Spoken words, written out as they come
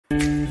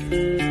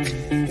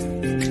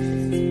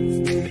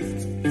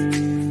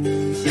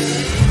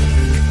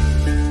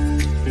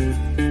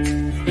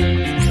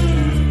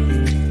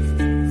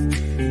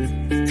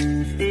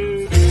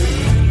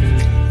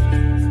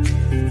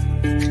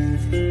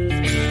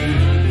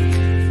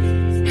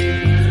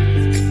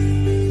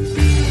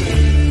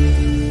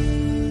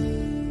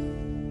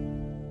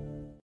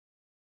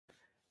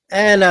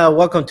And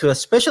welcome to a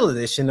special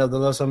edition of the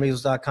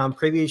LosAmigos.com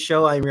preview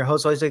show. I'm your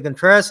host, Jose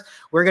Contreras.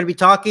 We're going to be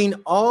talking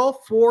all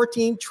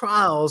 14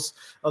 trials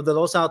of the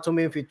Los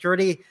Alamitos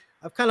Futurity.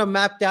 I've kind of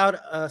mapped out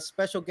a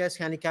special guest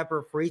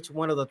handicapper for each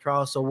one of the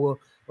trials, so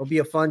it'll be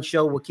a fun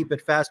show. We'll keep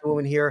it fast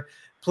moving here.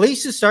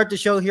 Pleased to start the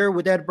show here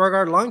with Ed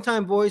Burgard,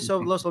 longtime voice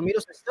of Los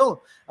Alamitos, and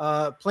still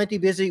plenty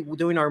busy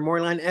doing our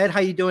morning line. Ed, how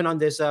you doing on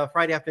this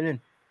Friday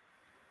afternoon?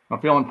 I'm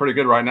feeling pretty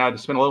good right now. I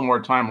just spent a little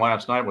more time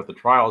last night with the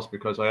trials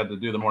because I had to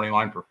do the morning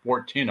line for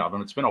 14 of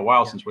them. It's been a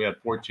while since we had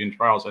 14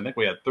 trials. I think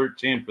we had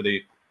 13 for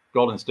the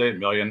Golden State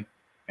Million.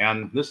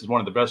 And this is one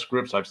of the best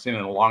groups I've seen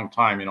in a long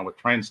time. You know, with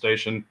Train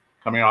Station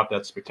coming off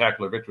that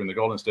spectacular victory in the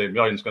Golden State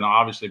Million, is going to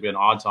obviously be an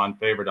odds-on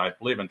favorite, I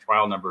believe, in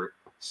trial number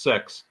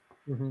 6,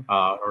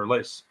 or at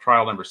least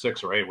trial number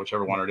 6 or 8,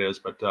 whichever one it is.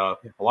 But a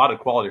lot of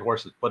quality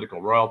horses,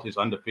 Political Royalties,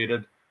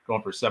 undefeated,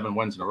 going for 7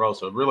 wins in a row.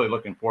 So really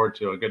looking forward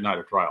to a good night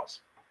of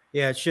trials.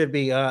 Yeah, it should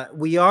be.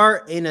 We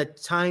are in a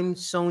time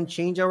zone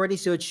change already,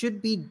 so it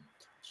should be.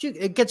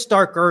 It gets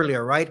dark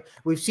earlier, right?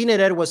 We've seen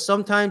it, Ed, was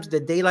sometimes the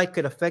daylight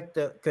could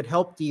could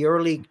help the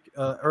early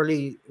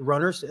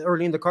runners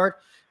early in the card,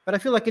 but I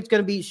feel like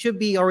should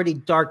be already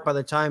dark by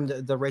the time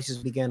the races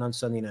begin on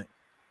Sunday night.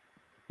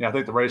 Yeah, I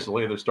think the race will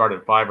either start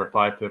at 5 or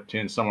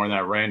 5:15, somewhere in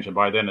that range, and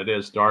by then it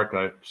is dark.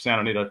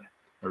 Santa Anita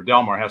or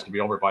Del Mar has to be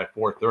over by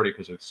 4:30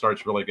 because it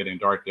starts really getting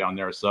dark down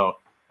there. So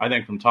I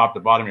think from top to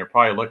bottom, you're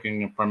probably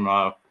looking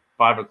from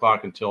 5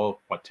 o'clock until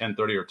what,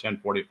 10:30 or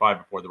 10:45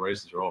 before the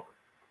races are over.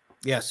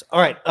 Yes. All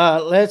right.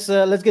 Let's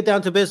get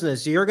down to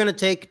business. You're going to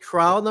take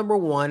trial number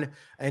 1,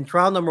 and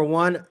trial number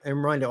 1, and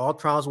reminder, all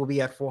trials will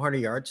be at 400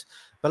 yards.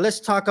 But let's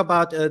talk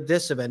about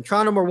this event.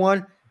 Trial number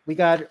 1, we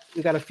got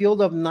a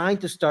field of 9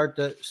 to start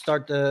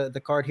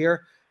the card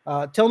here.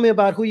 Tell me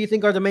about who you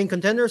think are the main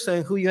contenders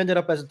and who you ended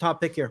up as a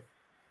top pick here.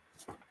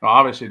 Well,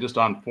 obviously, just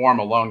on form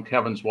alone,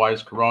 Kevin's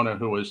Wise Corona,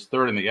 who was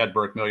 3rd in the Ed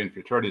Burke Million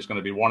Futurity, is going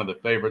to be one of the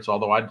favorites,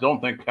 although I don't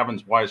think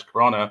Kevin's Wise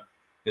Corona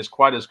is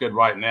quite as good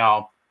right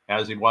now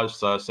as he was,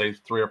 say,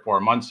 3 or 4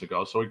 months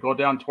ago. So we go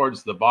down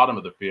towards the bottom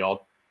of the field,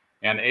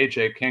 and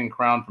AJ King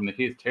Crown from the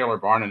Heath Taylor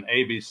barn and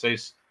AB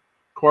Sace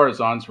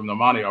Corazons from the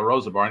Monte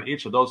Rosa barn.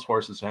 Each of those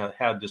horses have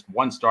had just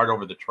one start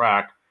over the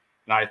track,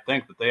 and I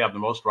think that they have the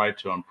most right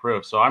to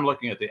improve. So I'm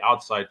looking at the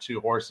outside 2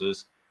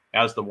 horses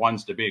as the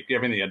ones to beat,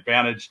 giving the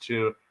advantage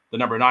to the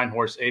number 9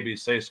 horse, AB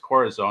Sace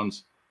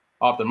Corazons,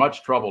 off the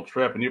much troubled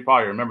trip. And you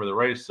probably remember the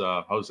race,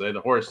 Jose.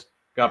 The horse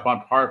got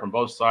bumped hard from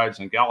both sides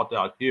and galloped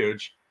out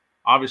huge.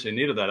 Obviously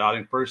needed that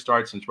outing. First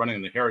start since running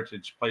in the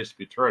Heritage Place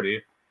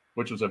Futurity,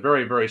 which was a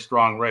very, very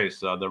strong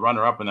race. The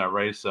runner-up in that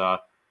race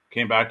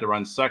came back to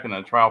run 2nd in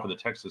a trial for the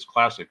Texas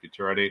Classic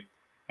Futurity.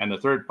 And the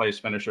 3rd place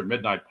finisher,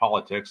 Midnight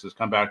Politics, has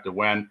come back to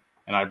win,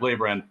 and I believe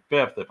ran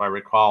 5th, if I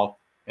recall,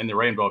 in the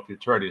Rainbow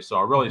Futurity. So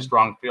a really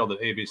strong field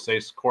that AB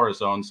Sace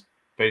Corazons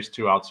faced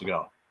 2 outs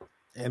ago.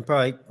 And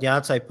probably the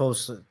outside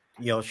post,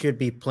 should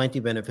be plenty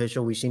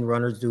beneficial. We've seen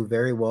runners do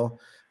very well.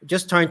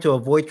 Just trying to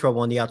avoid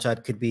trouble on the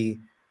outside could be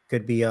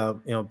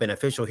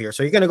beneficial here.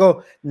 So you're going to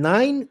go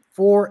 9,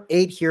 4,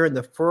 8 here in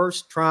the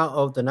first trial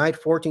of the night.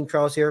 14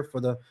 trials here for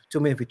the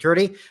 2-minute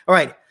Futurity. All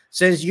right.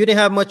 Since you didn't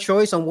have much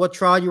choice on what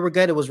trial you were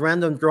getting, it was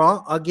random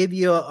draw. I'll give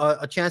you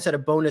a chance at a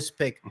bonus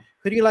pick.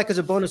 Who do you like as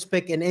a bonus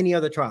pick in any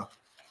other trial?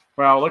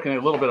 Well, looking at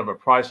a little bit of a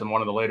price on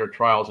one of the later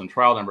trials, in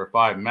trial number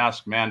 5,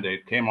 Masked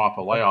Mandate came off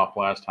a layoff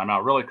last time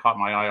out. Really caught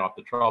my eye off.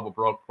 The trouble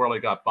broke, poorly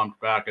got bumped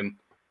back, and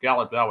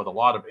galloped out with a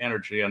lot of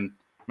energy. And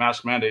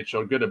Masked Mandate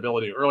showed good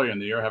ability earlier in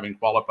the year, having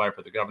qualified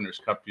for the Governor's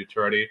Cup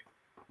Futurity.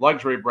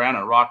 Luxury Brand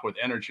and Rock with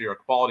Energy are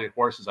quality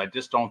horses. I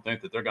just don't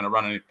think that they're going to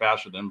run any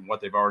faster than what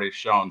they've already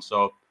shown.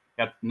 So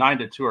at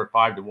 9-2 or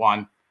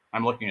 5-1,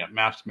 I'm looking at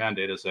Masked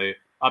Mandate as a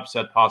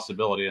upset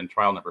possibility in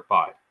trial number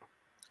 5.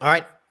 All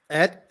right.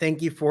 Ed,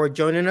 thank you for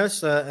joining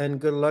us, and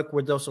good luck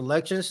with those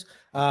selections.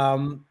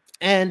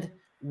 And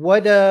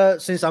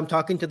what, since I'm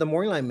talking to the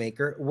morning line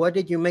maker, what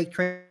did you make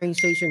Train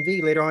Station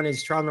V later on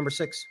is trial number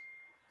 6?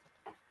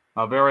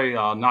 A very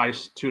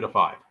nice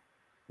 2-5.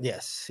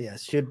 Yes,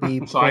 should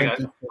be. So I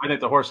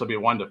think the horse will be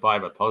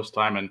 1-5 at post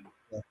time, and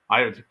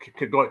I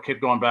keep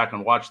going back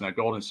and watching that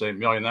Golden State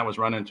Million. That was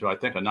run into, I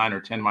think, a 9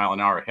 or 10 mile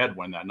an hour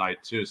headwind that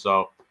night too.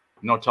 So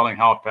no telling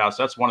how fast.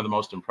 That's one of the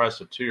most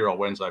impressive 2-year-old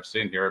wins I've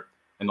seen here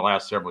in the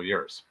last several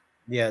years.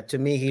 Yeah, to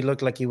me, he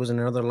looked like he was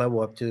another level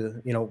up to,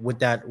 with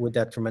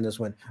that tremendous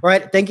win. All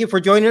right, thank you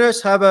for joining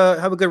us. Have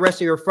a good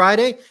rest of your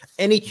Friday.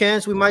 Any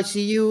chance we might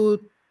see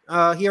you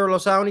here at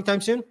Los Al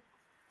anytime soon?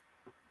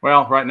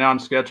 Well, right now I'm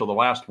scheduled the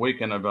last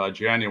weekend of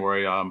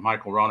January.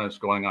 Michael Rona is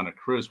going on a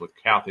cruise with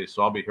Kathy,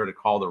 so I'll be here to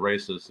call the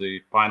races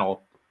the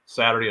final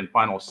Saturday and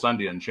final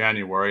Sunday in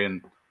January.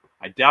 And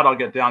I doubt I'll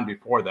get down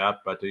before that,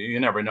 but you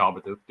never know.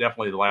 But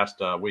definitely the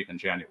last week in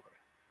January.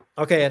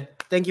 Okay, Ed.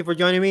 Thank you for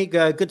joining me.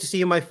 Good to see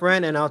you, my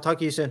friend, and I'll talk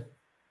to you soon.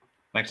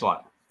 Thanks a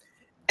lot.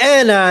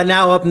 And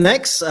now up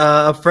next,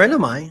 a friend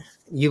of mine,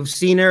 You've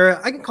seen her.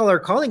 I can call her a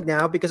colleague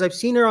now because I've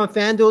seen her on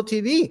FanDuel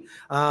TV.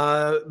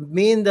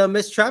 Me and the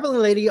Miss Traveling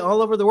Lady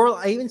all over the world.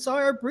 I even saw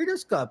her at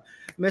Breeders' Cup.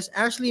 Miss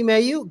Ashley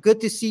Mayu, good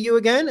to see you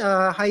again.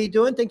 How you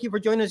doing? Thank you for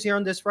joining us here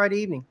on this Friday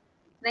evening.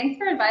 Thanks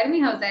for inviting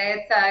me,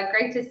 Jose. It's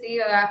great to see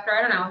you after,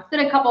 I don't know, it's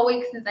been a couple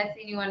weeks since I've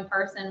seen you in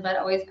person, but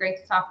always great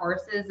to talk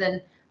horses.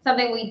 And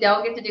something we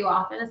don't get to do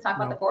often is talk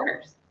about the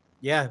quarters.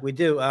 Yeah, we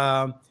do.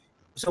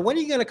 So when are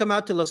you going to come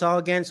out to Los Al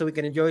again so we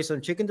can enjoy some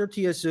chicken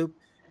tortilla soup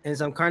and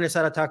some carne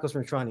asada tacos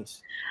from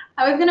Trani's?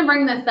 I was going to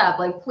bring this up.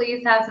 Like,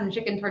 please have some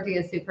chicken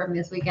tortilla soup from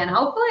this weekend.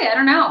 Hopefully, I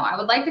don't know. I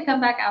would like to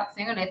come back out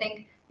soon. I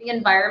think the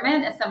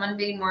environment, as someone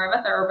being more of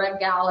a thoroughbred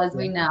gal, as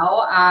we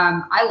know,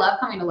 I love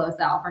coming to Los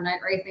Al for night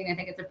racing. I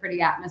think it's a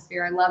pretty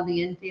atmosphere. I love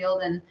the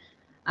infield, and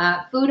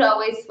food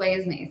always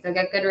sways me. So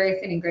get good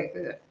racing and great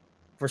food.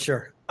 For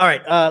sure. All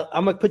right.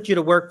 I'm going to put you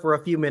to work for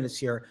a few minutes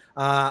here.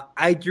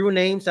 I drew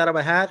names out of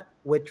a hat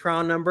with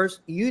trial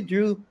numbers. You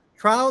drew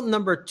trial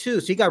number 2.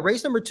 So you got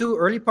race number 2,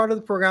 early part of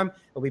the program.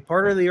 It'll be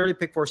part of the early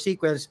pick 4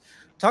 sequence.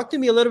 Talk to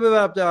me a little bit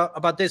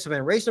about this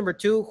event. Race number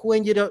 2,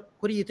 who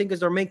do you think is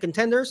their main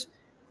contenders?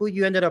 Who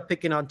you ended up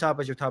picking on top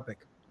as your topic?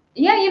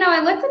 Yeah,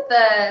 I looked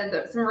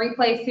at some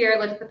replays here,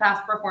 looked at the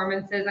past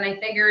performances, and I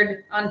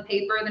figured on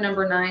paper the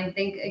number 9,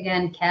 think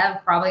again,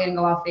 Kev, probably going to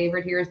go off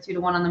favorite here, is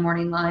 2-1 on the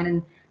morning line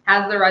and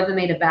has the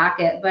resume to back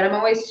it. But I'm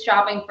always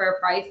shopping for a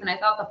price, and I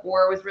thought the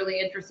 4 was really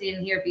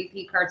interesting here,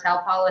 BP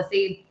Cartel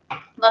Policy.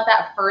 I thought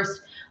that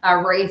first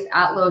race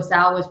at Los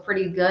Al was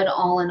pretty good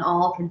all in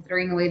all,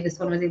 considering the way this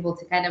one was able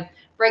to kind of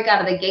break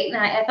out of the gate. And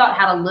I thought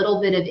had a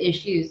little bit of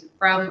issues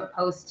from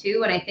post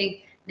 2, and I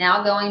think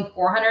now going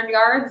 400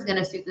 yards is going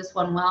to suit this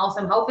one well.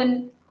 So I'm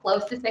hoping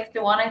close to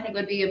 6-1. I think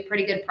would be a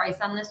pretty good price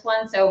on this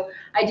one. So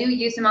I do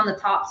use him on the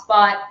top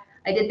spot.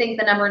 I did think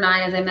the number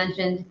 9, as I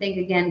mentioned, think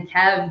again,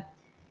 Kev,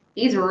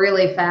 he's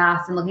really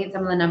fast. And looking at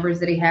some of the numbers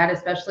that he had,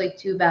 especially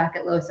 2 back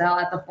at Los Al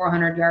at the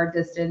 400-yard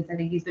distance, I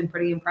think he's been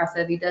pretty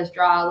impressive. He does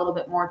draw a little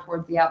bit more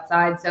towards the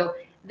outside. So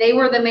they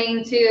were the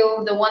main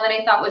 2. The one that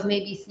I thought was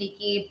maybe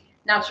sneaky,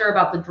 not sure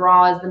about the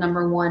draw, is the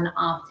number 1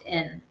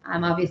 opt-in.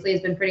 Obviously,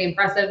 has been pretty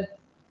impressive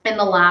in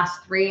the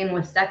last 3 and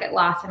was second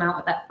last time out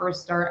with that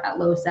first start at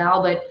Los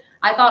Al. But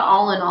I thought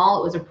all in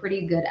all, it was a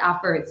pretty good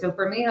effort. So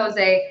for me,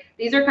 Jose,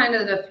 these are kind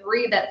of the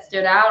 3 that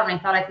stood out, and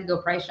I thought I could go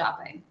price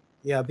shopping.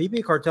 Yeah,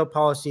 BP Cartel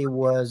Policy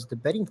was the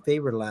betting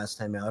favorite last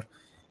time out.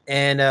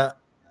 And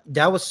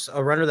that was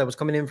a runner that was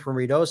coming in from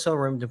Ruidoso,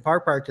 Remington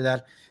Park prior to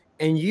that.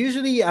 And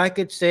usually I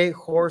could say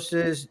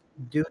horses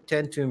do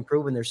tend to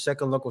improve in their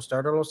second local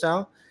start at Los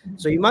Al.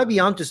 So you might be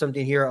onto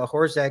something here. A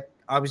horse that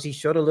obviously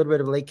showed a little bit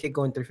of a late kick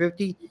going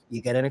 350.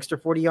 You get an extra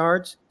 40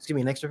 yards,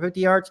 an extra 50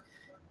 yards,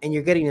 and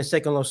you're getting a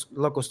second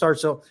local start.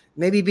 So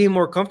maybe being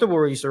more comfortable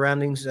with your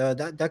surroundings,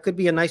 that could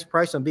be a nice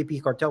price on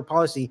BP Cartel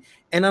Policy.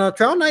 And on a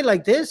trial night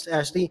like this,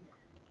 Ashley,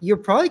 you're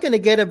probably going to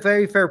get a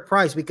very fair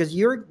price because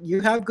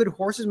you have good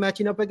horses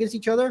matching up against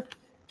each other,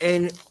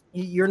 and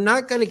you're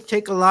not going to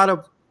take a lot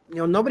of,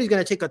 nobody's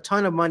going to take a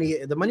ton of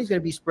money. The money's going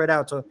to be spread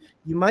out. So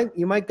you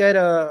might get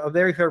a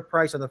very fair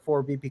price on the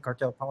 4 BP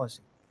Cartel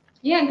Policy.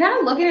 Yeah, and kind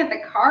of looking at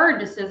the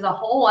card just as a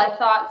whole, I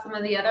thought some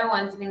of the other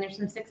ones, there's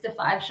some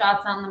 6-5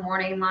 shots on the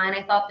morning line.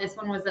 I thought this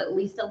one was at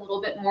least a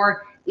little bit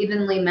more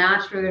evenly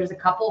matched, where there's a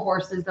couple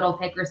horses that'll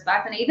take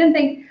respect. And I even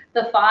think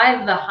the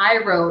 5, the High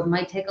Road,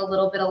 might take a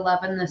little bit of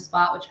love in this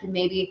spot, which could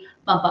maybe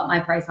bump up my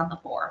price on the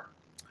 4.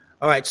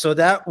 All right, so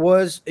that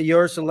was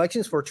your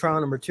selections for trial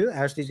number 2.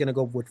 Ashley's going to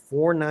go with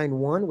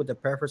 491 with the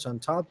preference on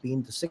top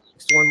being the 6-1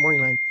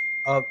 morning line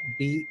of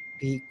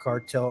BP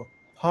Cartel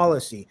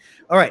Policy.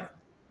 All right.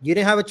 You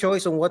didn't have a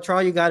choice on what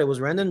trial you got. It was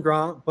random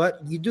draw,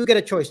 but you do get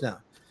a choice now.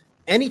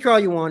 Any trial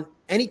you want,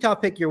 any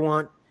top pick you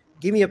want,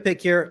 give me a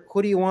pick here.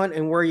 Who do you want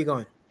and where are you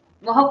going?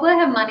 Well, hopefully I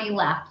have money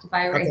left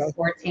by race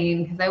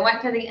 14 because I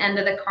went to the end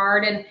of the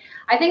card, and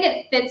I think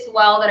it fits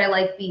well that I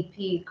like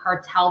BP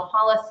Cartel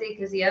Policy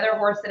because the other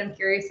horse that I'm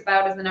curious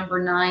about is the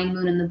number 9,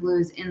 Moon in the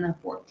Blues, in the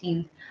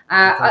 14th.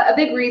 A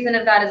big reason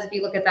of that is if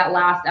you look at that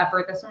last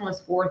effort, this one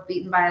was 4th,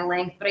 beaten by a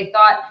length, but I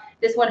thought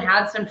this one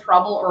had some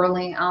trouble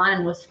early on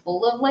and was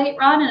full of late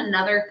run, and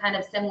another kind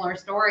of similar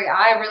story.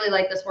 I really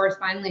like this horse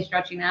finally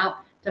stretching out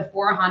to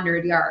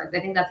 400 yards. I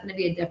think that's going to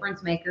be a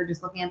difference maker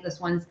just looking at this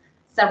one's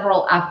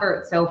several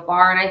efforts so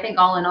far. And I think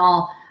all in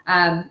all,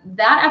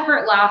 that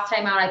effort last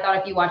time out, I thought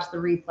if you watch the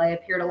replay,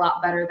 appeared a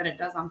lot better than it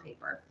does on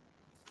paper.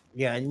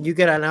 Yeah, and you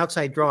get an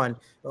outside draw. And,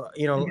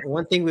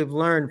 one thing we've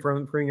learned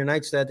from your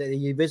nights that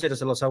you visit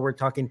us at Los Al, we're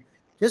talking,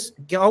 just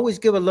always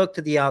give a look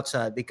to the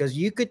outside because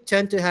you could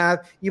tend to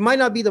have, you might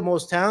not be the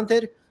most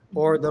talented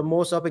or the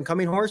most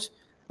up-and-coming horse,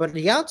 but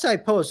the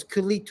outside post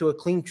could lead to a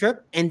clean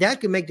trip, and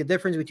that could make the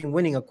difference between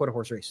winning a quarter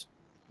horse race.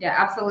 Yeah,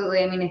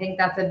 absolutely. I think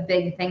that's a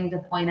big thing to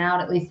point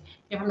out, at least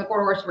from the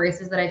quarter horse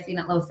races that I've seen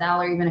at Los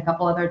Al or even a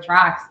couple other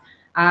tracks.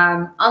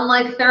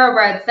 Unlike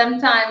thoroughbred,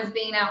 sometimes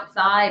being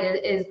outside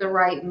is the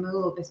right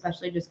move,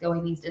 especially just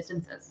going these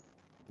distances.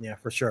 Yeah,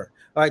 for sure.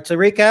 All right, so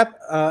recap,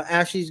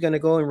 Ashley's going to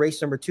go in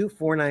race number 2,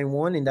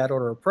 491 in that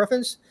order of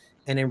preference,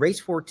 and in race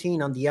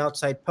 14 on the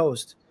outside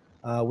post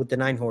with the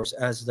 9 horse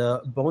as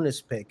the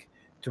bonus pick.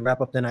 to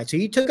wrap up the night. So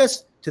you took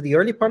us to the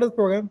early part of the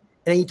program,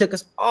 and then you took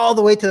us all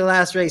the way to the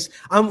last race.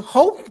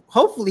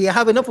 Hopefully you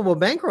have enough of a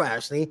bankroll,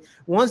 Ashley,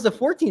 once the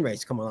 14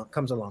 race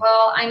comes along.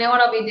 Well, I know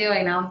what I'll be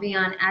doing. I'll be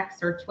on X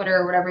or Twitter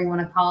or whatever you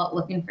want to call it,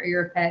 looking for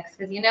your picks.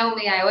 Because you know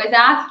me, I always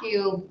ask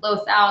you,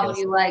 Los Al, what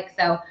do you like?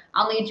 So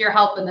I'll need your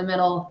help in the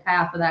middle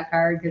half of that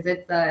card because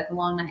it's a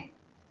long night.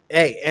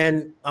 Hey,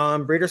 and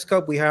Breeders'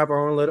 Cup, we have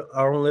our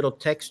own little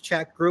text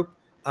chat group,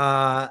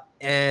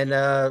 and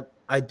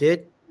I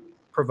did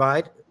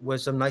provide with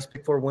some nice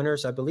pick four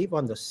winners, I believe,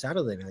 on the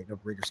Saturday night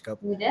of Breeders' Cup.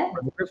 We did.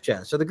 The group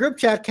chat. So the group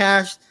chat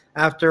cashed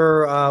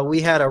after we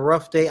had a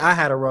rough day. I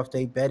had a rough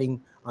day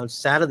betting on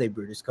Saturday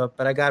Breeders' Cup,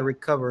 but I got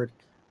recovered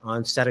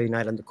on Saturday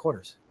night on the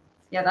quarters.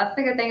 Yeah, that's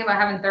the good thing about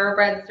having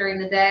thoroughbreds during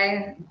the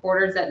day,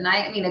 quarters at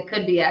night. I mean, it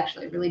could be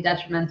actually really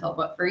detrimental,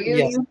 but for you,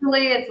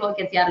 usually it's what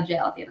gets you out of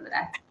jail at the end of the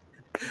day.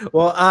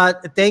 Well,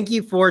 thank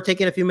you for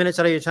taking a few minutes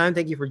out of your time.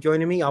 Thank you for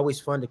joining me. Always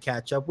fun to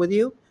catch up with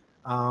you.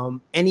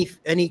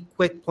 Any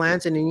quick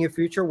plans in the near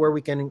future where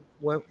we can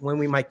when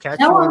we might catch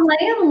you? No, I'm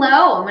laying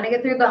low. I'm going to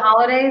get through the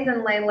holidays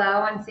and lay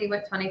low and see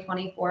what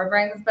 2024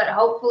 brings. But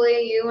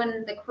hopefully you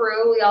and the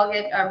crew, we all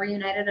get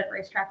reunited at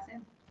racetrack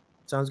soon.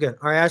 Sounds good.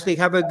 All right, Ashley,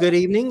 have a good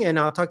evening, and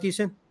I'll talk to you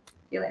soon.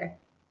 See you later.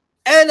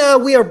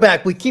 And we are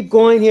back. We keep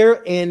going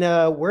here, and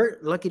we're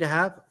lucky to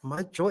have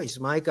Mike Joyce.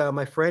 Mike,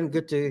 my friend,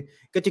 good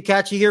to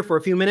catch you here for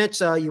a few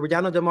minutes. You were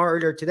down at Del Mar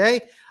earlier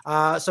today,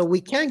 so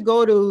we can't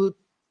go to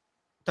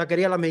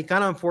Taqueria La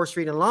Mexicana on 4th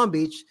Street in Long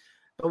Beach,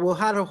 but we'll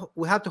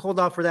have to hold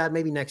off for that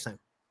maybe next time.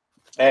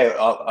 Hey,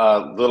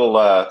 a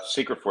little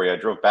secret for you. I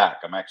drove back.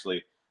 I'm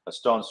actually a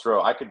stone's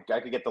throw. I could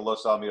get to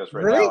Los Alamitos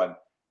right now, and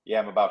yeah,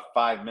 I'm about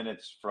 5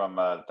 minutes from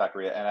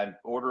Taqueria, and I'm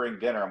ordering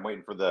dinner. I'm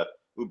waiting for the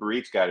Uber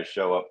Eats guy to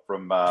show up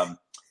from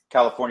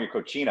California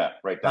Cochina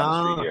right down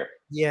the street here.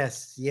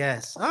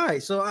 Yes. All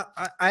right. So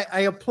I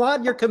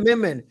applaud your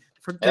commitment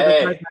to the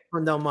back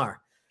from Del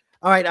Mar.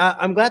 All right.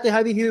 I'm glad to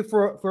have you here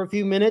for a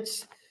few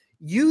minutes.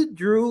 You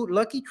drew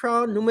lucky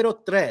trial numero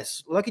 3.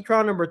 Lucky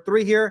trial number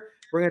 3 here.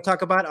 We're going to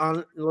talk about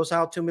on Los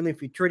Al 2 million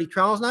Futurity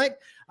Trials night.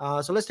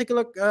 So let's take a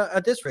look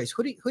at this race.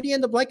 Who do you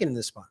end up liking in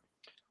this spot?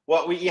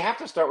 Well, you have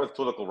to start with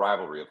political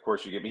rivalry. Of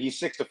course, you give me. He's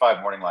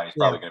 6-5 morning line. He's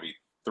probably going to be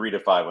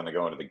 3-5 when they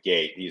go into the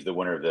gate. He's the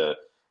winner of the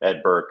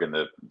Ed Burke and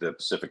the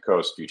Pacific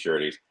Coast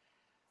Futurities.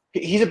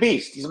 He's a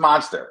beast. He's a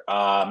monster.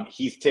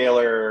 Heath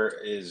Taylor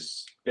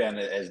has been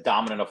as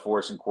dominant a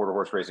force in quarter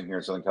horse racing here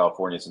in Southern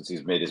California since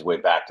he's made his way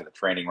back to the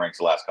training ranks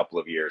the last couple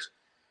of years.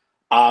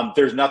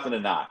 There's nothing to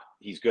knock.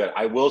 He's good.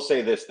 I will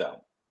say this,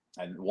 though,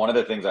 and one of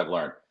the things I've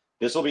learned,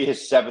 this will be his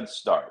 7th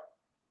start.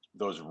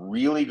 Those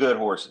really good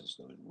horses,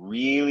 those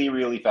really,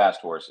 really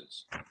fast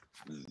horses,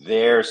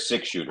 they're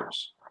 6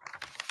 shooters.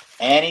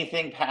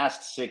 Anything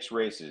past 6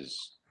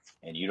 races,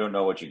 and you don't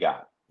know what you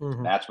got.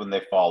 That's when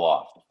they fall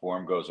off. The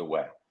form goes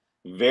away.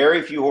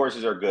 Very few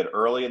horses are good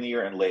early in the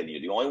year and late in the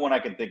year. The only one I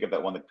can think of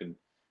that won the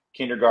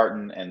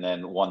kindergarten and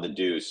then won the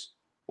Deuce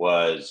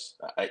was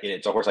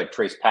it's a horse like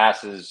Trace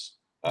Passes,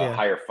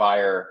 Higher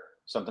Fire,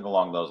 something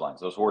along those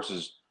lines. Those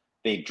horses,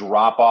 they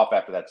drop off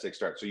after that 6th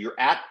start. So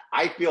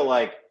I feel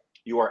like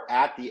you are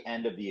at the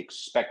end of the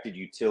expected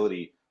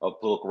utility of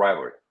political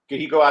rivalry. Could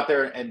he go out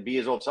there and be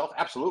his old self?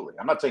 Absolutely.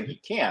 I'm not saying he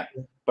can't,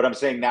 but I'm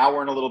saying now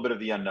we're in a little bit of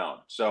the unknown.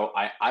 So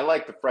I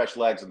like the fresh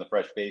legs and the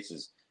fresh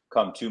faces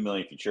come 2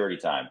 million Futurity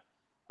time.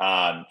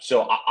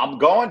 So I'm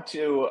going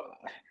to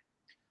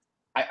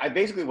 – I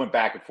basically went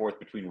back and forth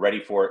between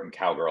Ready For It and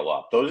Cowgirl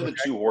Up. Those are the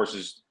 2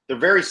 horses. They're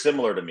very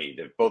similar to me.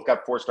 They've both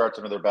got 4 starts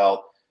under their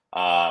belt.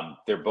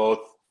 They're both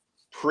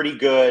pretty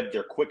good.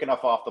 They're quick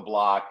enough off the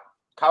block.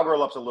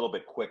 Cowgirl Up's a little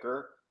bit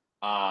quicker.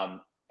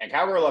 And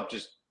Cowgirl Up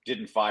just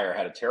didn't fire,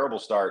 had a terrible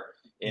start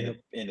in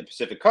the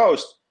Pacific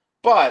Coast,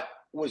 but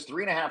was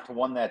 3.5 to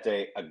 1 that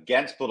day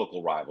against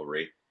political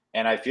rivalry.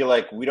 And I feel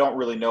like we don't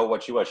really know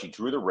what she was. She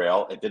drew the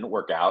rail. It didn't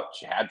work out.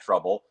 She had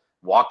trouble,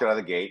 walked out of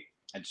the gate.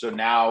 And so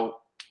now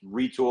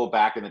retool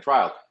back in the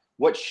trial.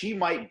 What she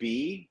might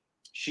be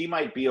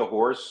a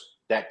horse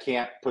that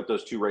can't put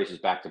those 2 races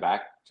back to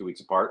back 2 weeks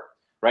apart,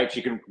 right?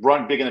 She can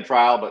run big in the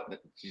trial, but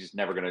she's just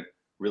never going to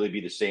really be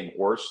the same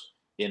horse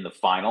in the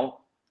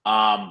final.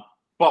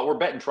 But we're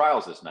betting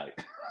trials this night.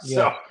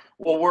 So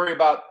we'll worry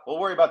about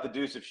the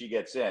Deuce if she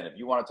gets in. If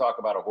you want to talk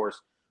about a horse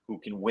who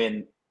can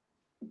win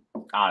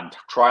on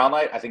trial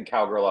night, I think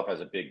Cowgirl Up has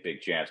a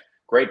big chance.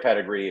 Great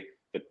pedigree.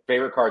 The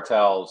Favorite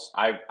Cartels.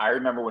 I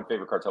remember when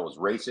Favorite Cartel was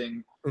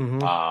racing.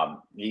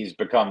 He's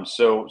become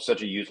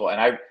such a useful.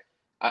 And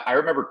I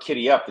remember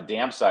Kitty Up, the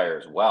Dam Sire,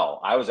 as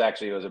well. It was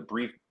a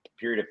brief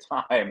period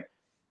of time.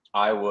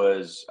 I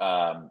was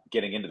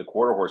getting into the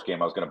quarter horse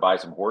game. I was going to buy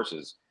some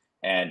horses,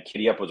 and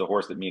Kitty Up was a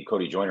horse that me and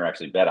Cody Joyner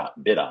actually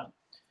bid on.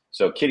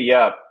 So Kitty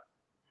Up,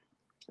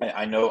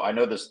 I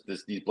know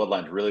these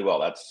bloodlines really well.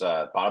 That's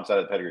bottom side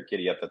of the pedigree.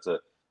 Kitty Up, that's a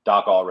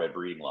Doc Allred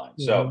breeding line.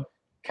 So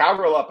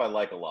Cowgirl Up, I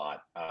like a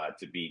lot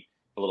to beat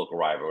political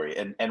rivalry,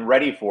 and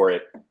Ready For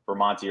It for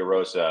Monte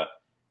Rosa.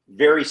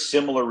 Very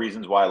similar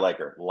reasons why I like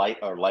her.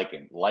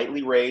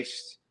 Lightly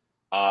raced,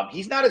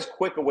 He's not as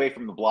quick away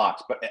from the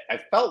blocks, but I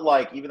felt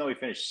like even though he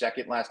finished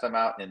second last time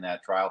out in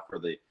that trial for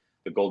the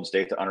Golden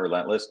State to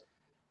Unrelentless,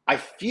 I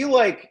feel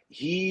like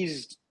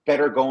he's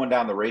better going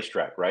down the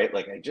racetrack, right?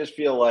 Like I just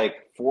feel like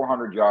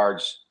 400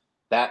 yards,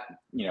 that,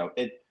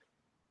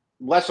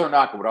 Les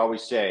O'Naka would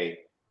always say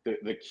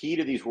the key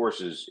to these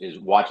horses is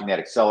watching that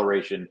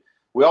acceleration.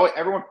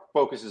 Everyone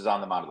focuses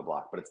on them out of the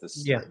block, but it's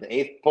the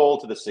 8th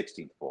pole to the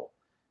 16th pole.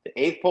 The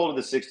 8th pole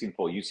to the 16th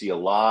pole, you see a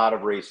lot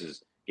of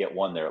races get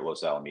won there at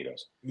Los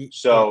Alamitos.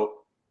 So,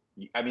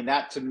 I mean,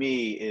 that to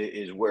me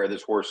is where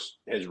this horse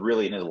has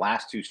really, in his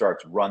last 2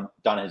 starts,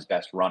 done his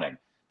best running.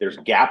 There's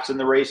gaps in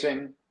the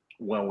racing.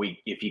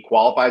 If he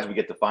qualifies, we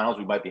get to finals,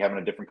 we might be having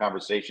a different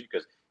conversation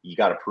because you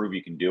got to prove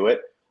you can do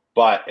it.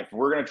 But if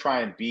we're going to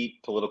try and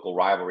beat Political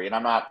Rivalry, and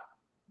I'm not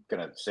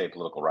going to say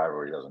Political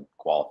Rivalry doesn't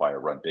qualify or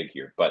run big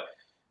here, but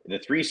the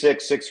 3-6,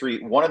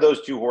 6-3, one of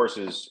those 2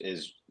 horses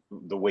is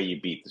the way you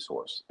beat this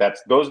horse.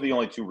 Those are the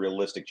only 2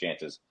 realistic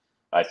chances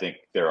I think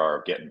there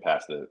are getting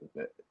past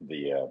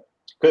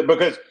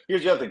because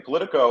here's the other thing.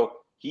 Politico,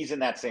 he's in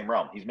that same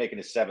realm. He's making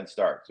his 7th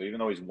start. So even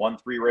though he's won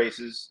 3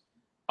 races,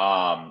 we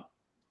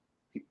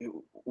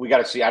got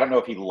to see. I don't know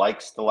if he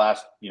likes the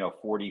last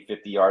 40,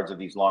 50 yards of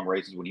these long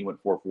races. When he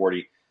went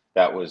 440,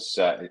 that was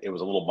it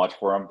was a little much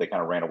for him. They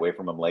kind of ran away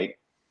from him late.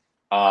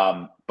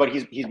 But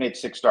he's made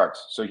 6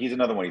 starts, so he's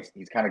another one.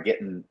 He's kind of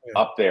getting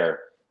up there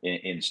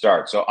in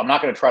starts. So I'm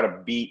not going to try to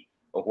beat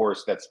a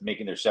horse that's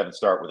making their 7th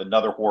start with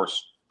another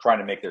horse trying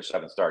to make their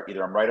 7th start.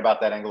 Either I'm right about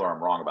that angle or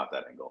I'm wrong about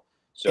that angle.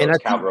 So it's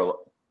Cowgirl.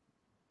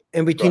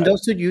 And between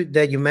those 2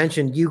 that you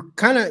mentioned,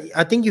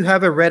 I think you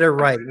have it read it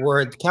right,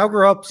 where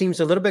Cowgirl Up seems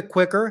a little bit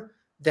quicker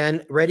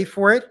than Ready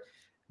for It,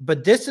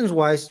 but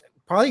distance-wise,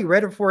 probably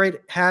Ready for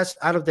It has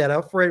out of that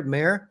Up for It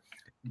mare.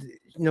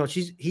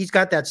 He's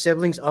got that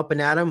siblings Up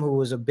and Adam, who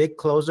was a big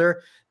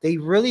closer. They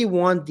really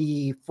won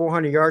the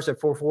 400 yards at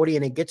 440,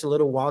 and it gets a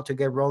little while to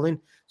get rolling.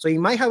 So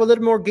you might have a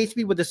little more gate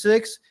speed with the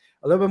 6,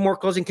 a little bit more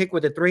closing kick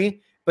with the 3,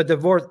 but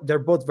they're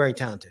both very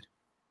talented.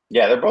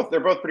 Yeah, they're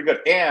both pretty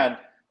good. And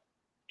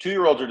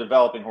 2-year-olds are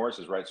developing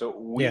horses, right? So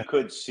we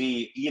could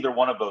see either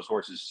one of those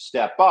horses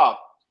step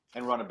up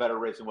and run a better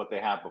race than what they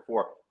have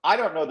before. I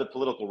don't know that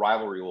Political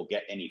Rivalry will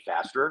get any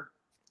faster,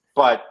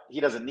 but he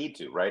doesn't need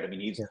to, right? I mean,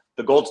 he's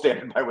the gold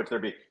standard by which they're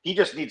being. He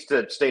just needs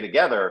to stay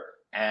together,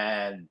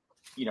 and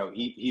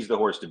he's the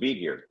horse to beat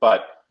here.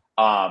 But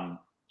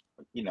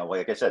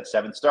like I said,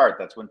 7th start.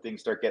 That's when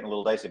things start getting a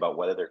little dicey about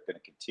whether they're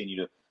going to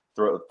continue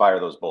to fire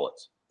those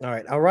bullets. All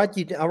right, I'll write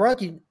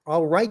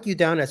you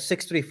down at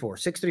 634,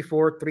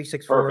 634,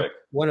 364. Perfect.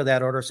 One of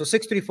that order. So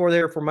 634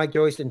 there for Mike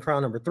Joyce in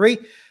trial number 3.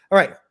 All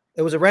right.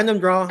 It was a random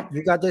draw.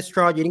 You got this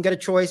trial. You didn't get a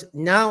choice.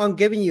 Now I'm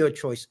giving you a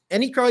choice.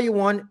 Any trial you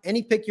want,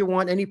 any pick you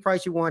want, any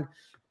price you want.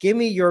 Give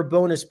me your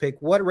bonus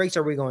pick. What race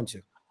are we going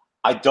to?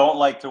 I don't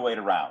like to wait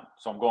around,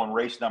 so I'm going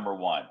race number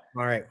 1.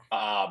 All right.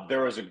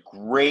 There was a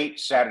great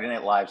Saturday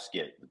Night Live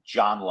skit with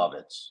John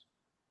Lovitz,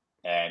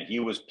 and he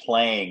was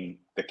playing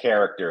the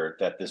character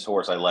that this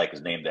horse I like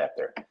is named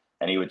after.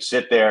 And he would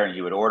sit there and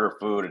he would order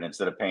food, and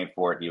instead of paying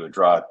for it, he would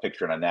draw a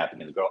picture on a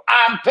napkin and go,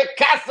 "I'm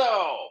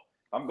Picasso.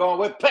 I'm going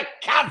with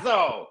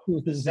Picasso."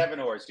 The 7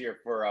 horse here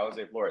for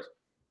Jose Flores.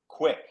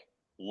 Quick,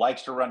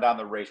 likes to run down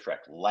the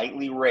racetrack,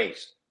 lightly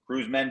raced,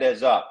 Cruz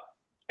Mendez up.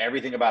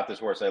 Everything about this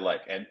horse I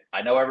like. And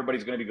I know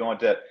everybody's going to be going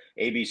to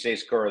AB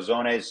Seis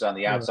Corazones on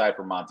the outside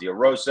for Monte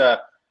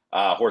Rosa.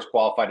 Horse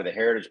qualified to the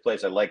Heritage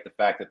Place. I like the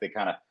fact that they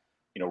kind of,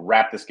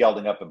 wrapped this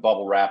gelding up in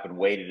bubble wrap and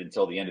waited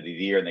until the end of the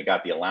year, and they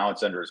got the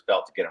allowance under his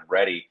belt to get him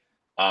ready.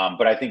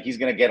 But I think he's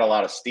going to get a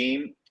lot of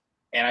steam.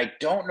 And I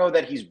don't know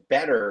that he's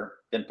better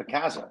than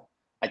Picasso.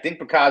 I think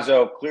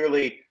Picasso,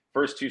 clearly,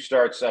 first 2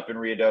 starts up in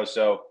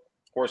Ruidoso,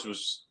 horse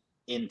was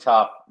in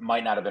tough,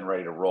 might not have been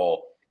ready to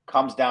roll.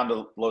 Comes down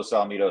to Los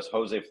Alamitos,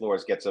 Jose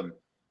Flores gets him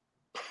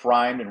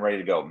primed and ready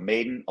to go.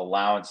 Maiden,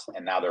 allowance,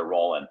 and now they're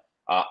rolling.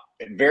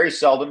 Very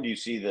seldom do you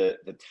see the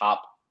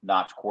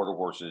top-notch quarter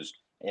horses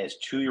as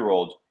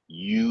 2-year-olds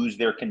use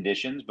their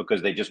conditions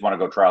because they just want to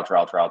go trial,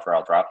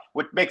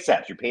 which makes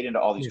sense. You're paid into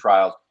all these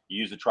trials. You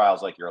use the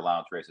trials like your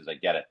allowance races. I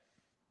get it.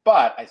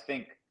 But I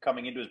think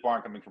coming into his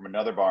barn, coming from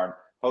another barn,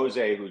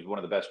 Jose, who's one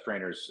of the best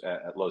trainers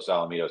at Los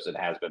Alamitos and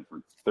has been for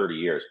 30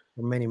 years.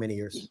 For many, many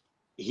years.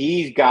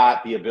 He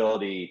had the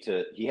ability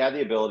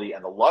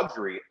and the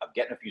luxury of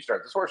getting a few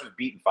starts. This horse was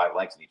beaten 5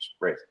 lengths in each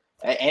race.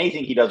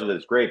 Anything he does with it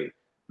is gravy.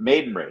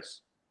 Maiden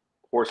race,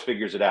 horse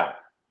figures it out.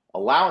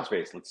 Allowance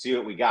race, let's see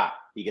what we got.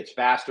 He gets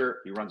faster,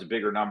 he runs a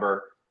bigger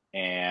number,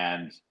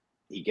 and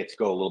he gets to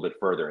go a little bit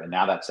further. And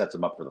now that sets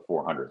him up for the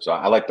 400. So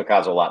I like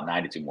Picasso a lot,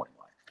 9-2 morning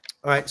line.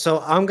 All right,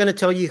 so I'm going to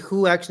tell you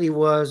who actually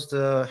was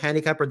the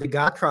handicapper that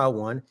got trial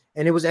 1,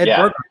 and it was Ed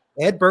Burgard.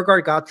 Ed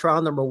Burgard got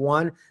trial number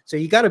 1, so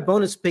you got a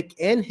bonus pick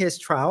in his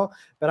trial,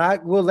 but I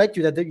will let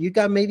you that you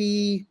got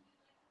maybe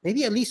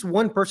at least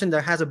one person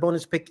that has a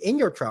bonus pick in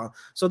your trial.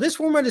 So this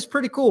format is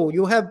pretty cool.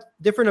 You'll have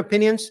different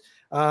opinions,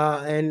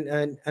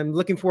 and I'm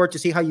looking forward to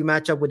see how you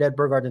match up with Ed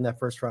Burgard in that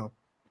first trial.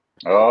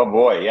 Oh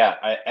boy,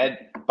 yeah.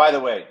 Ed, by the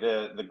way,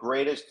 the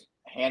greatest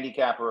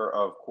handicapper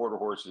of quarter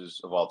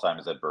horses of all time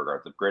is Ed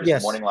Burgart. The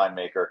greatest morning line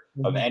maker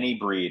of any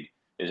breed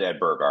is Ed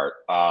Burgart.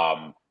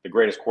 The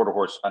greatest quarter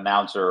horse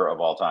announcer of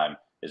all time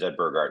is Ed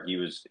Burgart.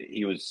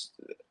 He was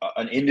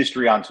an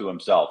industry unto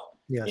himself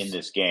in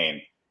this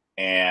game.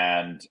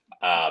 And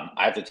I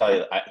have to tell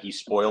you, he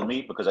spoiled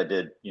me because I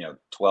did,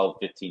 12,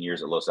 15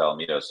 years at Los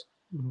Alamitos.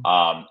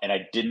 And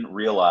I didn't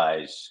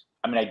realize,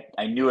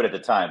 I knew it at the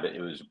time, but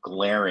it was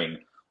glaring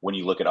when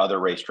you look at other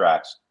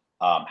racetracks,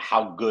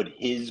 how good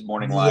his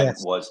morning line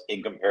was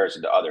in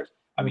comparison to others.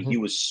 I mean, he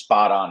was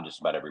spot on just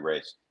about every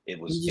race. It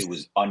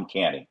was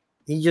uncanny.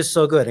 He's just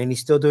so good, and he's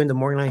still doing the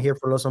morning line here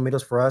for Los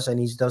Alamitos for us, and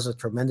he does a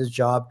tremendous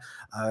job.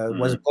 It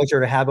was a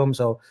pleasure to have him,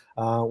 so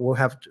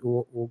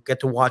we'll get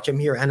to watch him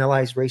here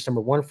analyze race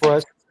number 1 for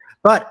us.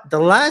 But the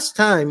last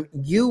time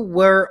you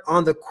were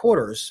on the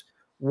quarters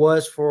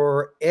was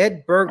for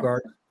Ed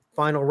Burgart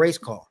final race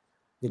call.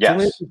 The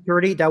 2-minute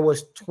Futurity, that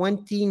was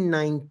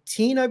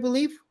 2019, I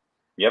believe.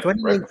 Yep,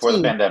 right before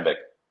the pandemic.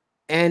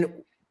 And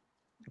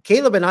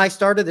Caleb and I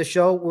started the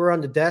show. We're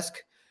on the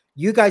desk.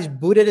 You guys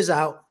booted us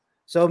out.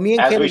 So me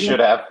and Caleb, we should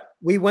have.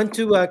 We went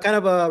to kind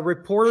of a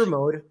reporter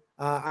mode.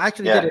 I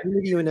actually did an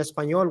interview in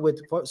Espanol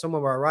with some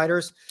of our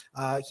writers.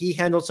 He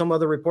handled some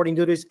other reporting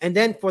duties. And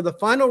then for the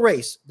final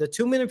race, the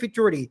 2-minute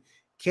Futurity,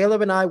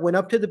 Caleb and I went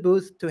up to the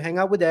booth to hang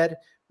out with Ed,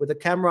 with a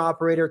camera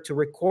operator, to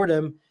record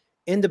him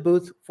in the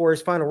booth for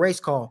his final race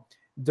call.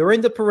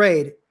 During the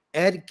parade,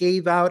 Ed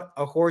gave out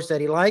a horse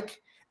that he liked.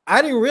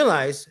 I didn't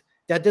realize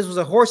that this was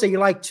a horse that you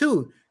liked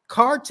too.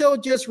 Cartel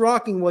Just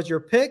Rocking was your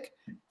pick,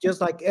 just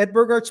like Ed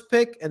Burgart's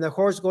pick, and the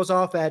horse goes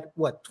off at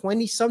what,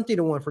 20-something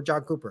to 1 for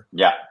John Cooper.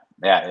 Yeah,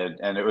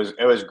 and it was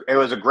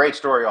a great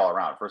story all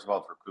around. First of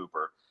all, for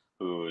Cooper,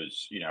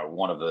 who's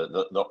one of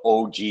the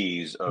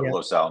OGs of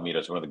Los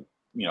Alamitos, one of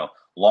the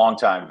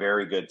longtime,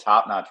 very good,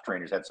 top-notch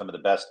trainers. Had some of the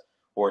best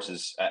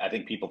horses. I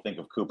think people think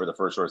of Cooper, the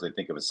first horse they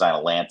think of is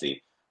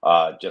Sinalanti.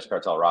 Just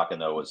Cartel Rockin',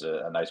 though, was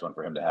a nice one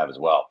for him to have as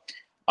well.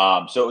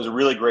 So it was a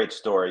really great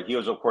story. He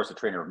was, of course, the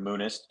trainer of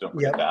Moonist. Don't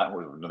forget that.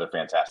 Another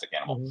fantastic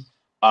animal.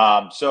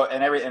 So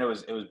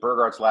it was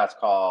Burgart's last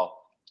call,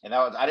 and that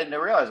was, I didn't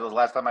realize it was the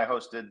last time I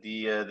hosted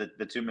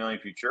the 2 million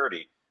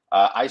Futurity.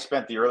 I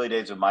spent the early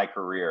days of my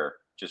career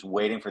just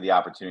waiting for the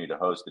opportunity to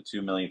host the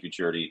 2 million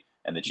Futurity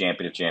and the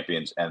Champion of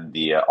Champions and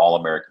the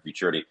All-American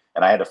Futurity,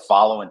 and I had to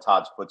follow in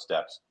Todd's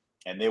footsteps,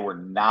 and they were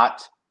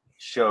not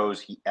shows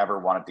he ever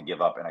wanted to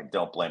give up, and I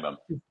don't blame him.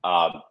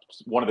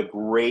 One of the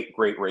great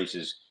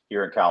races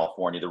here in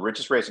California, the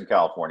richest race in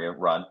California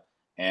run,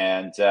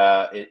 and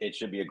it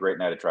should be a great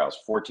night of trials.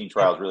 14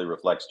 trials really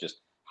reflects just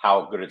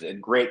how good it is,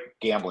 and great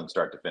gambling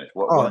start to finish.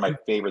 One of my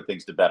favorite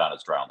things to bet on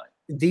is trial night.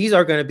 These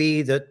are going to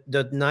be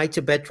the night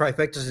to bet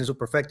trifectas and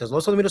superfectas.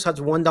 Los Alamitos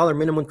has $1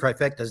 minimum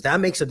trifectas. That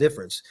makes a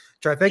difference.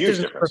 Trifectas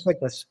and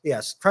superfectas.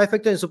 Yes,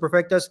 trifecta and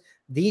superfectas.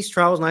 These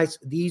trials nights,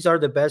 these are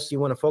the best you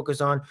want to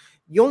focus on.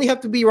 You only have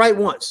to be right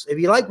once. If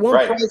you like one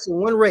price in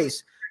one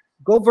race,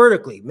 go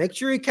vertically. Make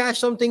sure you cash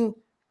something.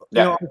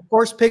 Of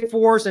course, pick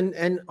 4s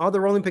and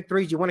other rolling pick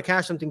 3s. You want to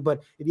cash something,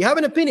 but if you have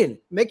an opinion,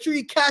 make sure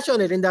you cash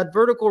on it in that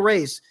vertical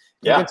race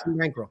against the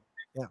bankroll.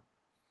 Yeah,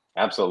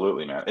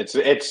 absolutely, man.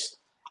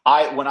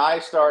 When I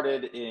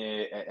started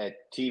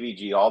at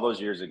TVG all those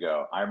years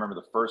ago, I remember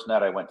the first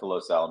night I went to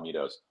Los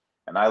Alamitos,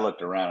 and I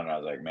looked around and I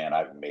was like, man,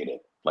 I've made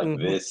it. Like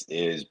this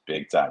is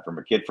big time. From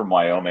a kid from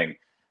Wyoming,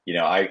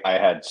 I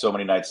had so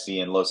many nights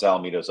seeing Los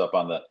Alamitos up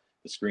on the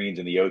screens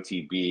in the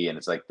OTB, and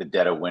it's like the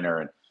dead of winter,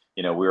 and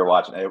we were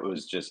watching. It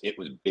was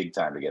big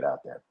time to get out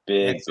there.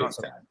 Big time.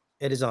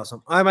 It is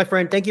awesome. All right, my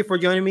friend. Thank you for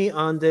joining me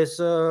on this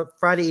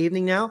Friday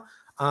evening now.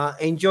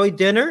 Enjoy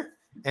dinner,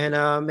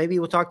 and maybe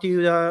we'll talk to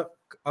you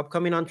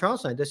upcoming on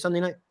trials night this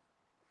Sunday night.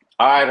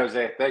 All right,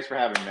 Jose. Thanks for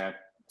having me, man.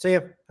 See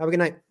you. Have a good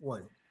night.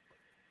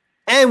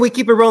 And we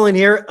keep it rolling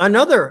here.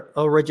 Another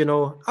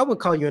original, I would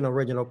call you an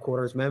original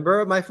quarters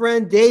member, my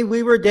friend Dave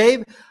Weaver.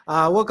 Dave,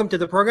 welcome to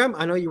the program.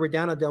 I know you were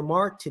down at Del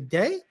Mar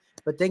today,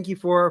 but thank you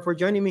for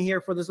joining me here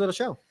for this little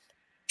show.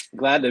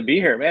 Glad to be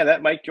here, man.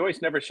 That Mike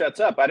Joyce never shuts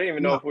up. I didn't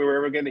even know if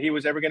he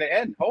was ever gonna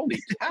end. Holy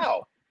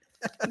cow!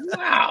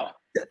 Wow.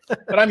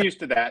 But I'm used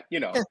to that.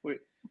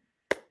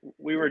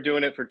 We were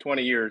doing it for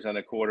 20 years on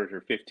the quarters,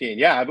 or 15.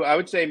 Yeah, I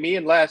would say me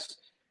and Les.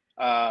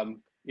 The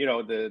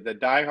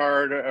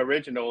diehard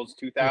originals,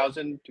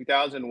 2000,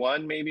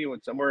 2001, maybe,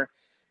 when somewhere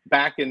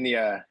back in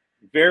the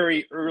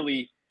very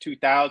early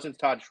 2000s.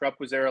 Todd Schrupp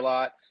was there a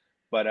lot,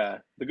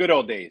 but the good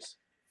old days.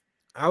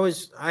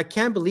 I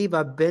can't believe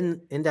I've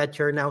been in that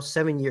chair now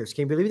 7 years.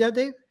 Can you believe that,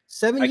 Dave?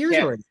 7 years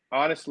already.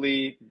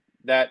 Honestly,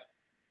 that's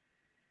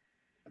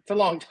a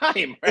long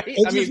time, right?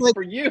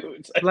 For you,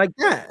 it's like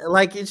that.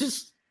 Like, it's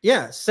just,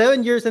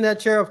 7 years in that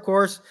chair, of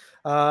course.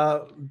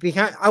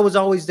 I was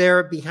always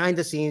there behind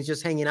the scenes,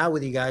 just hanging out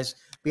with you guys,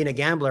 being a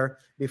gambler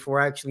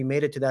before I actually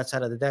made it to that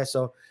side of the desk.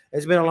 So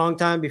it's been a long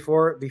time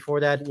before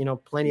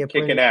that, plenty of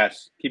kicking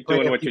ass. Keep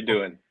doing what you're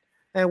doing.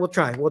 And we'll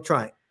try.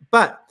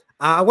 But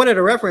I wanted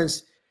to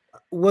reference,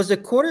 was the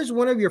quarters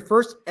one of your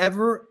first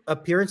ever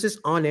appearances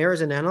on air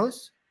as an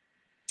analyst?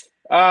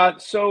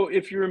 So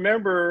if you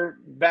remember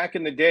back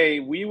in the day,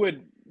 we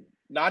would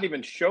not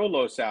even show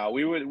Los Al.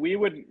 We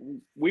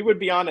would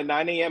be on at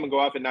 9 a.m. and go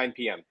off at 9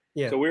 p.m.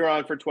 Yeah. So we were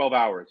on for 12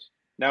 hours.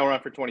 Now we're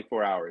on for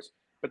 24 hours.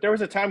 But there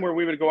was a time where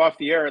we would go off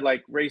the air at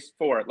like race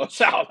 4 at Los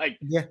Al. Like,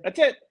 Yeah. that's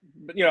it.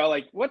 But,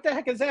 like, what the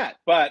heck is that?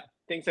 But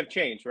things have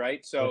changed,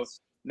 right? So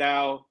Yes.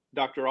 now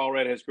Dr.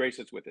 Allred has graced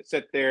us with it.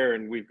 Sit there,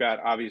 and we've got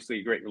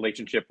obviously a great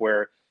relationship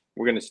where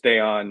we're going to stay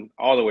on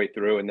all the way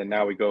through, and then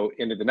now we go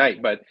into the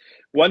night. But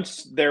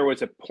once there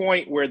was a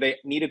point where they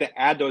needed to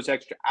add those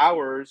extra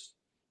hours,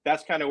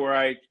 that's kind of where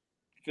I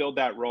filled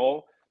that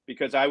role,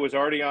 because I was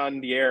already on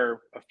the air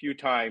a few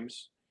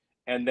times,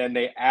 and then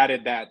they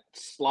added that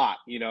slot,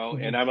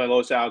 and I'm a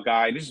Los Al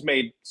guy. It just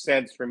made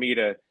sense for me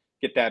to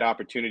get that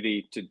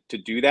opportunity to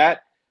do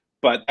that.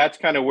 But that's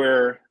kind of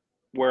where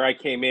I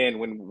came in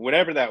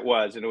whenever that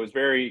was, and it was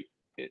very,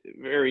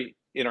 very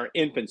in our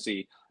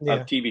infancy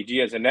of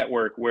TVG as a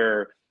network,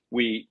 where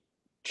we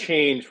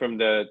changed from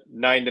the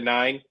 9 to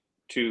 9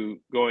 to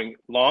going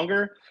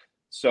longer.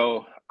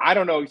 So I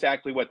don't know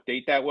exactly what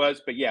date that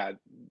was, but yeah,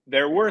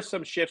 there were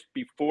some shifts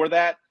before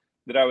that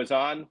I was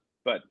on,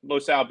 but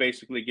Los Al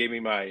basically gave me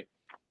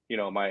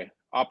my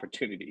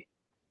opportunity.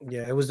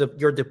 Yeah, it was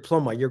your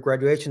diploma, your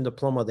graduation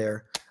diploma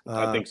there.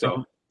 I think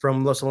so.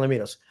 From Los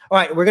Alamitos. All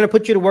right, we're going to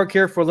put you to work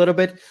here for a little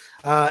bit.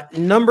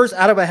 Numbers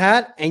out of a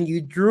hat, and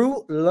you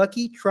drew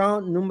lucky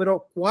trial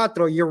numero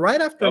 4. You're right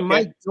after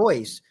Mike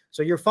Joyce.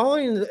 So you're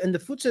following in the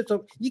footsteps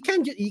of, you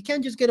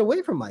can't just get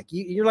away from Mike.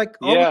 You're like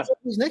always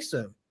next to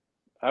him.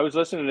 I was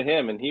listening to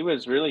him, and he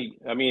was really,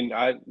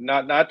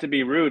 not to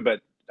be rude,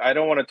 but I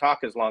don't want to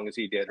talk as long as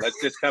he did.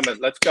 Let's just come and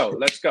let's go.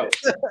 All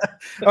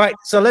right,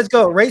 so let's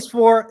go. Race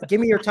 4.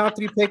 Give me your top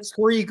 3 picks.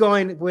 Who are you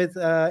going with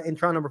in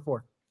trial number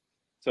 4?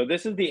 So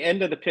this is the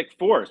end of the pick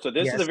 4. So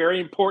this is a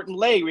very important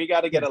leg. We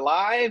got to get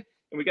alive,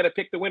 and we got to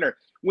pick the winner.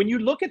 When you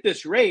look at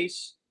this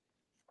race,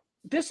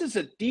 this is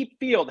a deep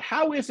field.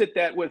 How is it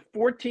that with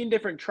 14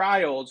 different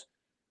trials,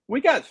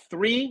 we got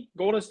 3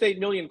 Golden State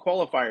Million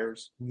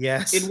qualifiers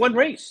in one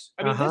race?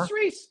 I mean, this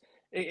race,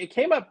 it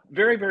came up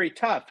very, very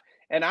tough.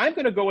 And I'm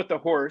going to go with the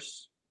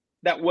horse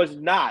that was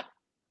not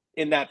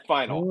in that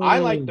final. I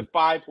like the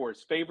 5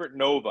 horse, Favorite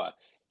Nova.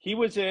 He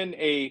was in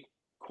a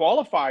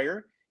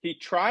qualifier. He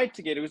tried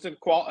to get, it was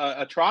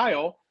a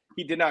trial.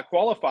 He did not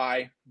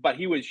qualify, but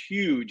he was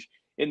huge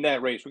in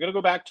that race. We're going to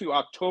go back to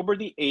October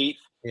the 8th.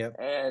 Yep.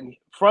 And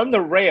from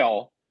the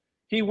rail,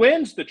 he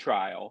wins the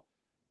trial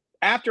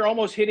after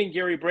almost hitting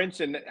Gary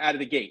Brinson out of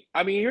the gate.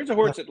 I mean, here's a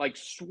horse that like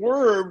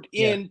swerved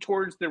in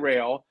towards the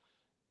rail,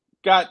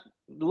 got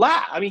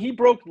last. I mean, he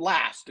broke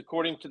last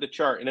according to the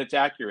chart, and it's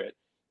accurate.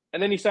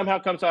 And then he somehow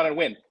comes out and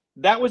win.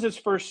 That was his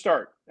first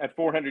start at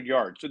 400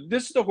 yards. So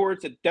this is the horse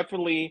that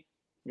definitely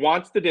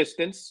wants the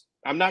distance.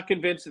 I'm not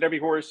convinced that every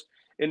horse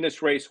in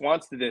this race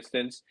wants the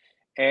distance.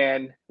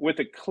 And with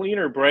a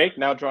cleaner break,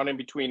 now drawn in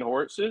between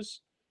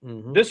horses,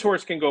 this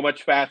horse can go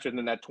much faster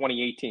than that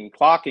 2018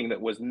 clocking that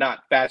was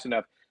not fast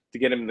enough to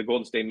get him in the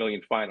Golden State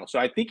Million final. So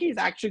I think he's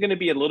actually going to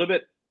be a little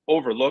bit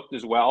overlooked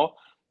as well,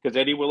 because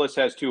Eddie Willis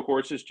has 2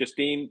 horses.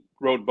 Justine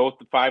rode both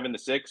the 5 and the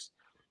 6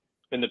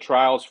 in the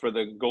trials for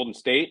the Golden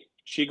State.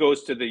 She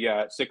goes to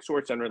the 6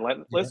 horse,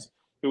 Unrelentless,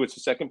 who was the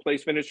 2nd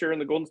place finisher in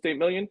the Golden State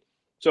Million.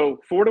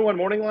 So 4-1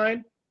 morning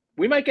line,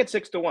 we might get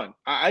 6-1.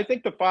 I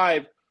think the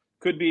 5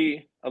 could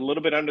be a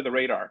little bit under the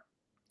radar.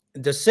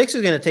 The 6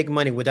 is going to take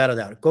money without a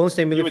doubt. Golden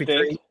State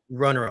Million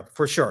runner-up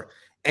for sure.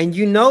 And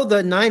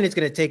the 9 is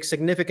going to take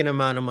significant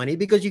amount of money,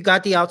 because you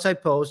got the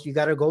outside post, you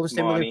got a Golden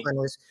State Million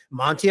finalist,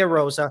 Monte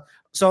Rosa.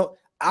 So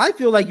I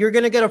feel like you're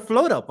going to get a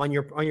float up on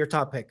your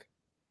top pick.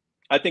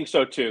 I think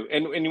so too.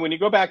 And when you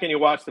go back and you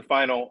watch the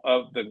final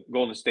of the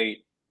Golden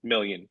State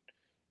Million,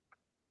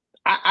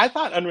 I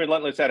thought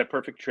Unrelentless had a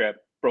perfect trip.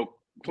 Broke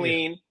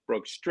clean,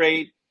 broke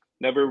straight,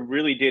 never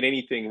really did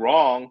anything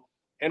wrong,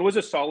 and was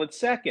a solid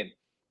 2nd.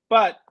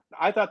 But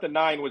I thought the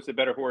 9 was the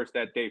better horse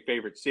that day,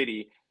 Favorite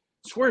City,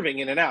 swerving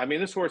in and out. I mean,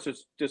 this horse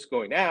was just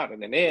going out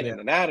and then in and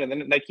then out, and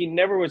then like he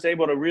never was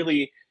able to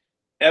really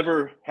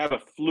ever have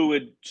a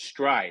fluid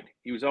stride.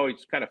 He was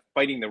always kind of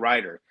fighting the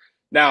rider.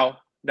 Now,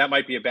 that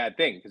might be a bad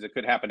thing, because it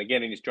could happen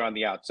again, and he's drawn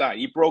the outside.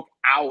 He broke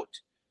out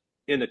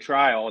in the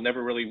trial and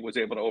never really was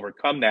able to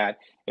overcome that.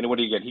 And what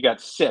did he get? He got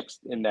 6th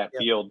in that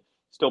field.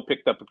 Still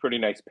picked up a pretty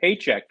nice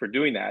paycheck for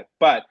doing that.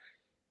 But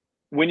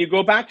when you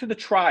go back to the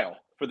trial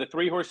for the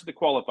 3 horses that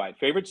qualified,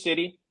 Favorite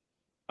City,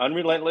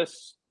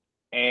 Unrelentless,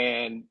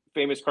 and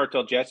Famous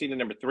Cartel Jesse, the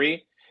number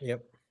 3.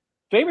 Yep.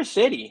 Favorite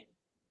City,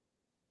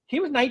 he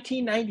was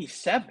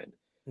 1997.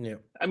 Yeah.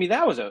 I mean,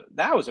 that was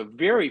a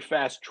very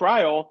fast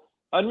trial.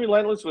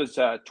 Unrelentless was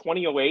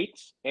 2008,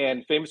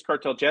 and Famous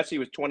Cartel Jesse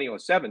was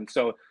 2007.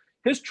 So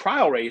his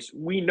trial race,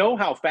 we know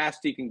how fast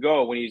he can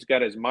go when he's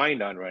got his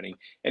mind on running,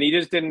 and he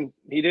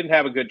didn't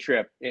have a good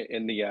trip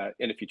in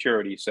the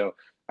Futurity. So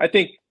I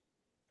think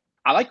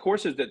I like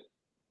horses that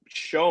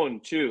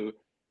shown too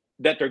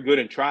that they're good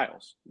in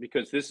trials,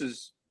 because this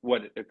is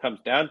what it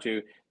comes down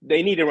to.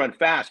 They need to run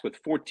fast with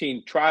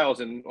 14 trials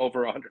and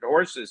over 100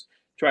 horses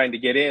trying to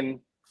get in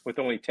with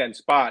only 10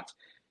 spots.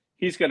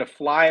 he's going to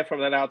fly from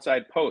that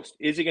outside post.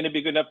 Is he going to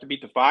be good enough to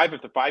beat the 5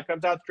 if the 5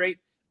 comes out straight?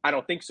 I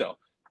don't think so.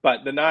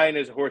 But the 9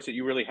 is a horse that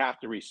you really have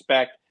to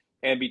respect.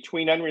 And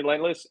between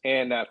Unrelentless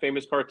and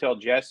Famous Cartel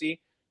Jesse,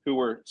 who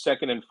were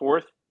 2nd and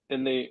 4th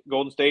in the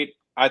Golden State,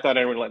 I thought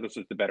Unrelentless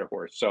was the better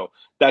horse. So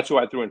that's who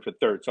I threw in for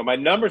 3rd. So my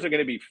numbers are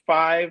going to be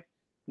 5,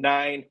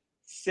 9,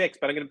 6,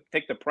 but I'm going to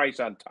take the price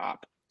on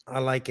top. I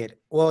like it.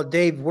 Well,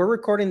 Dave, we're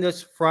recording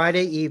this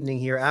Friday evening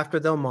here after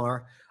Del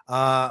Mar.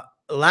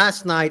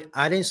 Last night,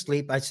 I didn't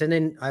sleep.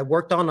 I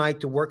worked all night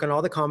to work on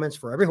all the comments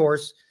for every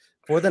horse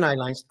for the night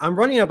lines. I'm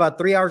running about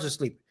 3 hours of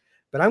sleep,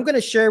 but I'm going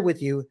to share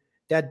with you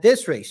that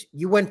this race,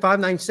 you went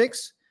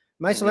 596.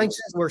 My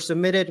selections were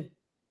submitted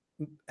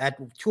at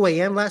 2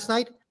 a.m. last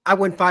night. I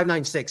went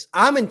 596.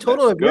 I'm in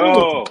total agreement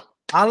with you.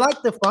 I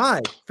like the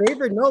 5.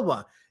 Favorite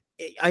Nova.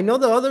 I know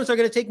the others are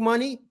going to take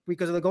money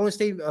because of the Golden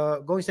State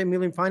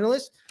Million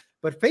finalists,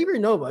 but Favorite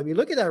Nova, if you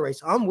look at that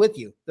race, I'm with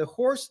you. The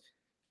horse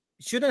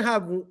should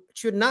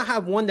not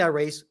have won that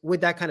race with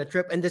that kind of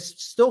trip, and this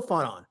still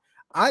fought on.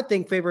 I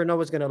think Favorite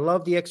Nova is going to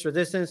love the extra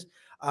distance.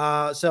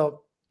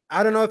 So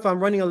I don't know if I'm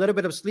running a little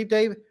bit of sleep,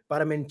 Dave,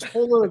 but I'm in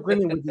total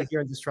agreement with you here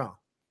in this trial.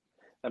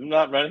 I'm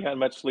not running on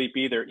much sleep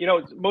either. You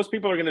know, most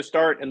people are going to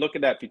start and look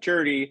at that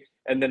Futurity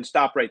and then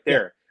stop right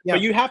there. Yeah.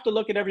 But you have to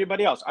look at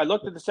everybody else. I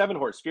looked at the 7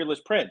 horse,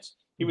 Fearless Prince.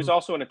 He was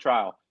also in a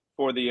trial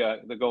for the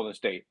Golden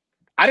State.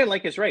 I didn't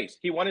like his race.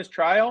 He won his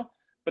trial,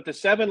 but the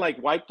 7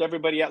 like wiped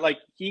everybody out. Like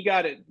he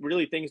got it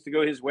really things to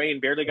go his way and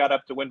barely got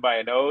up to win by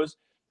a nose.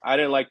 I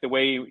didn't like the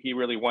way he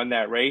really won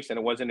that race, and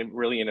it wasn't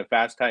really in a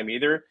fast time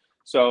either.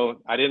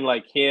 So I didn't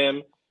like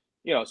him.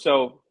 You know,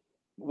 so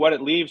what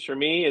it leaves for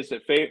me is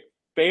that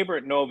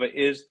Favorite Nova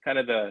is kind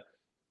of the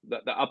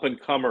up and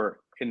comer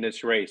in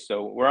this race.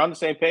 So we're on the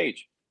same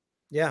page.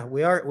 Yeah,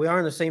 we are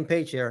on the same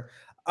page here.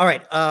 All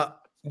right.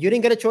 You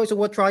didn't get a choice of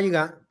what trial you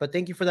got, but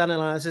thank you for that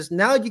analysis.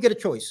 Now you get a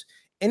choice.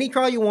 Any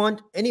trial you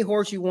want, any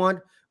horse you want.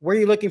 Where are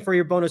you looking for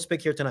your bonus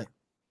pick here tonight?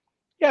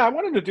 Yeah, I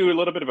wanted to do a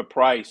little bit of a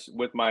price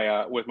with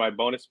my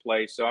bonus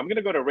play. So I'm going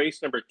to go to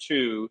race number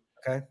 2.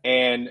 Okay.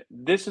 And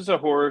this is a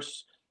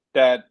horse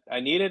that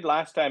I needed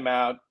last time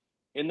out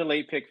in the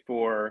late pick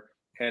 4.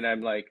 And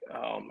I'm like,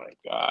 oh my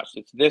gosh,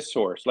 it's this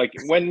horse. Like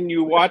when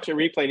you watch a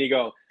replay and you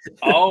go,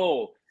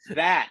 oh,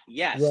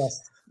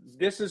 yes.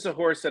 This is a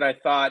horse that I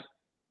thought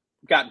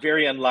got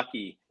very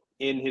unlucky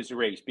in his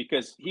race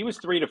because he was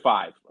 3 to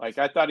 5. Like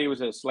I thought he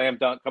was a slam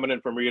dunk coming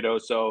in from Rio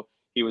Doso.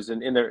 He was in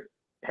the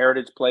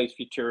Heritage Place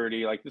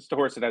Futurity. Like this is the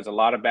horse that has a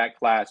lot of back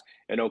class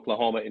in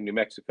Oklahoma and New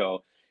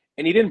Mexico.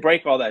 And he didn't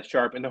break all that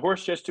sharp. And the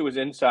horse just to his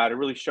inside, a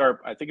really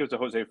sharp, I think it was a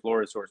Jose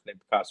Flores horse named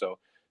Picasso.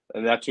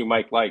 And that's who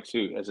Mike likes,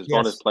 who as his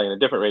bonus play in a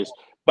different race.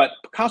 But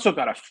Picasso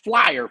got a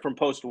flyer from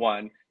post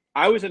 1.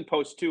 I was in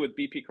post 2 with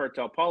BP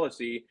Cartel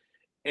Policy.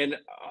 And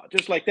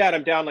just like that,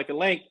 I'm down like a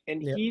length.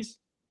 And he's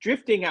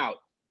drifting out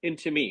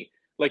into me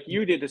like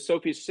you did to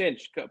Sophie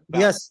Cinch.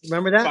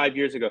 Remember that? 5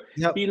 years ago.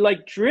 He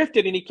like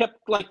drifted and he kept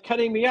like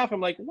cutting me off.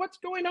 I'm like, what's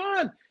going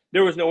on?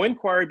 There was no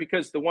inquiry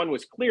because the 1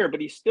 was clear, but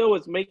he still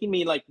was making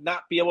me like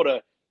not be able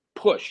to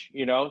push,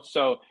 you know?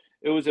 So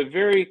it was a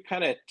very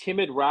kind of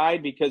timid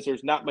ride because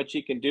there's not much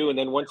he can do. And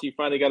then once he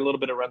finally got a little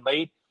bit of run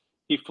late,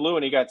 he flew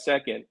and he got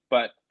second.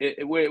 But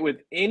with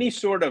any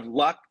sort of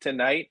luck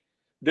tonight,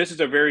 this is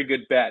a very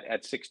good bet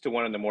at 6 to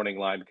 1 in the morning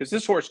line because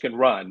this horse can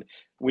run.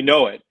 We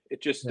know it.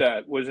 It just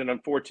was an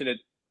unfortunate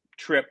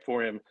trip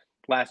for him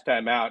last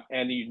time out.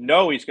 And you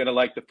know he's going to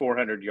like the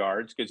 400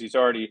 yards because he's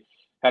already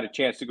had a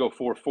chance to go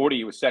 440.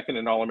 He was second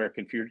in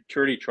All-American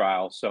Futurity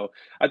trial. So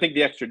I think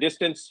the extra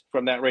distance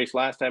from that race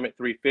last time at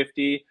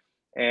 350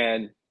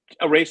 and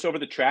a race over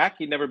the track.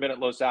 He'd never been at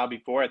Los Al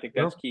before. I think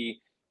that's key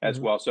as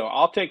well. So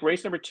I'll take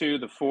race number 2,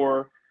 the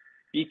 4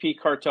 BP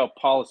Cartel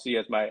Policy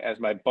as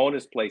my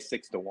bonus play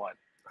 6 to 1.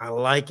 I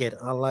like it.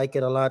 I like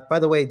it a lot. By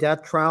the way,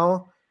 that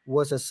trial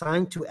was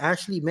assigned to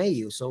Ashley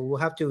Mayu. So we'll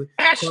have to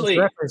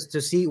reference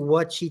to see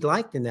what she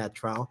liked in that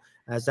trial,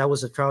 as that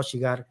was a trial she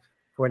got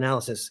for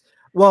analysis.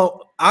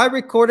 Well, I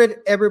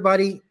recorded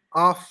everybody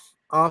off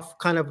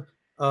kind of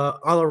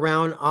all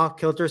around off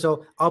kilter.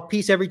 So I'll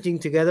piece everything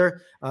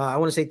together. I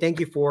want to say thank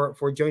you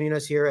for joining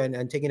us here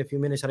and taking a few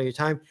minutes out of your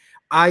time.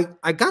 I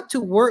got to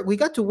work. We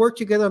got to work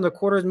together on the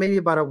quarters maybe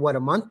about a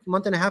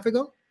month and a half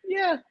ago.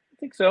 Yeah, I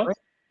think so. Right?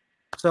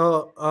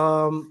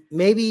 So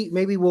maybe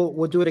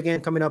we'll do it again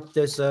coming up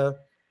this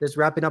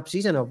wrapping up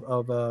season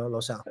of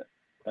Los Al.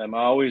 I'm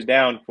always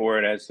down for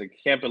it. As I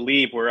can't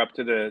believe we're up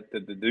to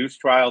the Deuce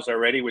trials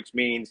already, which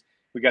means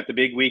we got the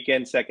big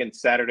weekend, second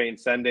Saturday and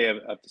Sunday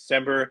of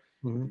December.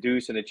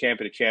 Deuce and the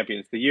Champion of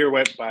Champions. The year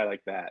went by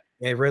like that.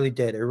 It really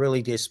did. It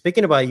really did.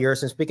 Speaking about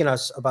years and speaking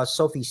about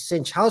Sophie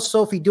Cinch, how's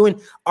Sophie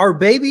doing? Our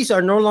babies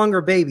are no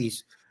longer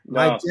babies. No.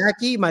 My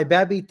Jackie, my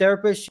baby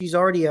therapist, she's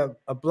already a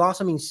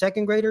blossoming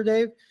second grader,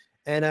 Dave,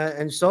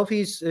 and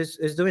Sophie's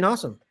is doing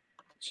awesome.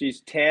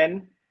 She's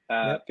 10,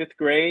 5th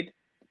grade.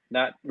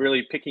 Not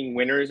really picking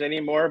winners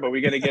anymore, but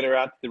we got to get her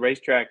out to the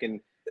racetrack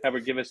and have her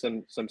give us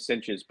some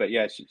cinches. But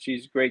yeah,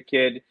 she's a great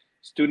kid.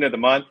 Student of the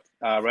month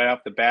right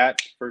off the bat.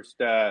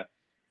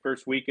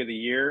 first week of the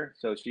year.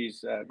 So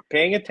she's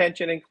paying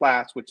attention in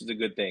class, which is a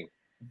good thing.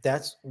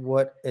 That's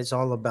what it's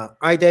all about.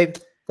 All right, Dave.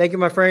 Thank you,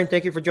 my friend.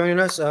 Thank you for joining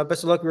us.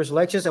 Best of luck with your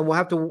selections. And we'll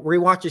have to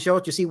rewatch the show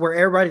to see where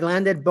everybody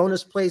landed.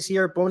 Bonus plays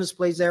here, bonus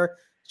plays there.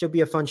 Should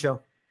be a fun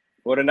show.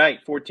 What a night.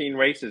 14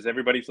 races.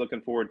 Everybody's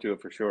looking forward to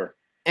it for sure.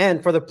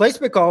 And for the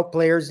placement call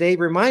players, Dave,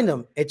 remind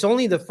them it's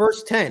only the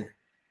first 10.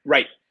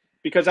 Right.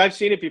 Because I've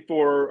seen it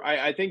before.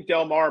 I think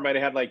Del Mar might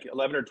have had like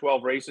 11 or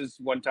 12 races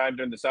one time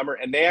during the summer.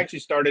 And they actually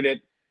started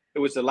it. It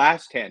was the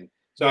last 10.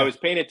 So I was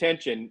paying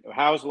attention.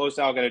 How is Los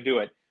Al going to do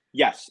it?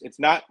 Yes, it's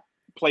not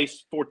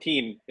place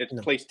 14, it's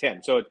place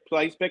 10. So it's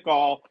place pick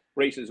all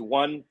races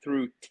 1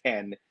 through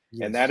 10.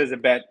 Yes. And that is a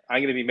bet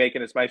I'm going to be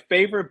making. It's my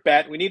favorite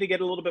bet. We need to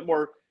get a little bit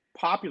more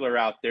popular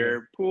out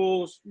there.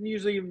 Pools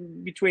usually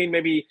between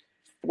maybe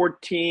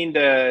 14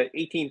 to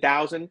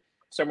 18,000,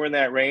 somewhere in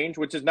that range,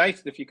 which is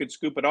nice if you could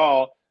scoop it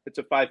all. It's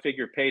a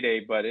 5-figure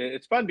payday, but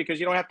it's fun because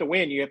you don't have to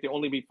win. You have to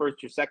only be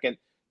first or second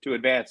to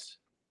advance.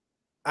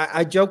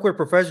 I joke with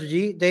Professor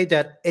G, Dave,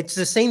 that it's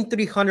the same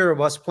 300 of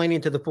us playing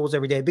into the pools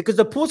every day because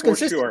the pool's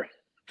consistent. Sure.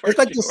 It's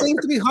like the same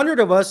 300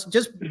 of us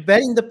just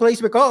betting the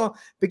placement call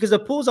because the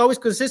pool's always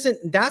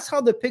consistent. That's how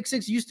the pick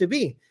six used to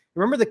be.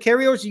 Remember, the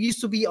carryovers used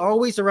to be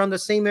always around the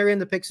same area in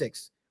the pick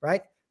six,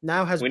 right?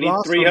 Now has we need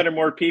 300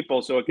 more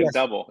people so it can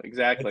double.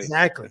 Exactly.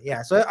 Exactly.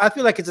 Yeah. So I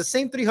feel like it's the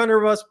same 300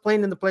 of us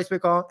playing in the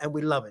placement call, and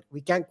we love it.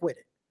 We can't quit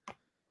it.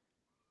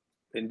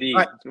 Indeed.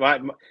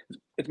 Right.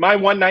 It's my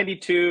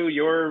 192,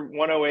 your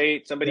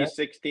 108, somebody's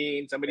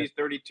 16, somebody's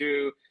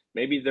 32.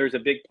 Maybe there's a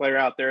big player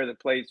out there that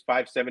plays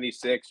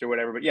 576 or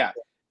whatever. But yeah,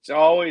 it's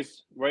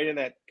always right in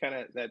that kind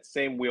of that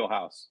same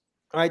wheelhouse.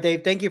 All right,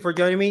 Dave, thank you for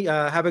joining me.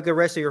 Have a good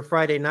rest of your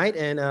Friday night,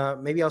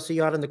 and maybe I'll see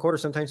you out in the quarter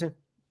sometime soon.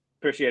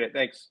 Appreciate it.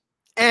 Thanks.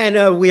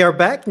 And we are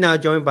back now,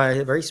 joined by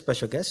a very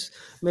special guest,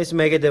 Miss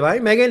Megan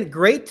Devine. Megan,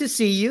 great to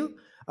see you.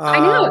 I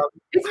know.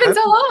 It's been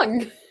so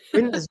long.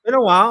 It's been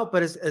a while,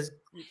 but it's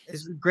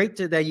great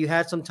that you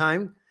had some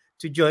time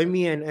to join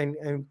me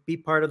and be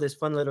part of this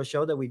fun little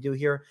show that we do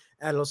here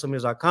at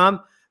losamigos.com.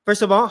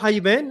 First of all, how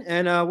you been?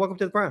 And welcome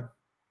to the program.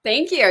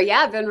 Thank you. Yeah,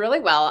 I've been really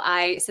well.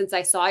 Since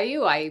I saw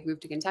you, I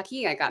moved to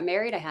Kentucky. I got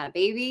married. I had a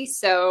baby.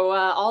 So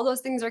all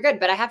those things are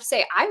good. But I have to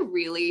say, I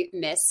really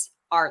miss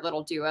our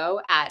little duo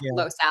at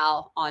Los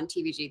Al on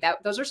TVG.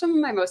 Those are some of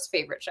my most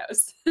favorite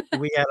shows.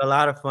 We had a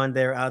lot of fun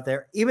there out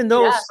there. Even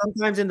though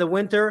sometimes in the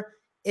winter,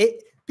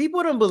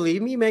 people don't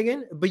believe me,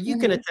 Megan, but you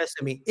can attest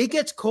to me. It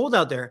gets cold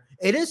out there.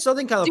 It is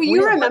Southern California. Do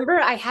you remember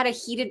I had a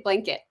heated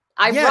blanket?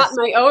 I brought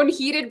my own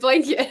heated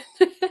blanket.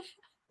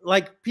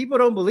 Like, people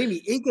don't believe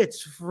me. It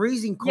gets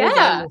freezing cold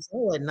out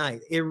at night.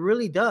 It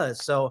really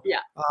does. So,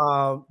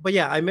 but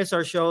yeah, I miss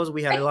our shows.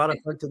 We had a lot of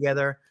fun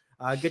together.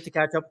 Good to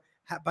catch up.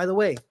 By the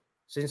way,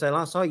 since I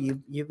last saw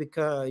you, you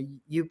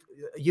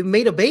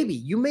made a baby.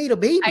 You made a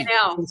baby. I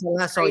know. Since I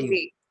last saw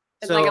you.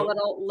 It's like a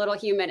little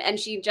human, and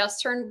she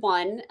just turned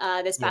 1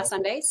 this past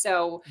Sunday.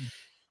 So,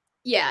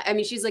 yeah, I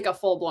mean, she's like a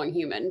full-blown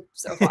human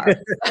so far.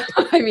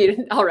 I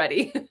mean,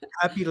 already.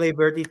 Happy late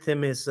birthday to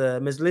Miss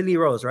Lily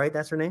Rose, right?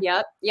 That's her name.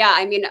 Yep. Yeah.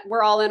 I mean,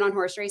 we're all in on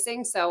horse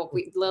racing, so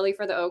Lily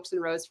for the Oaks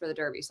and Rose for the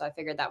Derby. So I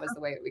figured that was the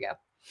way we go.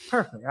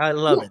 Perfect. I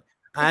love it.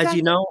 As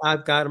you know,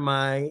 I've got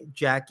my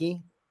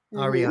Jackie,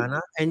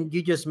 Ariana, and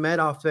you just met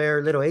off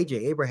there, little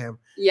AJ Abraham.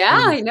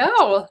 Yeah, I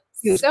know.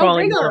 So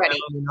big already,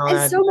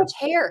 and so much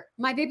hair.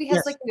 My baby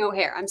has like no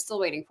hair. I'm still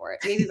waiting for it.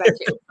 Maybe by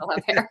 2, I'll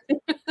have hair.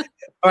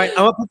 All right, I'm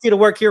gonna put you to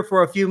work here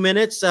for a few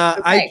minutes.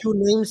 I do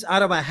names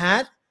out of a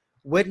hat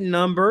with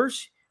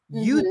numbers.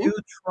 You do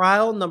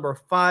trial number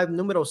 5,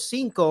 numero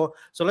 5.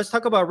 So let's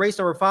talk about race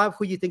number 5.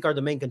 Who you think are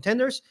the main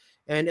contenders,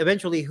 and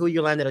eventually who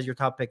you landed as your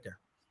top pick there.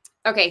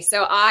 Okay,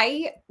 so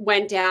I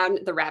went down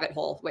the rabbit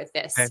hole with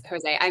this,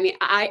 Jose. I mean,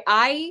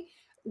 I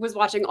was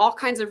watching all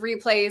kinds of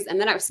replays, and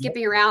then I was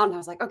skipping around. I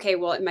was like, okay,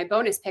 well, in my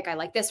bonus pick, I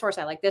like this horse,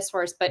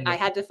 but I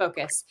had to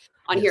focus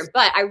on here.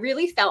 But I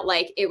really felt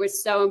like it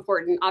was so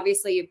important.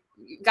 Obviously,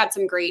 you got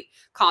some great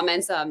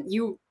comments.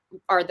 You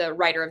are the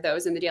writer of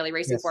those in the Daily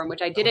Racing Forum,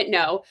 which I didn't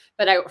know,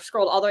 but I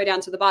scrolled all the way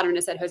down to the bottom and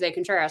it said Jose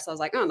Contreras. So I was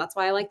like, oh, that's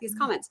why I like these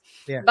comments.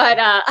 But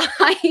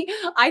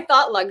I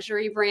thought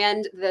Luxury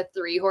Brand, the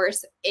 3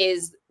 horse,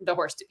 is the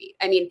horse to beat.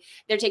 I mean,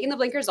 they're taking the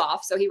blinkers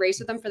off. So he raced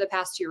with them for the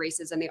past 2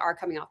 races, and they are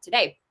coming off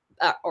today.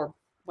 Or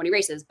when he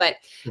races. But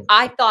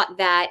I thought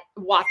that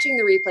watching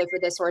the replay for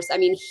this horse, I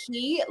mean,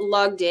 he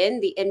lugged in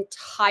the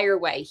entire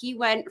way. He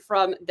went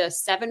from the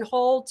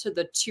 7-hole to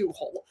the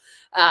 2-hole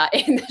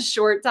in the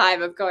short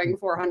time of going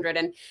 400.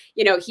 And,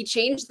 you know, he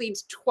changed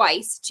leads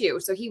twice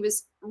too. So he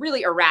was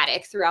really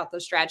erratic throughout the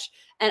stretch.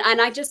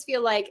 And I just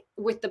feel like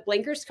with the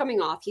blinkers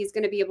coming off, he's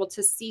going to be able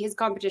to see his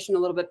competition a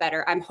little bit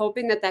better. I'm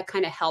hoping that that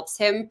kind of helps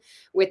him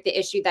with the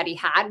issue that he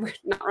had with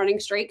not running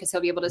straight, because he'll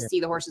be able to see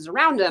the horses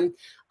around him.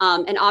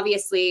 And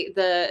obviously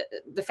the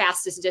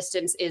fastest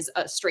distance is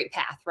a straight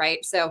path,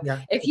 right? So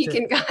if he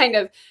can kind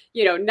of,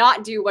 you know,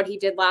 not do what he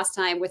did last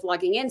time with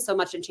lugging in so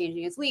much and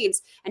changing his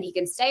leads, and he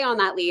can stay on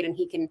that lead and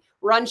he can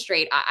run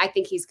straight, I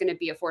think he's going to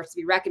be a force to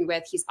be reckoned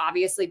with. He's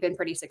obviously been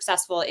pretty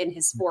successful in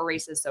his 4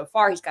 races races so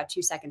far. He's got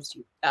 2 seconds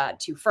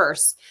to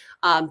first.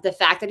 The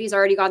fact that he's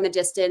already gone the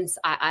distance,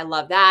 I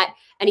love that.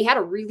 And he had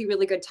a really,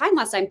 really good time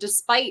last time,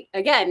 despite,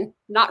 again,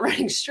 not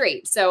running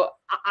straight. So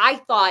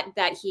I thought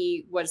that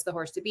he was the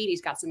horse to beat.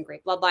 He's got some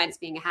great bloodlines,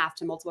 being a half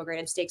to multiple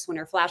graded stakes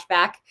winner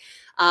flashback.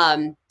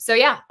 So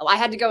yeah, I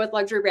had to go with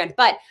Luxury Brand,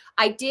 but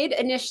I did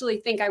initially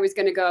think I was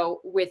going to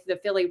go with the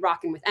filly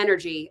Rockin' with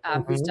Energy,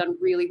 who's done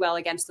really well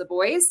against the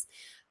boys.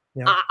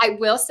 Yeah. I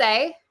will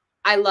say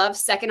I love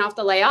second off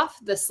the layoff.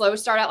 The slow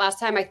start out last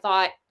time, I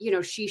thought,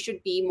 she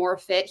should be more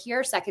fit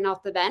here, second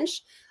off the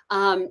bench.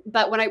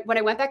 But when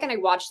I went back and I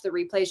watched the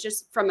replays,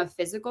 just from a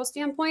physical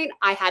standpoint,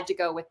 I had to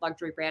go with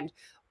Luxury Brand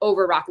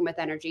over Rockin' with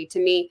Energy. To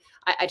me,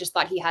 I just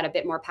thought he had a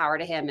bit more power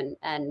to him.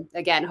 And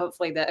again,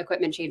 hopefully the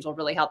equipment change will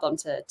really help him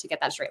to get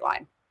that straight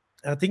line.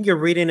 I think you're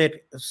reading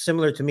it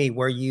similar to me,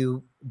 where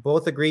you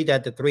both agree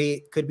that the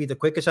 3 could be the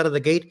quickest out of the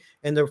gate,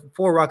 and the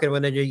 4 Rockin'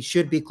 with Energy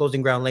should be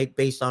closing ground late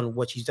based on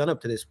what she's done up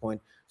to this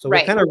point. So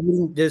we're kind of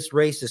reading this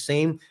race the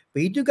same,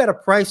 but you do got a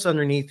price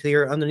underneath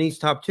here, underneath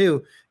top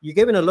 2. You're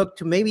giving a look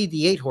to maybe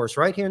the 8 horse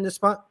right here in this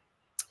spot.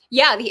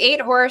 Yeah, the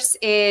 8 horse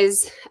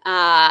is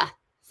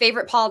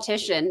Favorite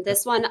Politician.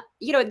 This one,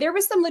 there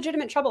was some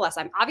legitimate trouble last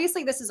time.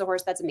 Obviously, this is a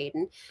horse that's a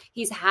maiden.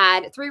 He's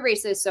had 3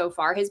 races so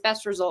far. His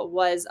best result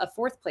was a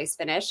 4th place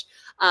finish,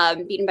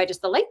 beaten by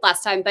just the length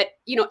last time. But,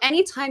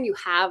 anytime you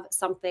have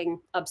something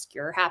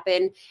obscure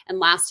happen, and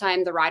last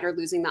time the rider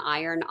losing the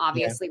iron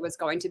obviously was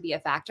going to be a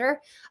factor,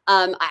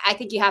 I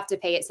think you have to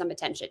pay it some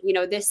attention.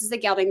 This is a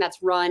gelding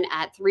that's run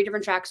at 3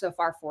 different tracks so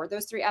far for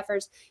those 3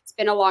 efforts. It's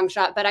been a long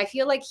shot, but I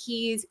feel like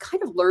he's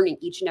kind of learning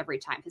each and every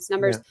time. His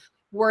numbers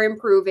were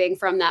improving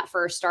from that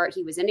first start.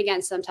 He was in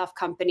against some tough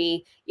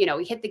company. He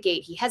hit the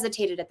gate. He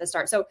hesitated at the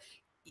start. So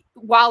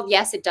while,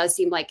 yes, it does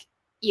seem like,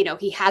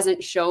 he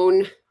hasn't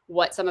shown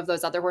what some of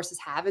those other horses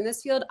have in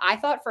this field, I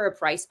thought for a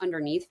price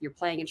underneath, if you're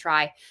playing a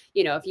try,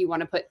 if you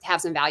want to have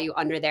some value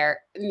under there,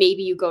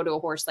 maybe you go to a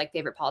horse like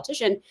Favorite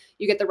Politician.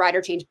 You get the rider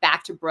change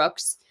back to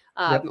Brooks,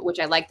 which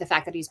I like the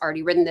fact that he's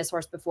already ridden this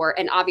horse before.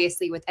 And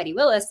obviously with Eddie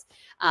Willis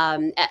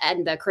and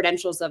the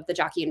credentials of the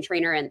jockey and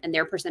trainer and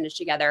their percentage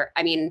together,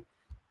 I mean,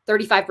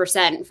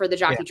 35% for the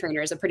jockey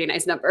trainer is a pretty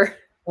nice number.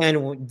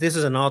 And this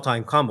is an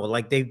all-time combo.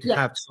 Like they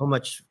have so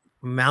much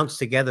mounts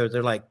together.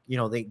 They're like,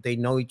 they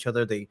know each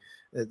other. They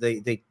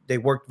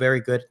work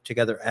very good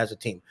together as a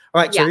team.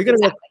 All right. So you're going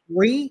to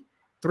go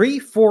 3,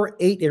 4,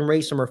 8 in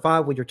race number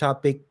 5 with your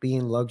top pick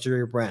being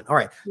Luxury Brand. All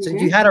right. So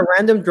you had a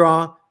random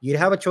draw. You'd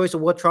have a choice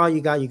of what trial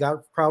you got. You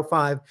got trial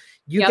 5.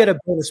 You get a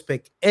bonus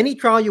pick. Any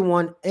trial you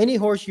want, any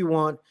horse you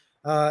want.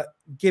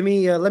 Let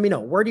me know.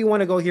 Where do you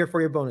want to go here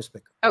for your bonus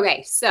pick?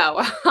 Okay, so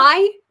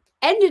I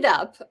ended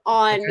up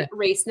on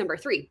race number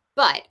 3,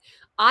 but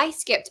I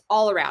skipped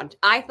all around.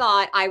 I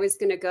thought I was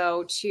going to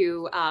go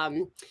to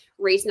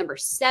race number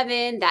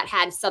 7 that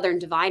had Southern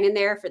Divine in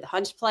there for the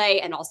hunt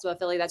play and also a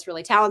filly that's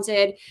really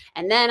talented.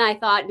 And then I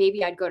thought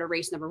maybe I'd go to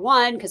race number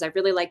 1 because I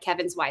really like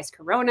Kevin's Wise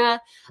Corona,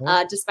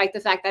 despite the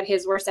fact that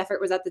his worst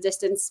effort was at the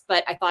distance.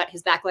 But I thought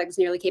his back legs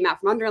nearly came out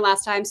from under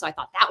last time. So I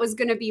thought that was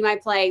going to be my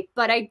play.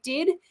 But I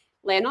did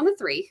land on the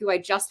 3, who I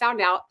just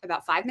found out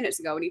about 5 minutes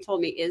ago when he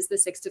told me is the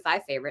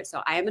 6-5 favorite.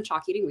 So I am a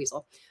chalk eating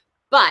weasel.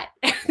 But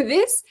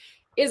this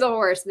is a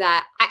horse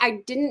that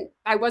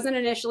I wasn't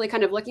initially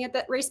kind of looking at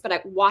that race,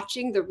 but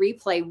watching the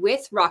replay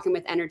with Rockin'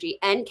 with Energy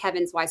and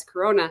Kevin's Wise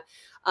Corona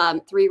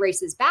 3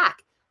 races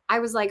back, I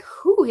was like,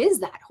 who is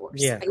that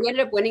horse? Yeah. And he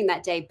ended up winning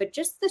that day, but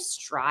just the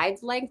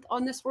stride length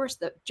on this horse,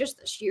 just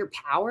the sheer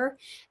power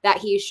that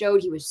he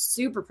showed, he was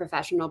super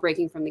professional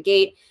breaking from the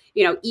gate.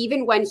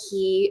 Even when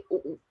he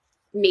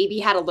maybe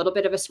had a little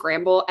bit of a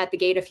scramble at the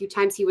gate a few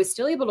times, he was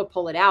still able to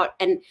pull it out.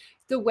 And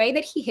the way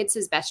that he hits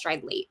his best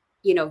stride late,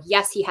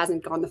 yes, he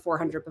hasn't gone the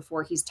 400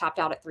 before. He's topped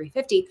out at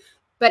 350,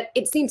 but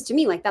it seems to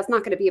me like that's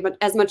not going to be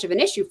as much of an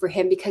issue for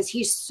him because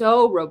he's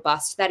so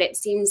robust that it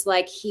seems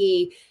like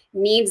he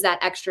needs that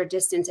extra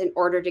distance in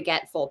order to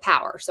get full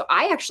power. So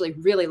I actually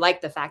really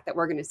like the fact that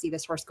we're going to see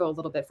this horse go a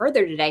little bit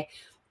further today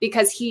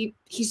because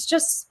he's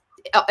just,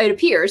 it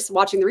appears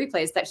watching the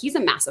replays that he's a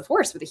massive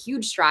horse with a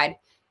huge stride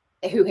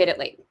who hit it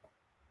late.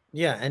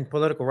 Yeah, and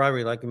political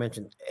rivalry, like you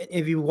mentioned.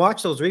 If you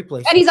watch those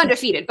replays, and he's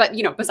undefeated, but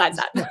besides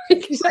that,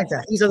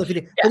 he's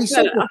undefeated. But he's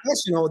so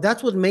professional.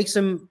 That's what makes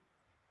him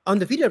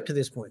undefeated up to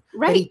this point.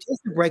 Right? He takes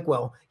the break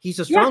well. He's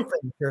a strong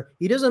finisher.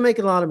 He doesn't make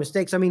a lot of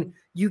mistakes. I mean,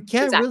 you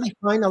can't really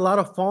find a lot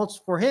of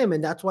faults for him,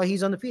 and that's why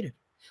he's undefeated.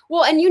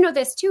 Well, and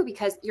this too,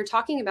 because you're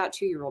talking about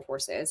 2-year-old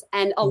horses.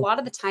 And a lot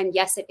of the time,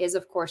 yes, it is,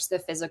 of course, the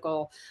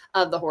physical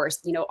of the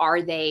horse.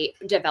 Are they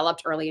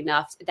developed early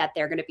enough that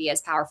they're going to be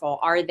as powerful?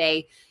 Are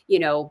they,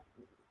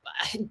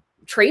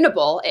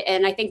 trainable.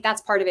 And I think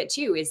that's part of it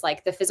too, is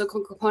like the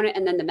physical component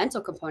and then the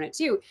mental component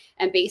too.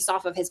 And based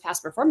off of his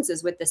past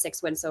performances with the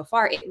 6 wins so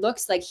far, it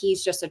looks like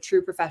he's just a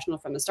true professional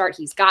from the start.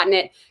 He's gotten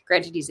it.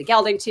 Granted, he's a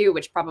gelding too,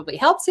 which probably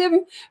helps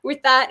him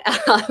with that.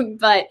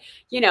 But,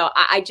 you know,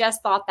 I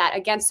just thought that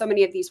against so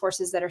many of these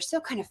horses that are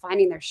still kind of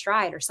finding their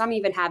stride, or some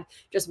even have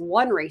just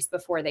one race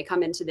before they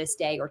come into this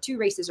day, or 2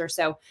 races or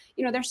so,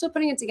 you know, they're still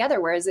putting it together.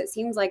 Whereas it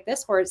seems like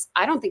this horse,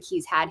 I don't think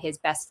he's had his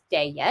best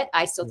day yet.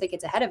 I still think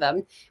it's ahead of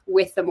him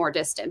with the more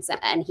distance,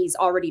 and he's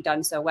already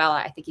done so well.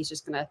 I think he's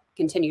just going to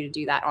continue to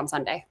do that on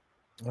Sunday.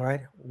 All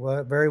right.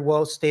 Well, very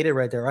well stated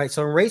right there. All right.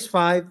 So in race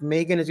 5,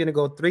 Megan is going to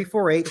go 3,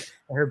 4, 8.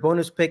 And her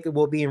bonus pick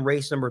will be in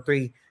race number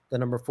 3, the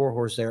number 4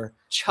 horse there.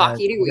 Chalk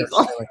eating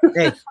weasel.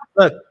 Hey,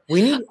 look,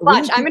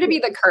 watch. I'm going to be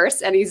the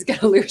curse, and he's going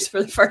to lose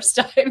for the first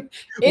time.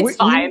 It's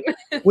fine.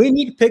 We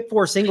need to pick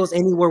 4 singles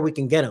anywhere we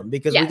can get them,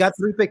 because we got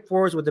 3 pick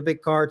 4s with the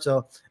big card.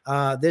 So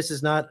this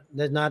is not,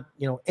 there's not,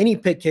 you know, any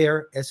pick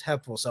here is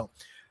helpful. So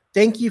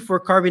thank you for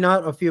carving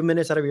out a few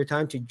minutes out of your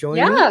time to join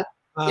me. Yeah,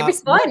 it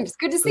was fun. It's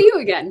good to see you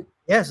again.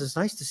 Yes, it's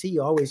nice to see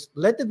you always.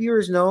 Let the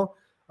viewers know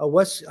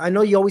I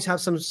know you always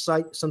have some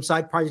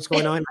side projects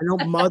going on. I know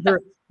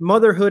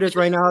motherhood is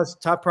right now is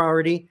top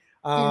priority.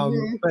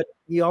 But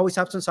you always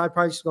have some side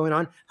projects going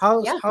on.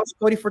 How's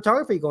Cody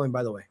Photography going,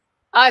 by the way?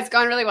 It's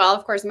going really well.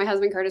 Of course, my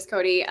husband, Curtis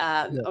Cody,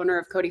 owner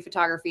of Cody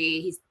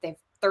Photography, they have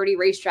 30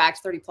 racetracks,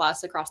 30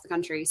 plus across the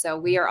country. So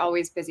we are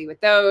always busy with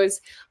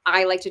those.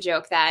 I like to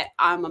joke that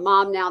I'm a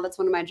mom now. That's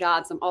one of my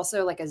jobs. I'm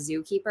also like a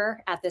zookeeper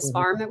at this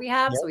farm that we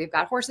have. So we've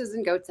got horses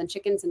and goats and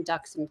chickens and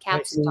ducks and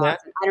cats and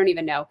dogs. And I don't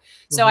even know.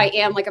 So I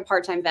am like a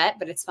part-time vet,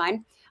 but it's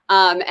fine.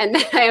 And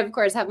then I, of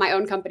course, have my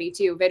own company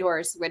too,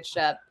 VidHorse, which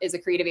is a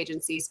creative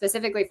agency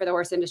specifically for the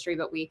horse industry.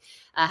 But we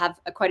have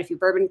quite a few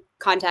bourbon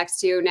contacts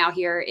too now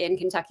here in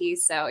Kentucky.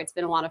 So it's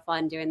been a lot of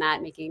fun doing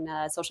that, making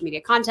social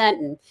media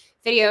content and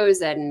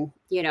videos, and,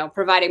 you know,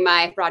 providing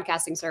my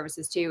broadcasting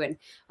services too. And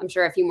I'm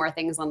sure a few more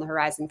things on the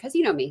horizon, because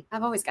you know me,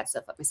 I've always got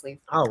stuff up my sleeve.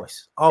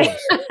 Always.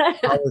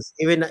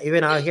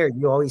 Even out here,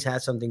 you always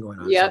have something going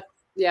on. Yep. So.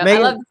 Yeah.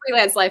 Megan, I love the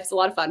freelance life. It's a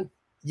lot of fun.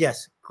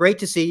 Yes. Great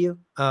to see you.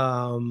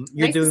 You're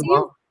nice doing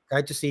well.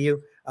 Great to see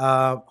you.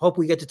 Hope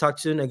we get to talk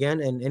soon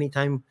again. And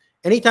anytime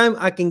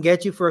I can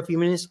get you for a few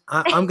minutes,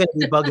 I'm going to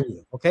be bugging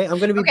you. Okay. I'm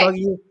going to be bugging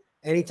you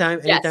anytime.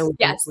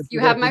 Yes. You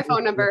have my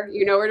phone number.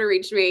 You know where to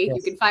reach me. Yes.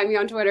 You can find me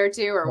on Twitter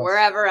too, or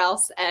wherever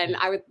else. And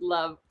I would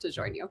love to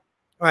join you. All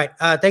right.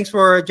 Thanks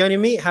for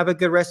joining me. Have a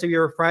good rest of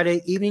your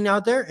Friday evening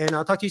out there, and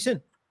I'll talk to you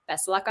soon.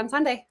 Best of luck on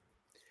Sunday.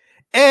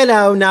 And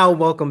now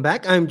welcome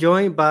back. I'm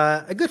joined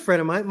by a good friend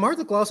of mine,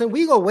 Martha Clausen.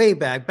 We go way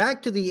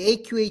back to the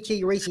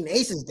AQHA Racing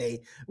Aces day,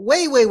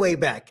 way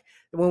back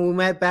when we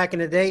met back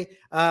in the day.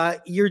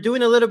 You're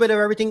doing a little bit of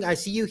everything. I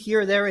see you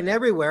here, there, and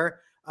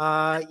everywhere.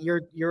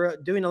 You're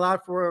doing a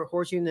lot for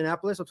Horseshoe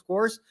Indianapolis, of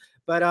course.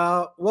 But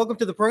welcome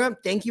to the program.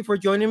 Thank you for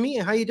joining me.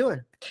 And how you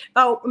doing?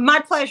 Oh, my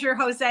pleasure,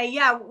 Jose.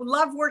 Yeah,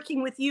 love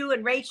working with you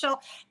and Rachel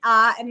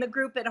and the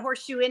group at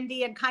Horseshoe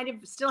Indy, and kind of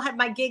still have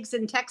my gigs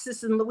in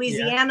Texas and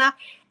Louisiana.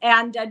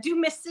 Yeah. And do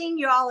miss seeing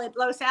you all at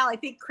Los Al. I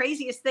think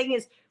craziest thing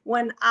is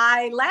when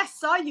I last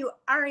saw you,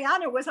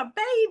 Ariana was a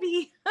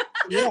baby.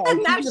 Yeah,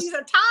 and now she's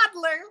a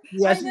toddler.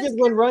 Yeah, she just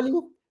went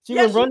running. She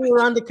went running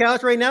around the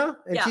couch right now,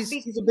 and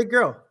she's a big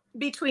girl.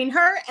 Between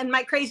her and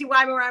my crazy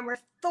Weimaraner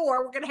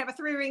Thor, we're going to have a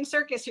 3-ring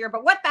circus here,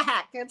 but what the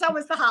heck? It's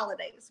almost the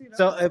holidays. You know?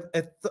 So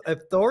if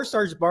Thor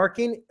starts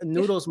barking,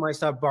 Noodles might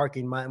stop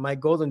barking, my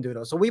golden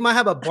doodle. So we might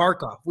have a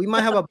bark off. We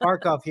might have a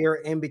bark off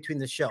here in between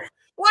the show.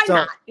 Why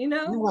not? You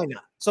know? Why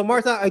not? So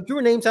Martha, I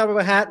drew names out of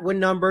a hat with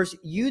numbers.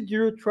 You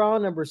drew trial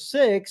number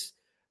 6,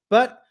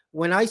 but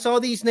when I saw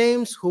these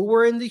names, who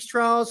were in these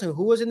trials and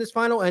who was in this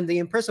final and the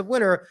impressive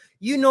winner,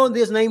 you know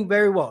this name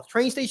very well.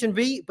 Train Station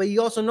V, but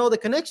you also know the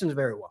connections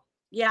very well.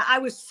 Yeah, I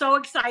was so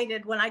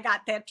excited when I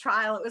got that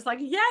trial. It was like,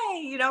 yay,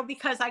 you know,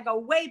 because I go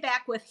way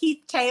back with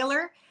Heath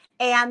Taylor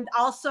and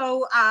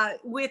also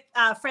with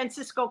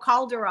Francisco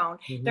Calderon.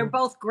 They're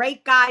both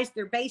great guys.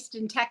 They're based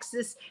in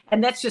Texas.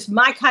 And that's just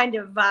my kind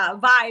of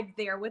vibe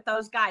there with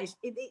those guys.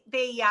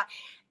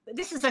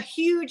 This is a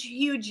huge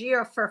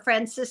year for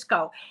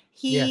Francisco.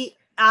 He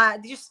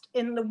just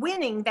in the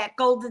winning that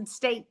Golden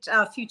State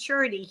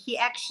Futurity, he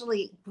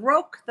actually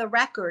broke the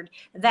record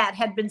that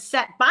had been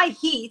set by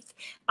Heath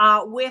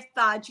with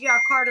GR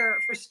Carter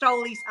for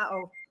Stoley's.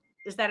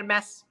 Is that a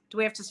mess? Do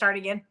we have to start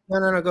again?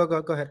 No. Go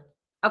ahead.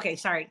 Okay,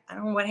 sorry. I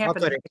don't know what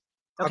happened.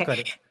 I'll cut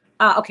it.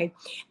 Okay.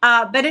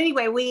 But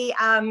anyway, we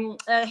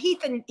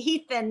Heath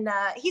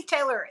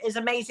Taylor is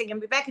amazing.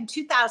 And back in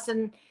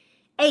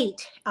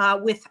 2008,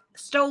 with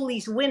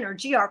Stoley's winner,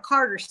 GR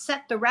Carter,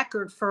 set the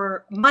record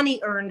for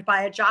money earned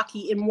by a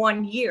jockey in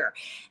 1 year.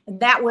 And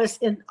that was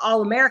in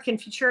All-American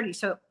Futurity.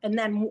 So, and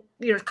then,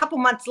 you know, a couple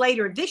months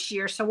later this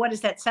year, so what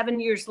is that, 7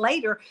 years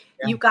later,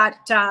 you got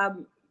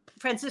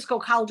Francisco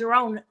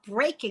Calderon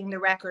breaking the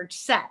record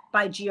set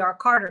by GR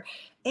Carter.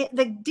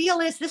 The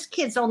deal is this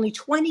kid's only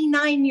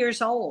 29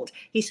 years old.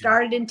 He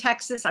started in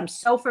Texas. I'm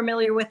so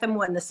familiar with him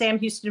when the Sam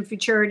Houston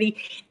Futurity.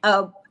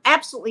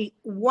 absolutely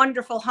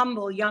wonderful,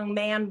 humble young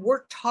man,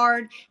 worked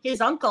hard.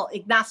 His uncle,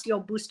 Ignacio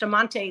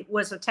Bustamante,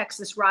 was a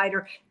Texas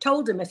rider,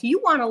 told him, if you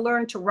want to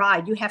learn to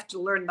ride, you have to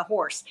learn the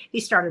horse. He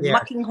started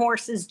mucking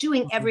horses,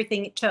 doing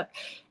everything it took.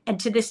 And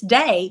to this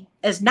day,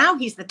 as now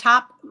he's the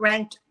top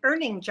ranked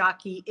earning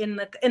jockey in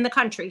the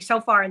country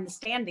so far in the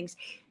standings.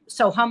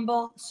 So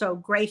humble, so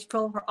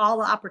grateful for all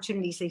the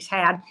opportunities he's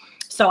had.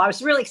 So I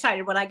was really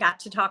excited when I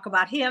got to talk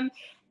about him.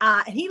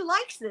 And he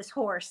likes this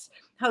horse,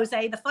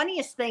 Jose. The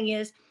funniest thing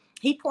is,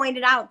 he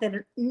pointed out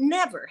that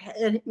never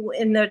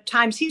in the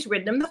times he's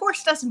ridden him, the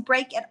horse doesn't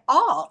break at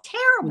all.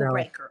 Terrible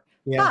breaker.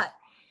 But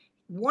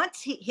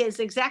once his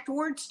exact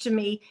words to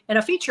me in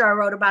a feature I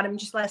wrote about him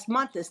just last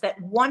month is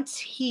that once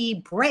he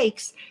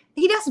breaks,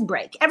 he doesn't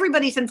break.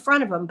 Everybody's in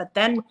front of him, but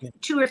then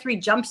 2 or 3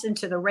 jumps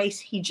into the race,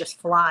 he just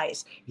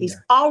flies. He's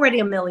already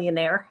a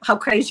millionaire. How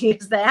crazy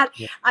is that?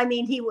 I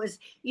mean, he was,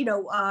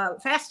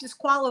 fastest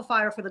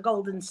qualifier for the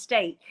Golden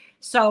State.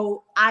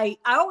 So I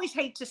always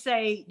hate to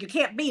say you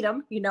can't beat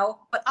him,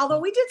 but although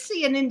we did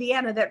see in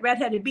Indiana that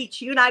redheaded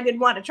beach, you and I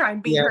didn't want to try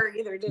and beat her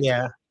either, did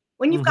you?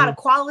 When you've got a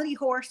quality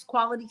horse,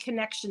 quality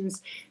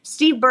connections,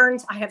 Steve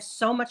Burns, I have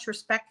so much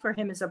respect for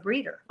him as a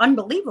breeder.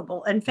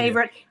 Unbelievable and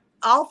favorite.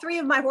 All 3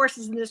 of my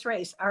horses in this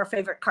race are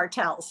favorite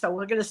cartels. So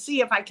we're going to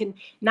see if I can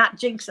not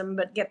jinx them,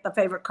 but get the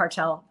favorite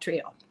cartel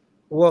trio.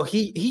 Well,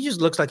 he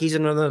just looks like he's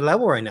in another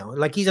level right now.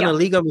 Like he's in a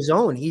league of his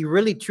own. He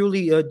really,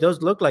 truly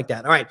does look like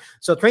that. All right.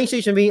 So train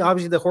station B,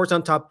 obviously the horse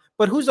on top,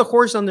 but who's the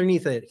horse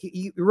underneath it?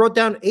 He wrote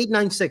down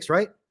 896,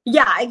 right?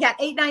 Yeah, I got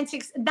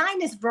 896.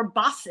 9 is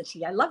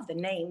verbosity. I love the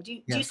name. Do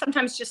you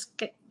sometimes just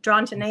get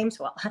drawn to names?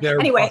 Well,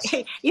 anyway,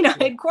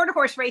 in quarter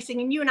horse racing,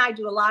 and you and I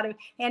do a lot of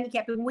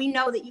handicapping, we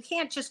know that you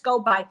can't just go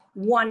by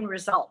one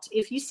result.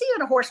 If you see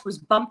that a horse was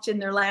bumped in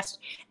their last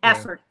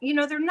effort,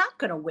 they're not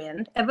going to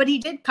win. But he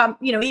did come,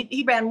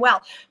 he ran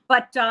well.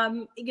 But,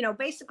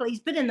 basically he's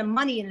been in the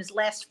money in his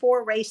last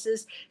 4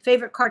 races.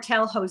 Favorite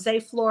cartel, Jose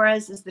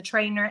Flores is the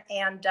trainer,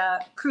 and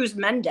Cruz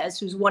Mendez,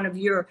 who's one of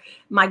your,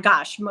 my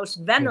gosh, most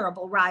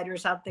venerable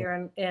riders out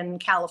there in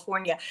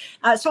California.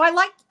 So I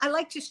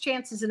liked his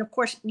chances. And of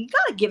course, you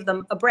got to give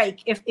them a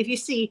break. If you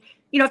see,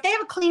 if they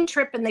have a clean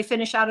trip and they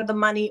finish out of the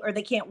money or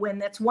they can't win,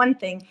 that's one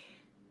thing.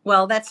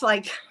 Well, that's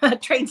like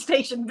train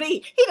station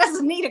B. He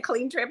doesn't need a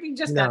clean trip. He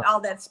just got all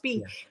that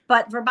speed.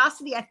 But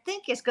verbosity, I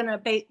think, is going to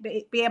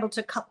be able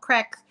to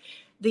crack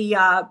the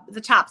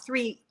top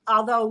 3.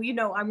 Although,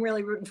 I'm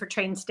really rooting for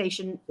train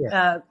station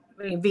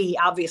V,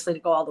 obviously, to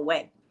go all the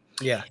way.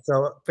 Yeah.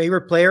 So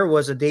favorite player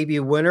was a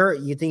debut winner.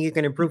 You think you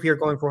can improve here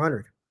going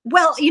 400?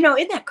 Well,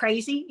 isn't that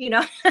crazy?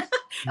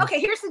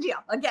 Okay, here's the deal.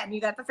 Again, you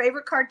got the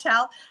favorite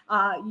cartel.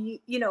 The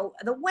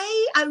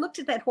way I looked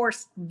at that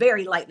horse,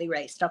 very lightly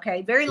raced.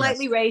 Okay, very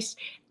lightly raced,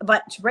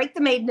 but to break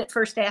the maiden at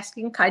first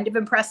asking, kind of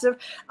impressive.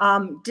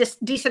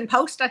 Decent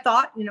post, I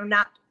thought.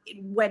 Not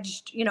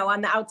wedged,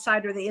 on the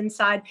outside or the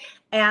inside.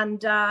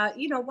 And,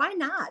 why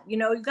not?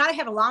 You've got to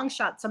have a long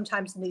shot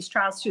sometimes in these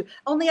trials too.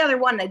 Only other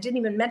one, I didn't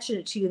even mention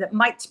it to you, that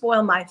might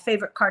spoil my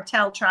favorite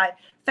cartel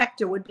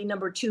trifecta would be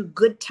number 2,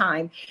 Good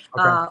Time.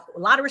 Okay. A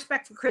lot of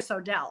respect for Chris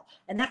O'Dell.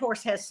 And that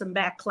horse has some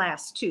back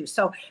class too.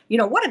 So,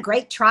 what a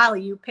great trial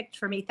you picked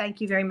for me. Thank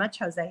you very much,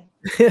 Jose.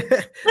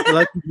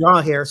 Like to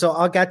draw here. So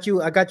I got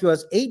you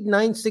as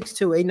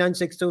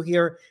 8962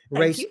 here,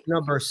 race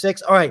number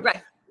 6. All right.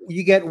 Right.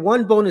 You get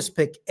 1 bonus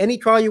pick. Any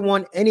trial you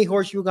want, any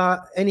horse you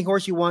got, any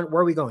horse you want.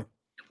 Where are we going?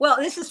 Well,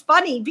 this is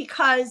funny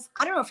because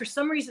I don't know, for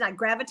some reason I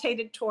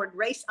gravitated toward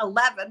race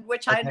 11,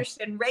 which I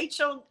understand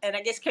Rachel and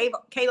I guess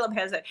Caleb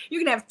has it. You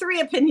can have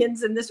 3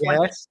 opinions in this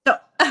one. So,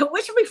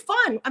 which will be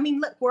fun. I mean,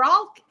 look,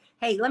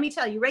 hey, let me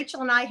tell you,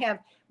 Rachel and I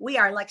we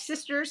are like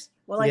sisters.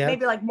 Well,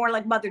 maybe more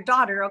like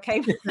mother-daughter,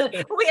 okay?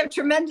 We have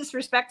tremendous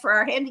respect for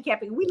our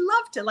handicapping. We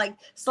love to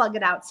slug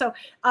it out. So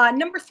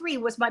number 3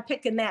 was my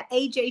pick in that,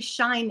 AJ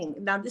Shining.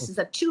 Now, this is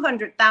a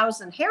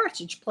 $200,000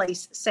 Heritage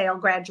Place sale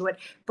graduate.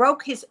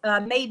 Broke his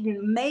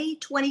maiden May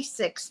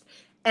 26th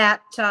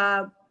at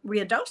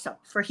Ruidoso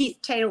for Heath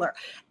Taylor.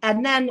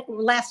 And then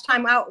last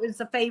time out was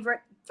a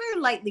favorite,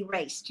 very lightly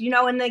raced,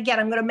 and again,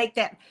 I'm going to make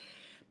that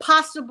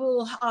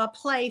possible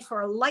play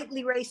for a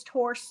lightly raced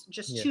horse,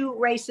 just 2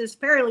 races,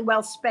 fairly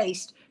well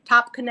spaced,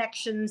 top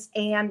connections,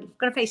 and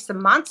going to face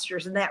some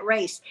monsters in that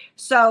race.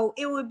 So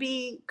it would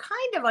be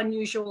kind of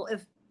unusual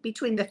if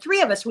between the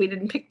 3 of us we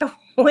didn't pick the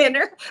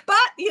winner. But,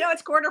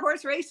 it's quarter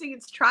horse racing,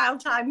 it's trial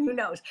time, who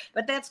knows?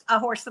 But that's a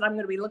horse that I'm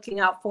going to be looking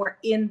out for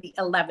in the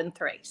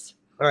 11th race.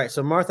 All right,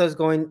 so Martha's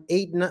going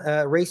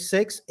race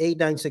 6,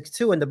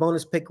 8962, and the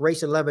bonus pick,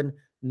 race 11,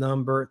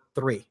 number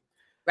 3.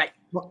 Right.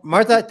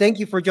 Martha, thank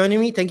you for joining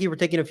me. Thank you for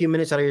taking a few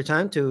minutes out of your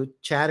time to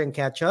chat and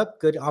catch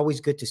up. Always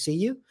good to see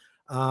you.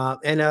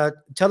 And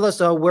tell us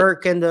where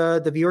can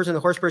the viewers and the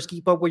horse birds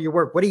keep up with your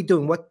work? What are you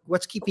doing?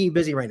 What's keeping you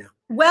busy right now?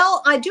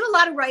 Well, I do a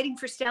lot of writing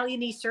for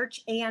Stallion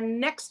Research, and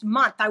next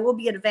month I will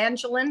be at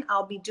Evangeline.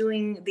 I'll be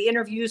doing the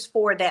interviews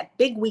for that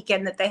big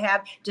weekend that they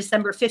have,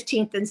 December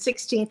 15th and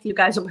 16th. You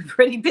guys will be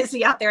pretty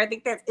busy out there. I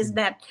think that's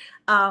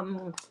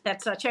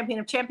a Champion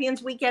of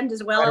Champions weekend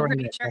as well. I'm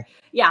pretty sure.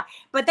 Yeah,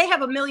 but they have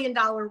 $1 million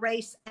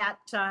race at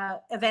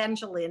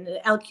Evangeline,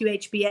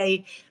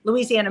 LQHBA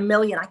Louisiana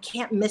Million. I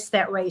can't miss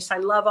that race. I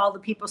love all the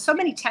people. So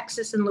many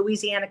Texas and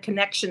Louisiana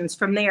connections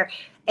from there.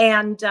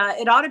 And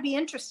it ought to be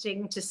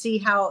interesting to see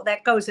how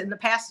that goes. In the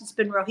past, it's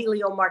been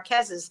Rogelio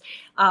Marquez's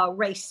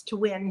race to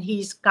win.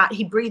 He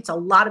breeds a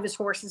lot of his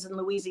horses in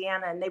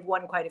Louisiana, and they've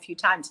won quite a few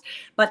times.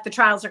 But the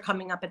trials are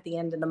coming up at the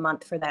end of the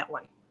month for that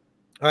one.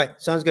 All right,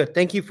 sounds good.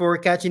 Thank you for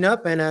catching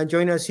up and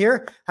joining us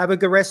here. Have a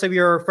good rest of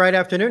your Friday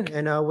afternoon,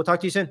 and we'll talk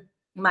to you soon.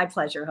 My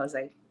pleasure,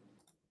 Jose.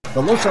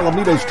 The Los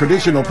Alamitos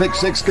traditional pick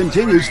six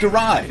continues to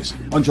rise.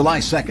 On July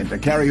 2nd, a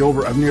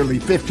carryover of nearly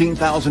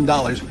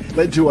 $15,000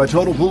 led to a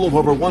total pool of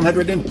over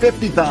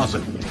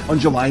 $150,000. On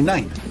July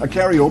 9th, a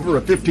carryover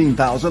of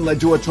 $15,000 led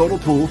to a total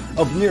pool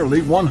of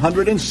nearly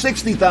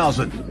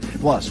 $160,000.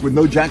 Plus, with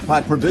no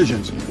jackpot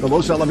provisions, the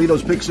Los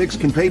Alamitos pick six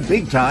can pay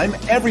big time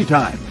every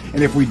time.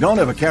 And if we don't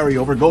have a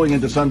carryover going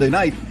into Sunday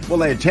night,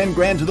 we'll add 10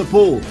 grand to the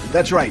pool.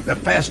 That's right, the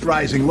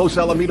fast-rising Los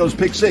Alamitos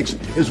pick six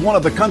is one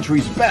of the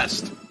country's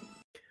best.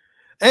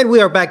 And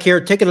we are back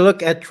here taking a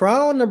look at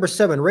trial number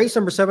 7, race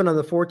number 7 on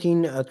the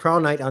 14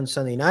 trial night on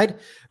Sunday night.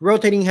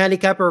 Rotating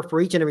handicapper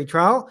for each and every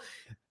trial.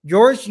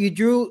 George, you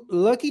drew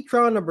lucky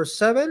trial number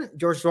 7.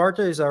 George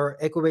Duarte is our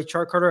Equibase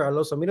chart cutter at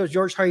Los Alamitos.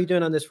 George, how are you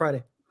doing on this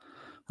Friday?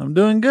 I'm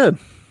doing good.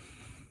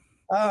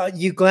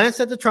 You glanced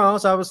at the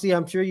trials. Obviously,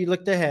 I'm sure you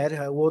looked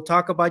ahead. We'll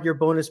talk about your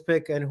bonus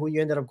pick and who you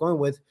ended up going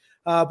with.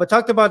 But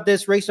talked about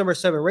this race number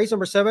 7. Race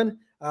number 7,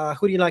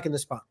 who do you like in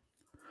this spot?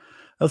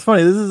 That's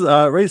funny. This is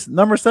race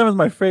number 7 is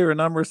my favorite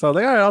number. So I was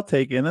like, all right, I'll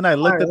take it. And then I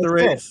looked at the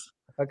race.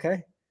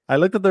 Okay. I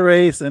looked at the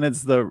race, and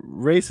it's the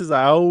races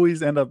I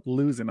always end up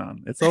losing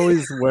on. It's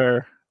always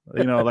where,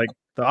 like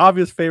the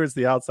obvious favorite's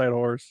the outside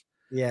horse.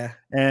 Yeah.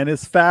 And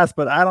it's fast,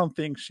 but I don't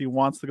think she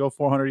wants to go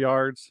 400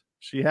 yards.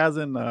 She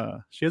hasn't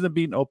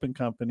beaten Open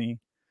Company.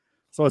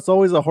 So it's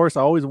always a horse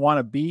I always want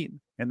to beat.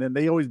 And then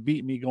they always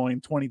beat me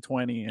going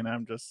 20-20, and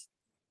I'm just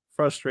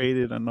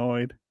frustrated,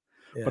 annoyed.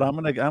 Yeah. But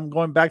I'm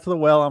going back to the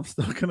well. I'm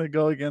still gonna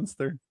go against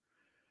her.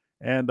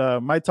 And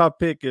my top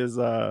pick is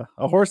a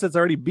horse that's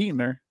already beaten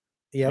her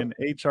in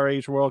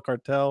HRH Royal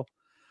Cartel.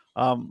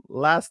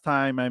 Last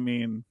time,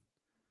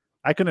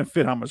 I couldn't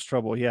fit how much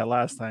trouble he had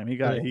last time.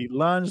 He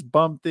lunged,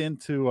 bumped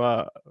into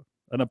an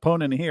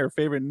opponent here,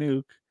 favorite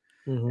Nuke,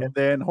 and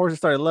then horses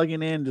started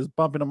lugging in, just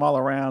bumping him all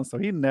around. So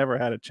he never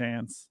had a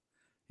chance.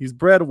 He's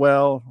bred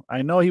well.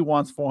 I know he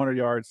wants 400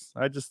 yards.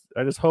 I just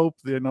hope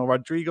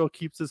Rodrigo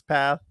keeps his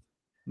path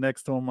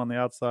next to him on the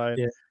outside.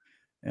 Yeah.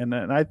 And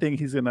I think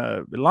he's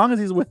gonna, as long as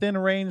he's within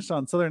range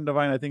on Southern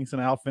Divine, I think he's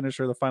gonna out finish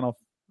her the final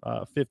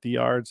 50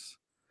 yards.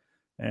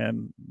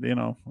 And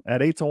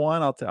at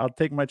 8-1, I'll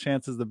take my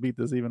chances to beat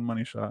this even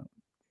money shot.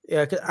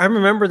 Yeah, cause I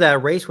remember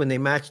that race when they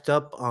matched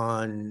up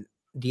on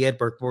the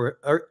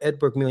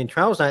Edberg Million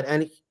Trials night,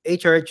 and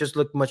HRH just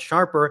looked much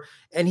sharper,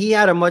 and he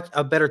had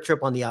a better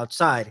trip on the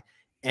outside.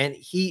 And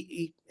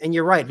and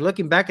you're right,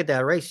 looking back at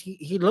that race,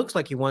 he looks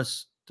like he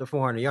wants the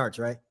 400 yards,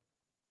 right?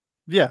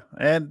 Yeah,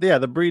 and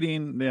the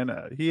breeding, and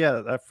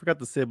I forgot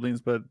the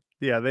siblings, but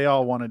yeah, they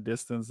all want a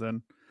distance,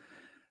 and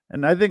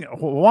I think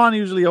Juan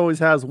usually always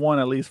has one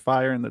at least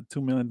fire in the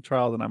 2 million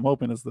trials, and I'm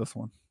hoping it's this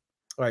one.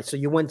 All right, so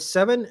you went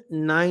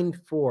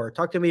 7-9-4.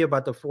 Talk to me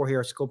about the 4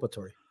 here,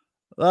 Scopatory.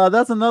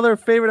 That's another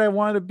favorite I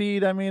wanted to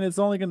beat. It's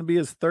only going to be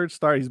his 3rd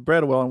start. He's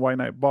bred well in White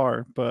Knight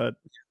Bar, but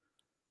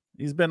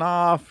he's been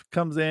off,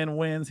 comes in,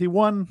 wins. He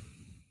won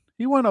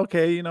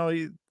okay.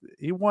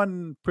 He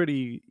won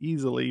pretty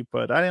easily,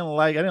 but I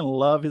didn't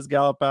love his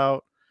gallop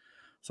out.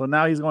 So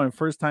now he's going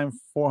first time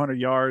 400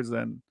 yards.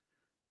 And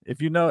if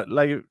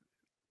like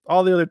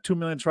all the other 2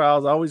 million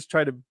trials, I always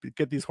try to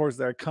get these horses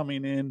that are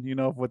coming in,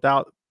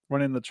 without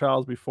running the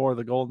trials before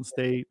the Golden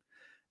State.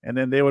 And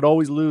then they would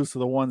always lose to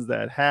the ones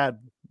that had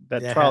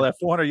that trial, that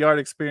 400 yard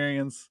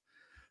experience.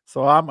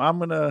 So I'm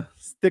going to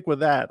stick with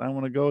that. I'm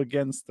going to go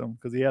against him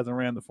because he hasn't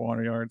ran the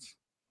 400 yards.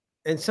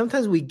 And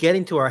sometimes we get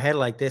into our head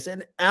like this,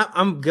 and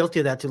I'm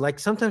guilty of that too. Like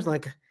sometimes,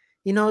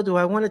 do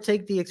I want to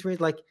take the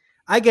experience? Like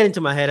I get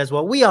into my head as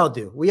well. We all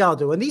do.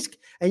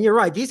 And you're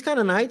right. These kind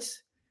of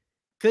nights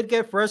could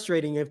get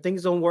frustrating if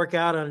things don't work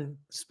out on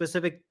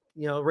specific,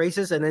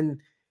 races, and then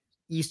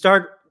you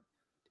start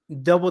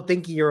double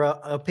thinking your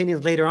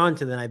opinions later on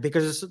to the night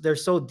because they're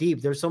so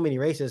deep. There's so many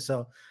races.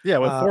 So yeah,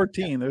 with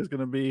 14, there's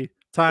going to be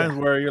times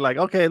where you're like,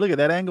 okay, look at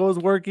that angle is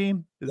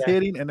working, it's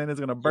hitting, and then it's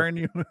going to burn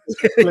you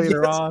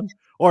later on,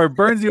 or it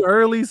burns you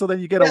early. So then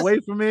you get away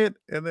from it.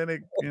 And then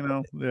it,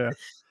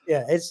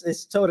 Yeah,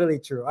 it's totally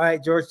true. All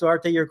right, George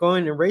Duarte, you're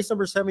going in race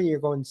number 7. You're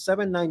going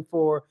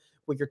 7-9-4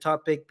 with your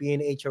top pick being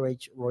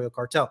HRH Royal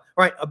Cartel.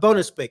 All right, a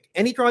bonus pick.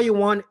 Any draw you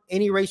want,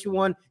 any race you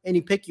want,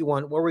 any pick you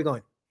want. Where are we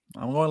going?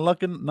 I'm going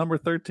lucky number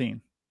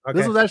 13. Okay.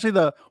 This was actually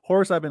the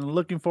horse I've been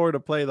looking forward to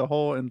play the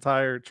whole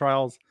entire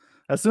trials.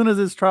 as soon as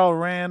this trial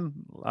ran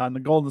on the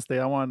Golden State,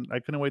 I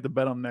couldn't wait to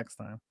bet him next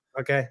time.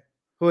 Okay.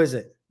 Who is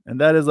it?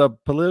 And that is a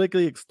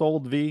politically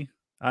extolled V.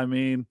 I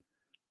mean,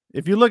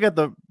 if you look at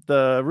the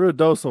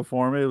Ruidoso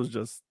form, it was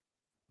just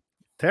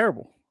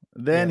terrible.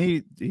 Then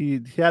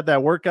he had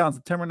that workout on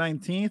September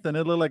 19th, and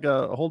it looked like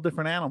a whole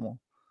different animal.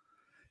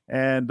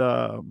 And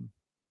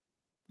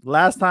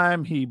last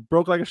time he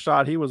broke like a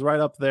shot, he was right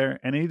up there,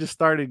 and he just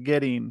started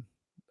getting.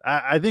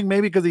 I think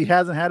maybe because he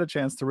hasn't had a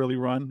chance to really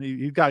run,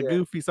 he got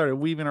goofy, started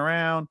weaving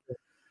around.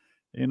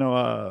 You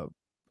know,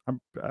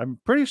 I'm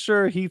pretty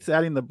sure Heath's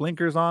adding the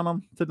blinkers on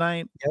him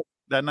tonight,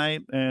 that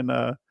night, and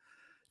if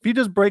he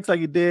just breaks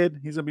like he did,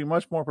 he's gonna be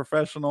much more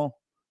professional.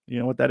 You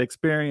know, with that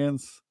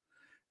experience.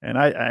 And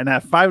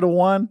at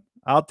 5-1,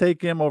 I'll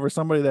take him over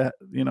somebody that,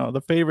 you know, the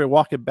favorite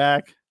walk it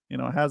back, you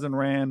know, hasn't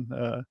ran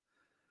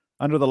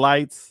under the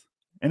lights,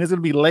 and it's going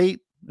to be late.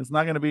 It's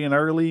not going to be an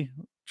early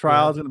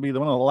trial. It's going to be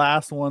one of the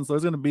last ones. So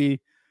it's going to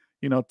be,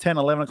 you know, 10,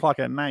 11 o'clock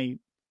at night.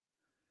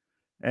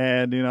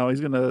 And, you know,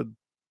 it's just going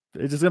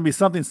to be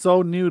something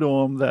so new to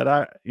him that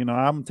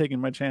I'm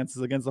taking my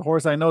chances against the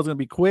horse. I know it's going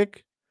to be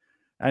quick.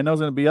 I know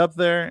it's going to be up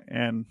there,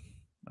 and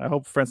I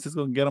hope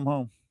Francisco can get him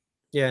home.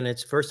 Yeah, and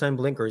it's first time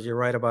blinkers. You're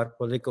right about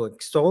political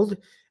extolled.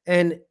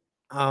 And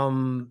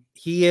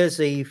he is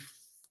a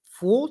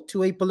fool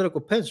to a political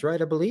prince,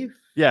 right? I believe.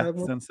 Yeah,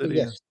 Sin City.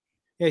 Yes.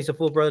 Yeah, he's a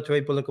full brother to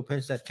a political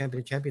prince, that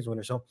champions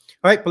winner. So, all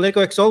right,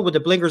 political extolled with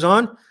the blinkers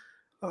on.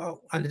 And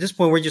at this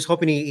point, we're just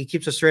hoping he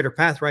keeps a straighter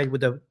path, right,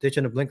 with the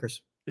ditching of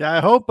blinkers. Yeah, I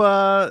hope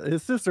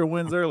his sister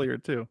wins earlier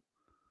too.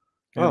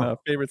 In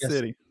favorite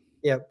city.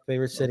 Yeah,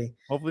 favorite city.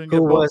 Hopefully, we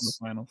can get both in the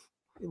finals.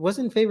 It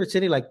wasn't favorite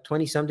city like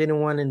 20-something and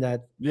one in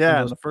that.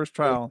 Yeah, in the first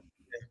trial.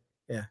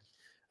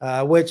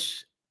 Yeah.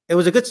 Which it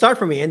was a good start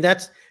for me. And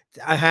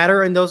I had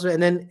her in those,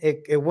 and then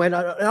it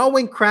all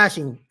went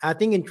crashing. I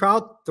think in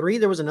trial 3,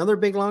 there was another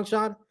big long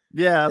shot.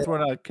 Yeah, that's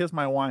when Kiss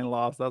My Wine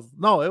lost. It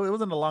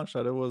wasn't a long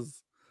shot. It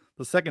was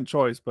the second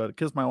choice, but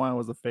Kiss My Wine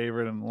was the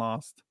favorite and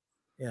lost.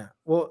 Yeah.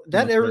 Well,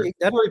 that early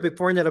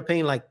before ended up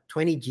paying like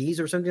 20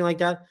 G's or something like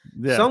that.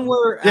 Yeah.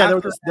 Somewhere. Yeah,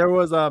 there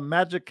was a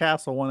Magic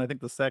Castle one, I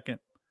think the second.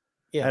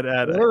 Yeah, at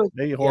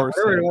a horse.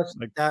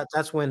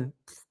 That's when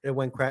it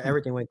went.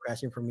 Everything went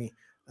crashing for me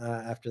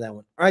after that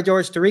one. All right,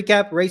 George. To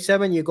recap, race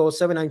 7, you go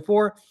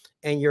 7-9-4,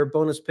 and your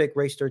bonus pick,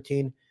 race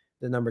 13,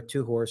 the number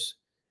 2 horse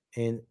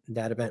in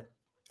that event.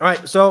 All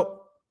right,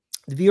 so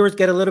the viewers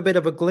get a little bit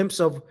of a glimpse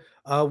of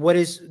what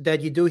is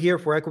that you do here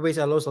for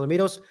Equibase at Los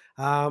Alamitos.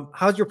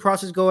 How's your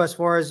process go as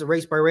far as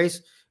race by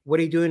race? What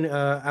are you doing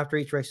after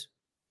each race?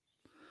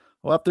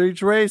 Well, after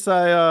each race,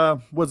 I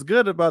what's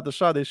good about the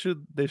shot, they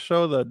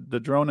show the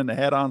drone and the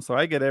head on, so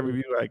I get every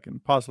view I can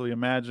possibly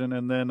imagine.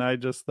 And then I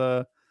just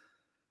at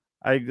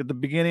the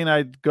beginning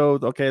I'd go,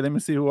 okay, let me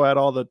see who had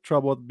all the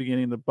trouble at the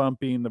beginning, the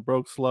bumping, the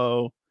broke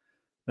slow.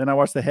 Then I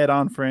watch the head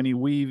on for any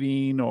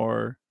weaving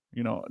or,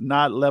 you know,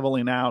 not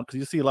leveling out, because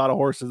you see a lot of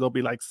horses, they'll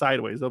be like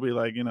sideways, they'll be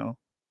like, you know,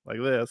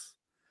 like this.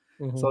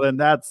 So then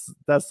that's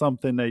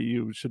something that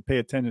you should pay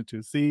attention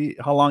to. See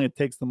how long it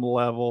takes them to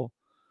level.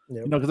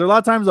 You know, because a lot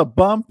of times a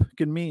bump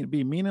can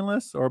be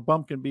meaningless, or a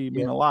bump can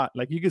mean a lot.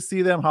 Like you can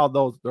see them how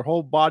their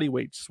whole body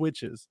weight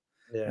switches,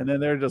 and then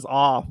they're just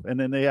off, and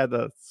then they had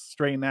to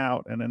straighten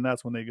out, and then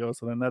that's when they go.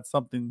 So then that's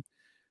something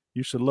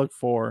you should look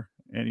for,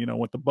 and you know,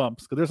 with the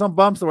bumps, because there's some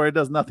bumps where it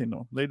does nothing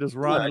though. They just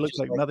run, it looks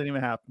like nothing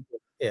even happened.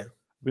 Yeah,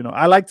 you know,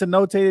 I like to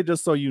notate it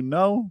just so you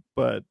know,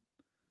 but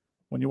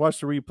when you watch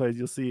the replays,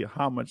 you'll see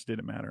how much did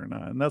it matter or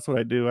not, and that's what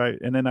I do.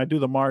 And then I do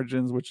the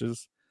margins, which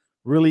is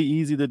really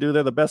easy to do.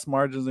 They're the best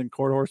margins in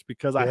quarter horse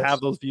because I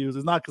have those views.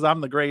 It's not because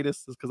I'm the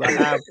greatest. It's because I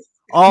have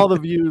all the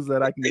views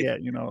that I can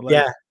get, you know.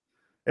 Like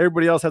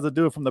everybody else has to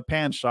do it from the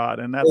pan shot,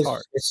 and that's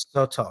hard. It's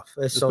so tough.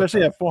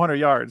 Especially at 400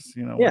 yards,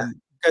 you know. Yeah,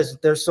 because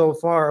they're so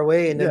far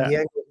away, and then the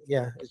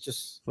angle, it's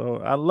just. So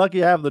I'm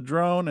lucky I have the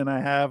drone and I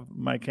have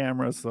my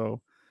camera,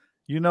 so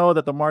you know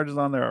that the margins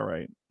on there are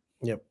right.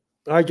 Yep.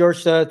 All right,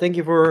 George. Thank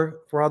you for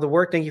all the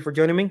work. Thank you for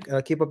joining me.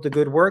 Keep up the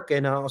good work,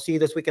 and I'll see you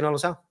this weekend on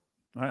Los Al.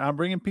 I'm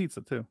bringing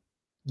pizza too.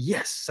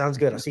 Yes, sounds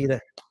good. I'll see you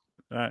there.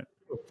 All right.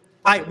 All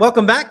right,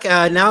 welcome back.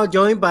 Now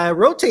joined by a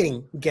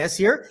rotating guest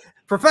here,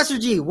 Professor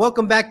G.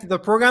 Welcome back to the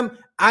program.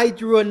 I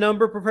drew a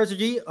number, Professor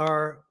G,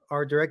 our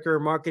director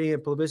of marketing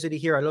and publicity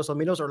here at Los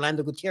Alamitos,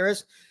 Orlando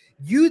Gutierrez.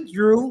 You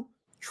drew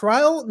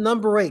trial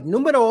number 8,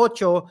 numero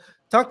 8.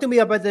 Talk to me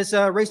about this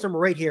race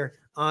number 8 here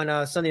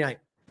on Sunday night.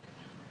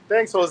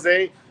 Thanks,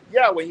 Jose.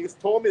 Yeah, when you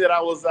told me that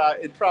I was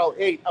in trial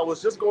 8, I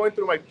was just going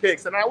through my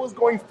picks, and I was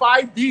going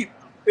 5 deep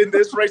in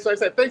this race. So I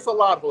said, thanks a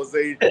lot,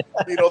 Jose.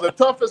 You know, the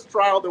toughest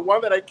trial, the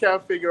one that I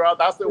can't figure out,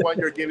 that's the one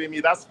you're giving me.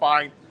 That's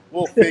fine.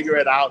 We'll figure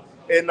it out.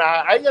 And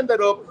I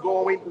ended up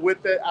going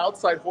with the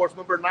outside horse,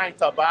 number 9,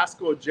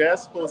 Tabasco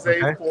Jess,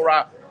 Jose,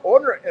 for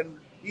owner and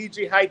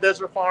EG High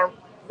Desert Farm,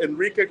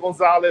 Enrique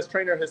Gonzalez,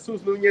 trainer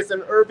Jesus Nunez,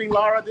 and Irving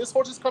Lara. This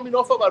horse is coming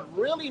off of a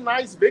really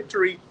nice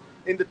victory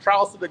in the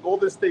trials of the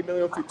Golden State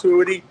Million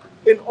Futurity,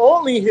 in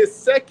only his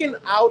second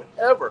out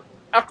ever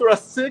after a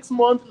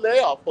 6-month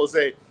layoff,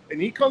 Jose.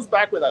 And he comes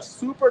back with a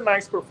super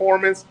nice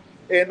performance.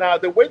 And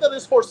the way that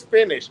this horse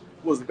finished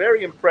was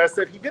very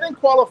impressive. He didn't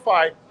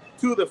qualify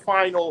to the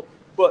final,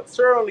 but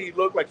certainly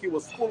looked like he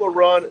was full of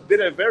run, did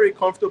it very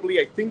comfortably.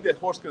 I think that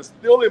horse can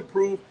still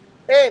improve,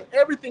 and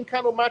everything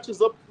kind of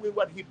matches up with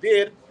what he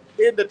did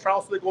in the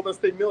trials of the Golden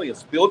State Million.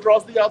 Still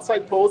draws the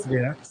outside post,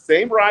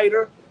 same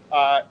rider,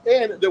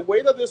 and the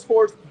way that this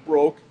horse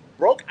broke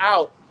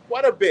out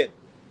quite a bit.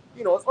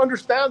 You know, it's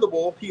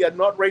understandable. He had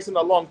not raced in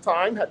a long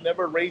time, had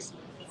never raced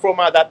from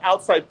that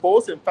outside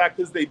post. In fact,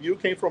 his debut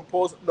came from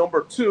post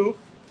number 2.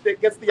 It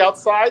gets the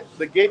outside,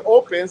 the gate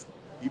opens,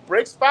 he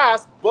breaks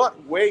fast,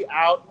 but way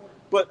out.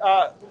 But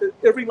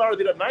Irving Lara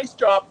did a nice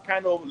job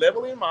kind of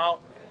leveling him out,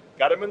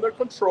 got him under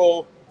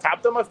control,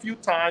 tapped him a few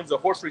times. The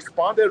horse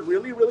responded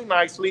really, really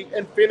nicely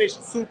and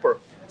finished super.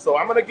 So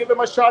I'm going to give him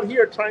a shot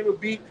here, trying to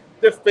beat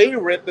the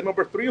favorite, the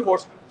number 3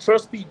 horse,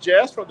 Trusty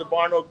Jess from the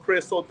barn of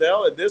Chris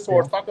Odell. And this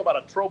horse, talk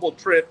about a trouble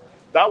trip.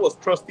 That was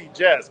Trusty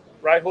Jess,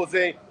 right,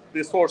 Jose?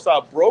 This horse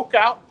broke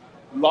out,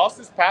 lost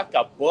his path,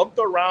 got bumped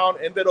around,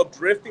 ended up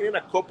drifting in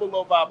a couple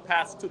of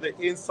paths to the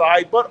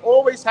inside, but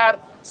always had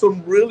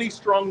some really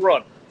strong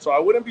run. So I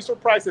wouldn't be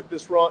surprised if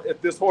this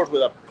horse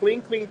with a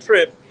clean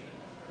trip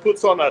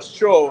puts on a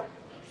show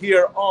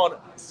here on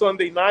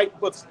Sunday night.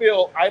 But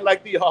still, I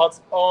like the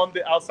odds on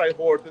the outside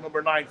horse, the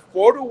number 9,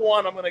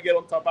 4-1. I'm going to get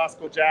on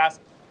Tabasco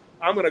Jazz.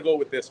 I'm going to go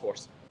with this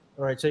horse.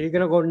 All right, so you're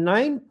going to go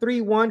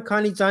 9-3-1,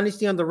 Connie's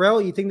Dynasty on the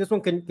rail. You think this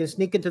one can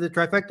sneak into the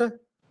trifecta?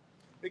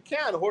 It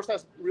can. The horse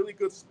has really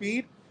good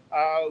speed.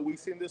 We've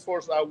seen this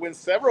horse win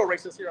several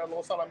races here on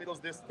Los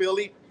Alamitos, this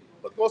filly.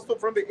 But goes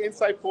from the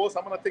inside post.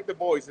 I'm going to take the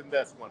boys in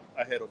this one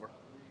ahead over.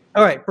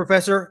 All right,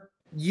 Professor,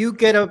 you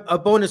get a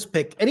bonus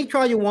pick. Any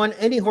trial you want,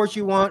 any horse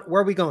you want.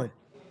 Where are we going?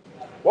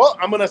 Well,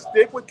 I'm going to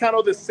stick with kind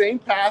of the same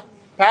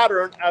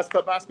pattern as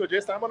Tabasco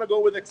Jess. I'm going to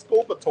go with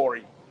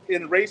Exculpatory.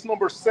 In race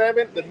number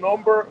 7, the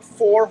number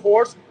 4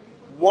 horse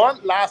won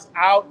last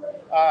out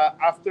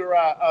after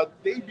a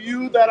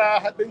debut that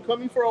had been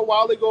coming for a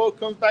while ago.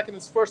 Comes back in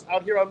his first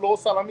out here at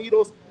Los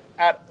Alamitos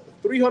at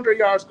 300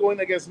 yards going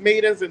against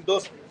maidens, and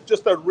does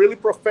just a really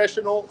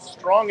professional,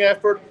 strong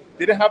effort.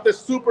 Didn't have the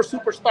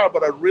superstar,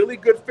 but a really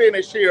good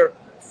finish here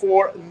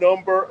for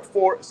number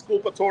 4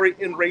 Exculpatory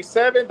in race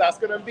 7. That's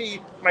going to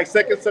be my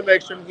second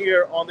selection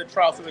here on the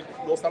trials of the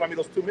Los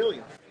Alamitos 2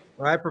 million.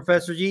 All right,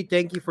 Professor G,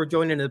 thank you for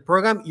joining the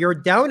program. You're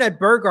down at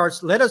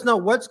Burghart's. Let us know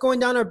what's going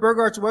down at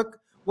Burghart's.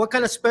 What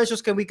kind of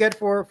specials can we get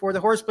for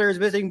the horse players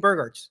visiting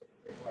Burghart's?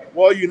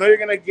 Well, you know you're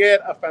going to get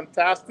a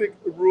fantastic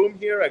room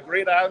here, a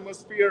great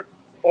atmosphere.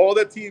 All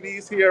the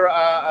TVs here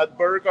at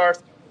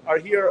Burghart's are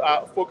here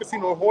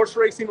focusing on horse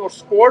racing or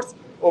sports.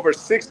 Over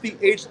 60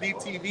 HD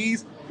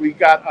TVs. We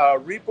got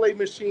replay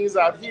machines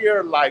out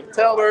here, live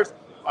tellers.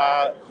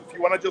 If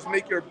you want to just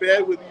make your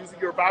bet with using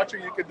your voucher,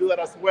 you can do that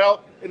as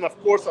well. And of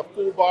course, a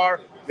full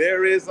bar.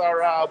 There is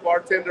our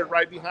bartender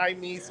right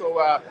behind me.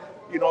 So,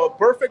 you know, a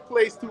perfect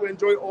place to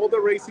enjoy all the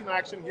racing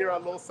action here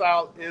at Los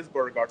Al is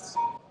Burghart's.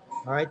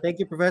 All right, thank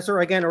you, Professor.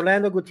 Again,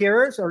 Orlando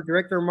Gutierrez, our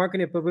Director of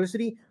Marketing and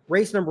Publicity.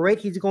 Race number 8,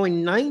 he's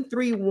going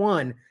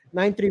 9-3-1.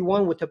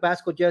 9-3-1 with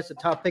Tabasco Jess, the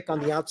top pick on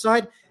the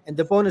outside, and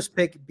the bonus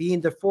pick being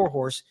the 4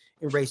 horse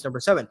in race number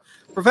 7.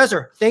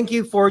 Professor, thank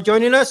you for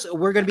joining us.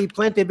 We're going to be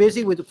plenty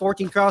busy with the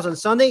 14 trials on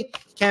Sunday.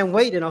 Can't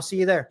wait, and I'll see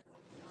you there.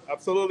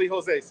 Absolutely,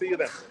 Jose. See you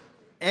then.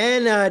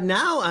 And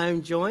now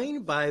I'm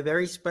joined by a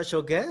very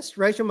special guest,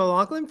 Rachel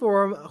McLaughlin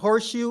from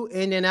Horseshoe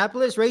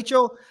Indianapolis.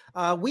 Rachel,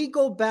 we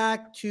go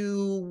back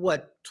to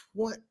what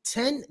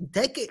 10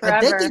 decades?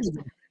 A decade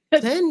ago.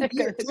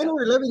 10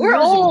 or 11 We're years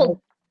old.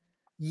 ago.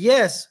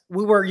 Yes,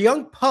 we were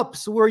young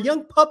pups. We were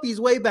young puppies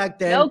way back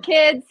then. No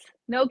kids.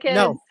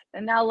 No.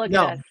 And now look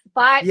No. at us.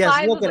 Five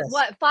look at us.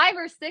 what? 5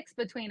 or 6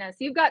 between us.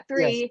 You've got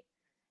 3,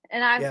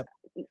 and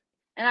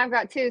I've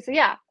got 2. So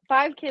yeah,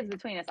 5 kids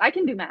between us. I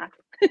can do math.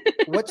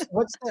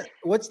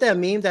 What's that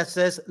meme that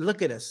says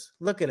 "Look at us,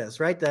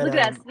 right?" That Look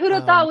at us. Who'd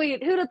have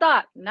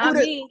thought? Not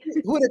me.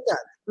 Who'd have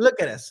thought? Look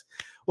at us.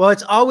 Well,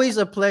 it's always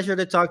a pleasure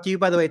to talk to you.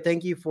 By the way,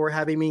 thank you for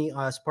having me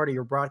as part of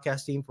your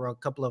broadcast team for a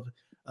couple of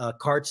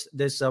carts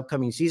this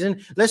upcoming season.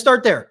 Let's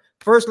start there.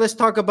 First, let's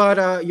talk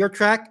about your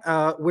track.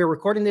 We're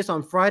recording this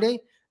on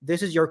Friday.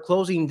 This is your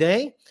closing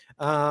day.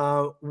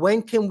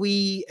 When can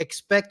we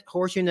expect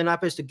Horseshoe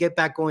Indianapolis to get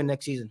back going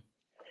next season?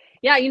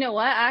 Yeah, you know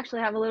what? I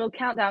actually have a little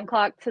countdown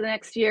clock to the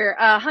next year.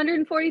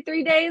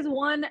 143 days,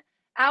 1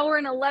 hour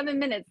and 11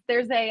 minutes.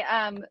 There's a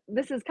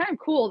this is kind of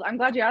cool. I'm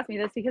glad you asked me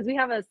this because we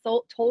have a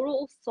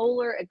total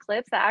solar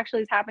eclipse that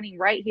actually is happening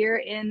right here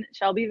in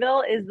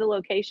Shelbyville is the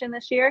location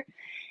this year.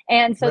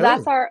 And so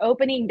that's our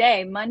opening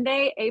day,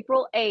 Monday,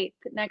 April 8th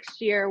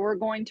next year. We're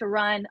going to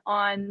run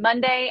on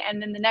Monday,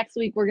 and then the next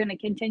week we're going to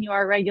continue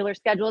our regular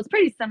schedule. It's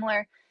pretty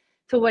similar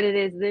to what it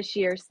is this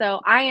year.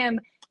 So I am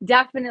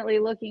definitely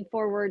looking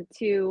forward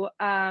to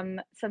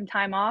some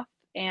time off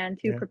and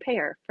to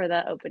prepare for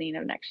the opening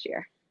of next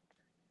year.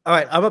 All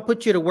right, I'm gonna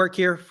put you to work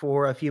here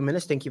for a few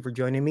minutes. Thank you for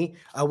joining me.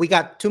 We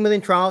got 2 million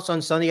trials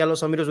on Sunday at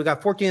Los Alamitos. We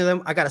got 14 of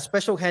them. I got a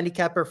special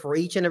handicapper for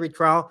each and every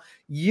trial.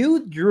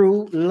 You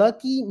drew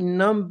lucky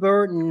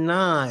number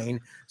 9.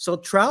 So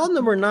trial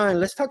number 9.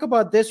 Let's talk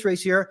about this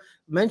race here.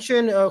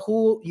 Mention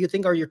who you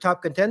think are your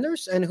top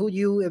contenders and who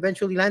you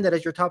eventually landed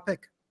as your top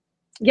pick.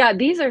 Yeah,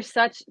 these are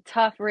such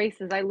tough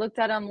races. I looked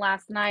at them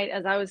last night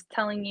as I was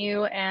telling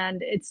you,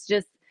 and it's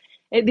just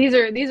these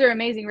are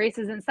amazing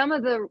races. And some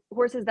of the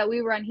horses that we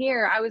run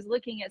here, I was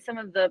looking at some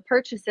of the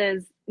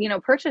purchases,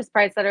 purchase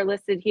price that are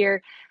listed here,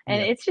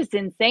 and it's just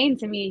insane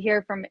to me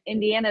here from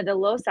Indiana to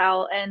Los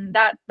Al, and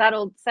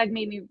that'll segue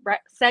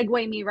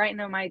me right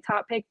into my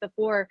top pick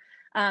before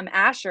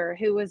Asher,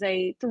 who was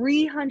a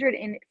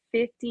 $350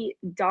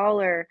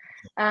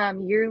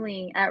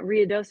 yearling at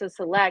Ruidoso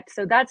Select.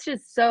 So that's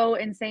just so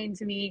insane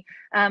to me.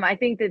 I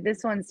think that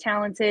this one's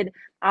talented.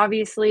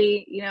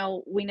 Obviously,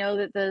 we know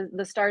that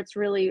the start's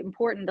really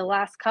important. The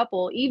last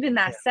couple, even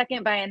that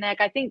second by a neck,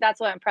 I think that's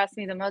what impressed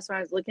me the most when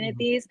I was looking at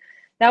these.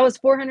 That was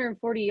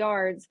 440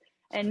 yards,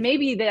 and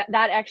maybe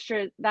that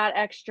extra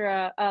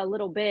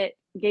little bit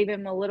gave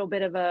him a little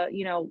bit of a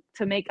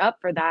to make up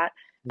for that.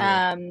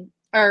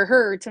 Or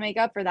her to make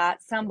up for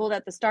that, stumbled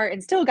at the start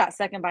and still got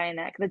second by a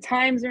neck. The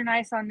times are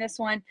nice on this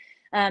one,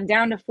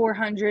 down to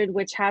 400,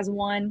 which has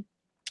won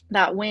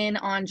that win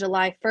on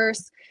July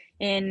 1st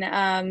in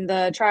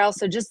the trial.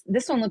 So just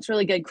this one looks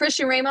really good.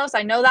 Christian Ramos,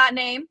 I know that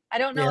name. I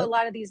don't know a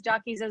lot of these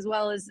jockeys as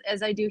well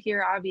as I do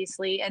here,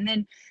 obviously. And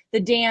then the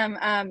dam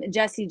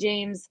Jesse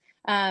James,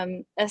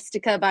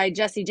 Estica by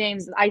Jesse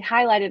James. I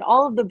highlighted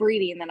all of the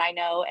breeding that I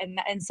know,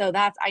 and so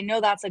I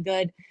know that's a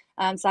good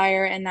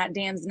sire, and that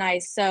dam's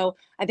nice. So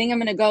I think I'm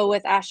going to go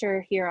with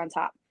Asher here on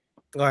top.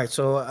 All right,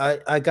 so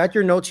I got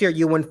your notes here.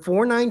 You went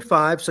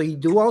 495, so you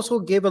do also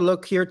give a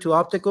look here to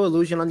Optical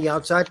Illusion on the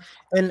outside,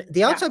 and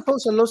the outside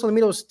post at Los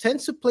Alamitos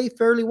tends to play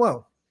fairly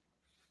well.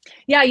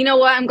 Yeah, you know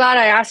what? I'm glad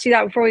I asked you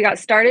that before we got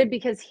started,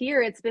 because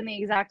here it's been the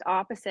exact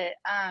opposite.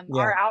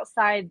 Our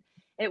outside,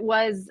 it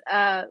was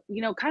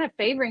kind of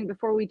favoring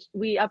before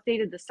we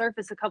updated the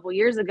surface a couple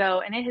years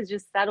ago, and it has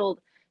just settled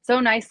so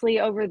nicely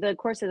over the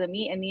course of the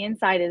meet, and the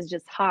inside is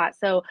just hot.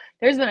 So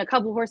there's been a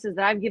couple horses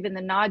that I've given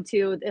the nod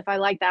to if I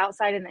like the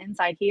outside and the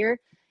inside here.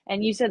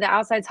 And you said the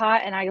outside's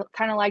hot, and I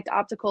kind of liked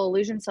Optical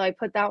Illusion, so I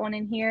put that one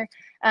in here.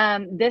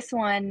 This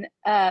one,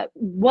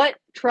 what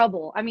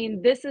trouble. I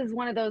mean, this is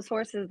one of those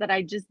horses that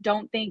I just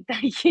don't think that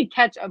he can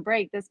catch a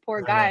break. This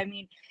poor guy. I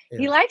mean,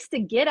 he likes to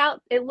get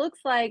out. It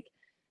looks like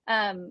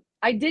I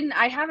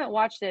haven't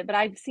watched it, but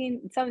I've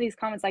seen some of these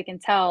comments. I can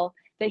tell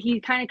that he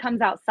kind of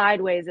comes out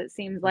sideways, it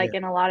seems like,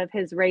 in a lot of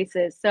his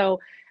races. So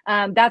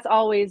that's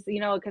always,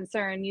 a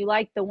concern. You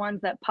like the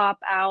ones that pop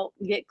out,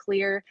 get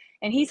clear.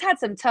 And he's had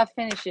some tough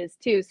finishes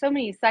too. So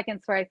many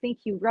seconds where I think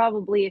he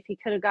probably, if he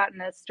could have gotten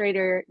a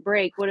straighter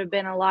break, would have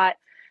been a lot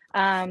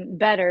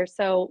better.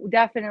 So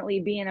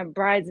definitely being a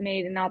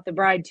bridesmaid and not the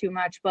bride too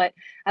much. But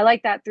I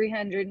like that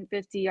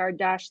 350-yard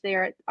dash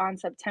there on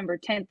September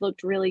 10th.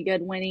 Looked really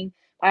good, winning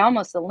by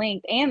almost a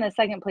length, and the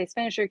second place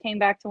finisher came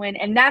back to win.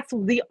 And that's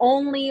the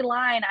only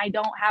line I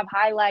don't have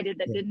highlighted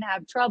that didn't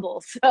have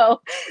trouble. So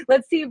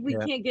let's see if we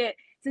can't get,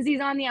 since he's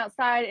on the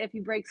outside, if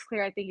he breaks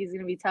clear, I think he's going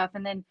to be tough.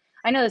 And then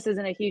I know this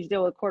isn't a huge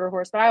deal with quarter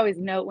horse, but I always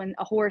note when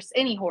a horse,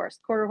 any horse,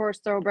 quarter horse,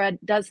 thoroughbred,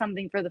 does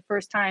something for the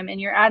first time,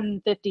 and you're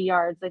adding 50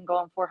 yards and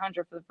going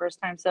 400 for the first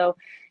time. So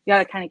you got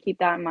to kind of keep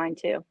that in mind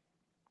too.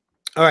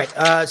 All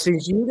right.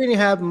 Since you didn't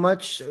have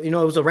much, it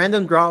was a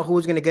random draw who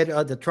was going to get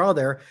the trial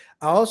there.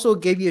 I also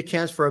gave you a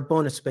chance for a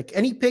bonus pick.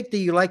 Any pick that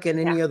you like in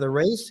any other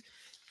race,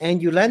 and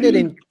you landed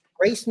in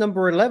race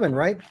number 11,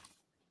 right?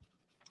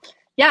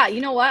 Yeah.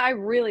 You know what? I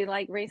really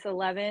like race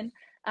 11.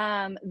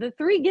 The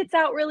 3 gets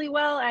out really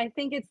well. I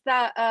think it's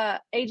that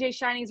AJ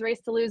Shining's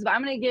race to lose, but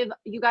I'm going to give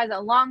you guys a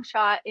long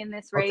shot in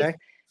this race. Okay.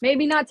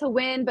 Maybe not to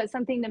win, but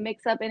something to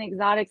mix up in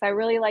exotics. I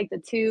really like the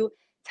 2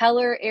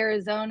 Teller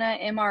Arizona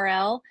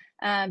MRL.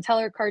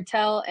 Teller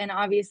Cartel, and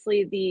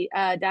obviously the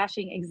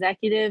Dashing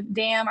Executive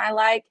Dam. I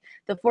like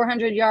the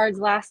 400 yards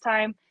last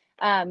time.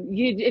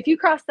 If you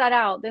cross that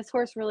out, this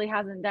horse really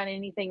hasn't done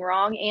anything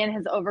wrong and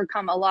has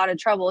overcome a lot of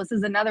trouble. This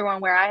is another one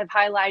where I have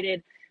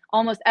highlighted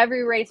almost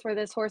every race where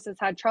this horse has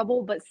had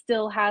trouble, but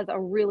still has a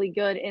really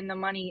good in the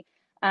money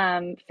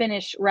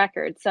finish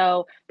record.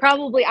 So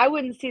probably I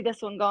wouldn't see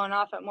this one going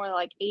off at more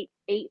like 8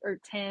 or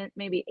 10,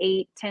 maybe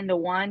 8-10 to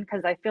 1,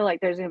 because I feel like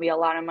there's going to be a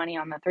lot of money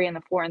on the 3 and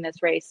the 4 in this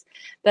race.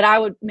 But I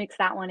would mix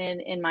that one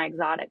in my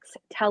exotics.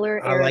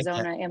 Teller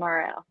Arizona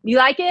MRL. You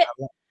like it?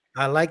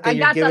 I like that. I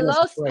got the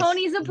Los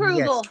Ponies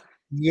approval.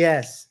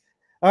 Yes.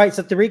 All right.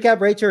 So to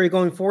recap, Rachel, you're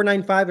going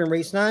 495 in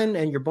race 9,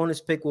 and your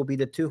bonus pick will be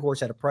the 2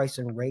 horse at a price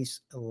in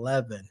race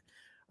 11.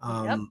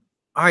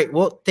 All right.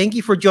 Well, thank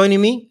you for joining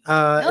me.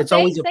 It's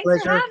always a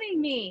pleasure for having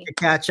me to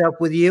catch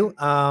up with you.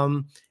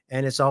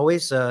 And it's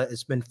always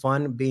it's been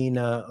fun being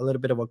a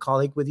little bit of a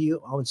colleague with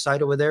you on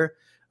site over there.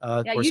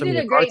 Yeah, you did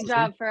a great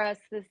job for us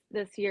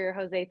this year,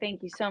 Jose.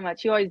 Thank you so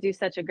much. You always do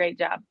such a great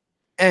job.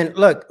 And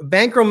look,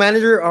 Bankroll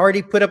Manager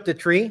already put up the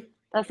tree.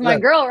 That's my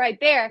girl right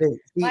there.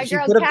 My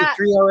girl put up the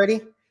tree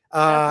already.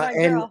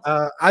 And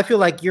I feel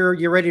like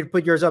you're ready to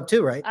put yours up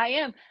too, right? I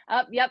am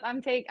up. Yep.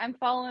 I'm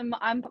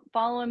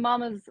following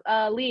Mama's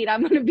lead.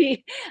 I'm going to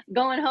be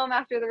going home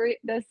after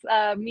this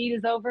meet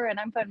is over, and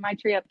I'm putting my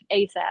tree up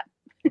ASAP.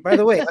 By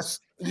the way,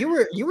 you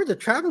were the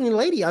traveling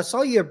lady. I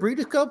saw you at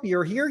Breeders' Cup.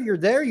 You're here, you're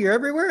there, you're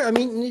everywhere. I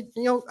mean,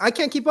 I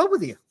can't keep up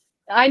with you.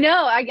 I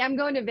know. I'm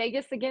going to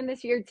Vegas again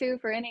this year too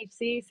for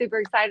NHC. Super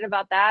excited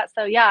about that.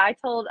 So yeah,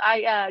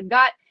 I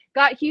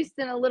got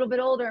Houston a little bit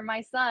older,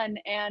 my son,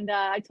 and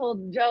I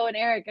told Joe and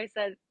Eric, I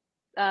said,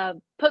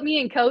 put me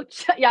in,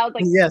 coach. Yeah, I was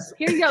like, yes.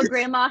 Here you go,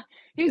 grandma.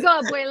 Here you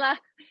go, abuela.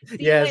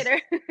 See you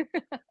later.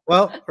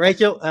 Well,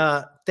 Rachel,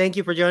 thank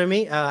you for joining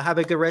me. Have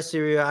a good rest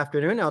of your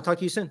afternoon. I'll talk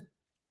to you soon.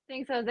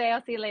 Thanks, Jose.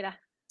 I'll see you later.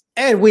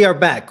 And we are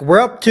back. We're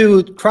up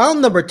to trial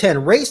number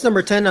 10, race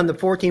number 10 on the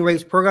 14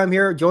 race program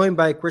here, joined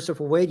by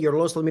Christopher Wade, your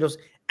Los Alamitos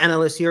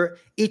analyst here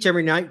each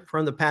every night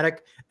from the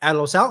paddock at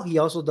Los Al. He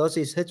also does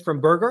his hits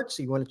from Burgarts.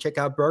 So you want to check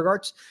out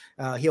Burgarts.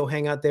 He'll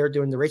hang out there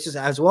during the races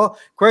as well.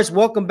 Chris,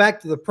 welcome back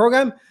to the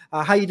program.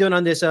 How you doing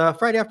on this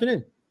Friday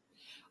afternoon?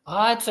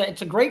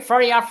 It's a great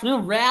Friday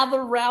afternoon.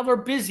 Rather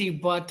busy,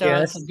 but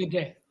it's a good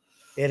day.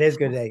 It is a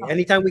good day.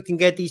 Anytime we can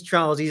get these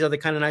trials, these are the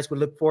kind of nights we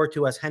look forward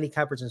to as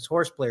handicappers and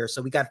horse players.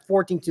 So we got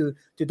 14 to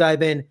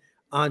dive in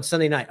on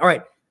Sunday night. All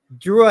right.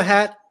 Drew a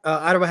hat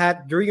out of a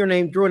hat, drew your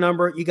name, drew a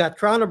number. You got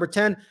trial number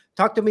 10.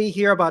 Talk to me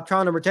here about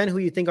trial number 10, who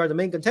you think are the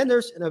main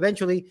contenders, and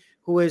eventually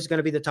who is going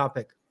to be the top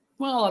pick.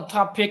 Well, a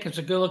top pick is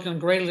a good-looking,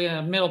 greatly in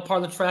the middle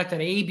part of the track,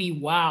 that AB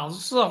Wow.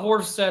 This is a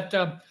horse that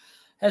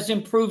has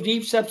improved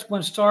each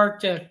subsequent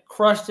start,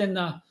 crushed in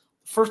the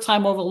first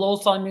time over the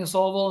Los Ponies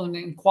Oval and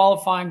in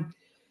qualifying,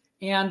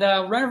 and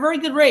ran a very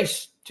good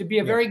race to be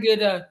a very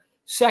good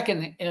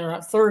second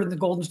or third in the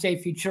Golden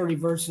State Futurity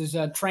versus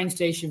Train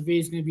Station V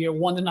is going to be a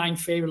 1-9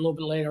 favorite a little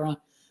bit later on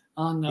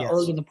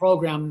early in the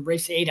program,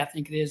 race 8, I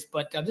think it is.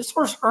 But this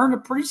horse earned a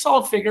pretty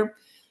solid figure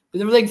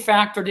with everything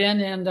factored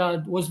in,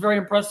 and was very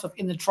impressive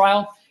in the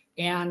trial,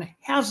 and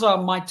has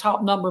my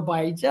top number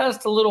by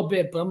just a little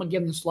bit, but I'm going to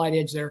give him the slight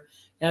edge there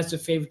as the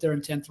favorite there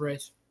in 10th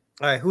race.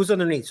 All right, who's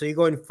underneath? So you're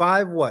going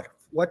 5 what?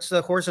 What's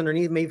the horse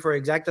underneath, maybe for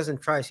exactas and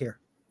tries here?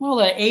 Well,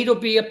 the 8 will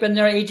be up in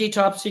there. AJ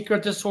Top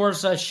Secret. This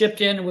horse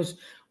shipped in,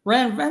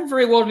 ran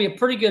very well to be a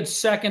pretty good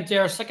second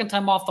there. Second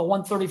time off the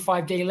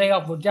 135-day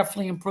layoff will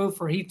definitely improve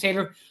for Heath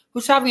Taylor,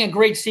 who's having a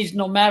great season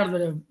no matter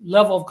the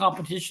level of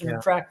competition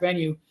or track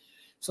venue.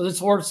 So this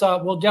horse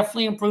will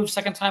definitely improve.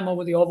 Second time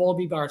over the oval will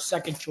be our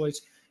second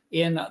choice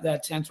in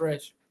that 10th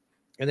race.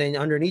 And then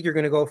underneath, you're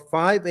going to go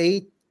 5,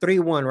 8, 3,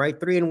 1, right?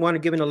 3 and 1,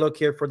 giving a look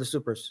here for the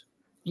supers.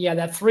 Yeah,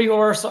 that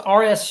 3-horse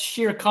RS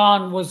Shere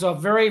Khan was a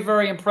very,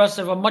 very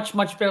impressive, a much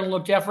better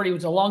looked effort. He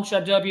was a long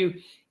shot W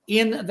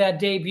in that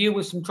debut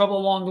with some trouble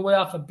along the way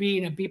off a B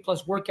and a B+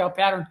 workout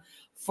pattern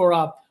for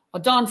a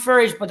Don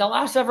Ferries. But the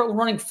last effort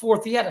running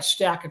 4th, he had a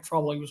stack of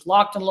trouble. He was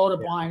locked and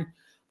loaded behind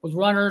with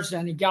runners,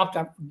 and he galloped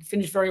out,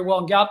 finished very well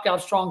and galloped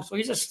out strong. So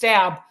he's a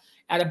stab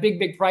at a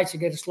big price to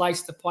get a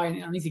slice of the pie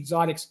underneath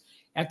exotics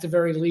at the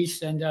very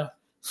least, and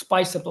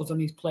spice up those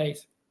underneath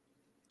plays.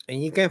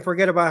 And you can't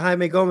forget about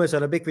Jaime Gomez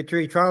on a big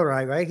Futurity trial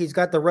ride, right? He's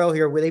got the rail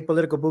here with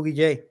Apolitical Boogie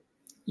J.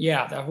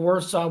 Yeah, the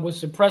horse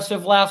was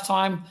impressive last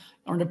time.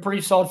 Earned a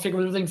pretty solid figure.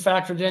 Everything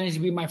factored in. He's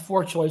going to be my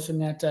 4th choice in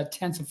that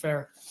 10th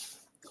affair.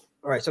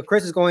 All right, so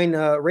Chris is going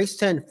race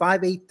 10,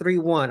 5, 8, 3,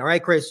 1. All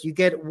right, Chris, you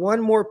get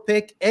one more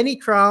pick. Any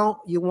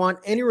trial you want,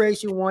 any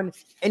race you want,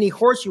 any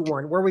horse you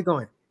want. Where are we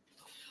going?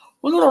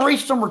 We'll go to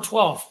race number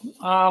 12. In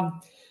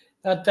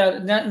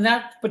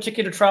that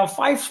particular trial,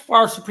 5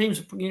 Star Supreme is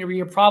going to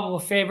be a probable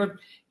favorite.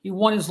 He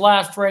won his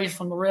last race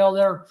from the rail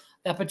there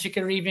that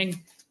particular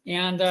evening,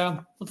 and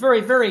was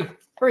very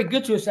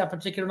good to us that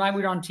particular night.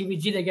 We were on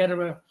TVG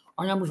together.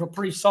 Our numbers were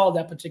pretty solid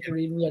that particular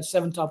evening. We had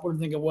 7 top, I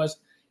think it was,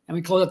 and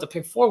we closed out the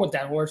pick 4 with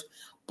that horse.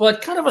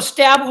 But kind of a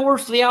stab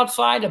horse to the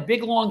outside, a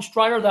big long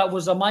strider. That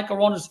was Michael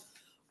Rona's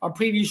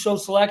preview show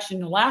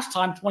selection last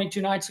time, 22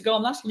 nights ago,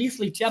 and that's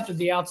easily tempted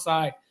the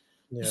outside.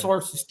 Yeah. This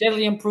horse is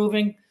steadily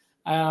improving.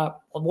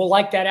 We'll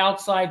like that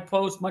outside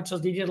post much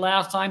as he did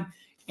last time.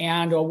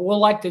 And we'll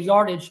like the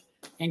yardage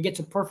and get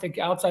to perfect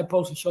outside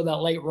post and show that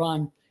late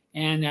run.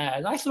 And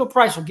a nice little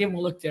price. We'll give him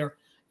a look there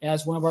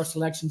as one of our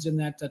selections in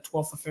that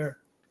 12th affair.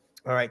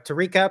 All right. To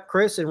recap,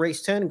 Chris in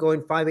race 10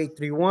 going 5, 8,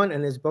 3, 1.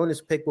 And his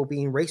bonus pick will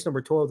be in race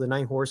number 12, the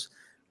 9-horse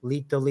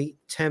Lethally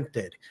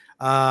Tempted.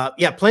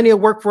 Yeah, plenty of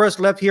work for us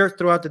left here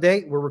throughout the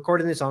day. We're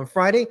recording this on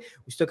Friday.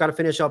 We still got to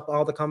finish up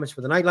all the comments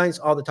for the night lines,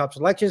 all the top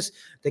selections,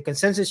 the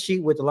consensus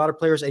sheet with a lot of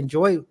players.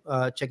 Enjoy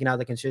checking out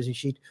the consensus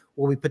sheet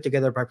will be put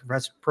together by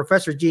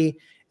Professor G,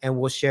 and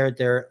we'll share it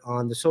there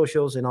on the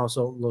socials and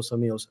also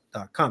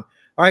losalamitos.com.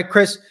 All right,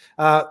 Chris,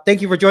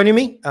 thank you for joining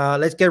me.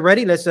 Let's get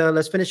ready.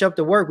 Let's finish up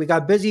the work. We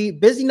got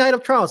busy night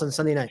of trials on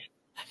Sunday night.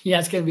 Yeah,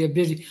 it's going to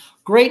be a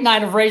great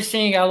night of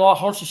racing. You got a lot of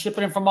horses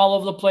shipping in from all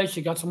over the place.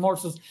 You got some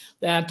horses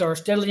that are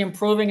steadily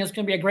improving. It's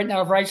going to be a great night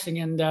of racing.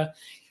 And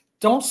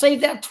don't save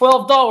that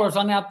 $12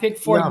 on that pick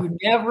 4. No. You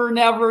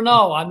never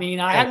know. I mean,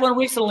 I had one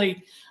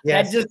recently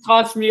that just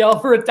cost me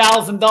over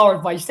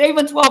 $1,000 by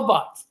saving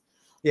 $12.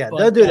 Yeah, But,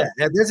 they'll do that.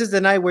 And this is the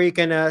night where you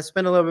can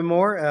spend a little bit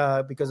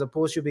more because the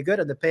pool should be good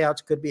and the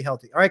payouts could be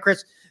healthy. All right,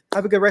 Chris,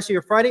 have a good rest of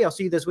your Friday. I'll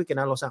see you this weekend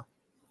at Los Al.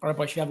 All right,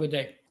 boys, you have a good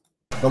day.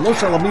 The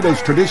Los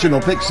Alamitos traditional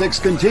pick six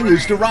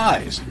continues to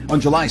rise. On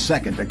July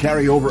 2nd, a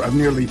carryover of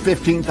nearly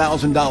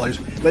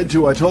 $15,000 led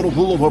to a total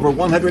pool of over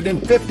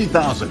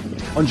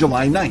 $150,000. On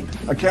July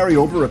 9th, a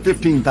carryover of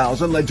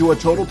 $15,000 led to a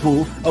total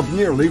pool of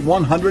nearly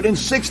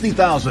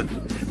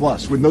 $160,000.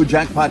 Plus, with no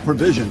jackpot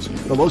provisions,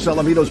 the Los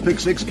Alamitos pick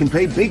six can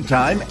pay big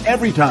time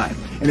every time.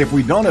 And if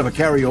we don't have a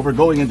carryover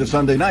going into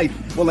Sunday night,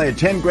 we'll add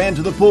 10 grand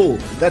to the pool.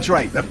 That's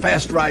right, the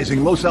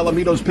fast-rising Los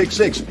Alamitos pick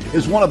six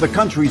is one of the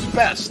country's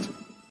best.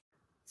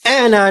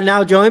 And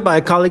now joined by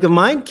a colleague of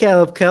mine,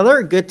 Caleb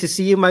Keller. Good to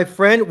see you, my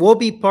friend. We'll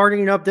be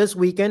partnering up this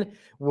weekend.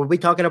 We'll be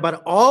talking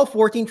about all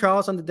 14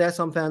 trials on the desk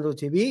on FanDuel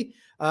TV.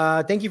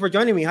 Thank you for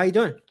joining me. How you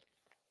doing?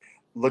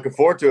 Looking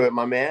forward to it,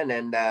 my man.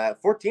 And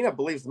 14, I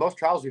believe, is the most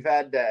trials we've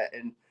had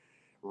in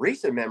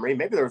recent memory.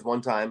 Maybe there was one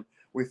time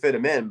we fit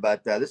them in,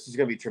 but this is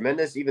going to be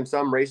tremendous. Even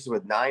some races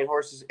with 9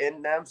 horses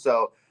in them.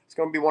 So it's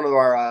going to be one of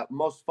our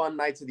most fun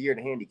nights of the year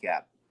to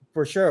handicap.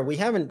 For sure. We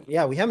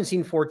haven't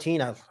seen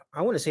 14.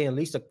 I want to say at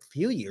least a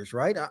few years,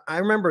 right? I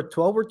remember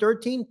 12 or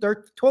 13,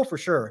 12 for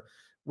sure.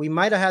 We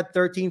might have had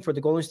 13 for the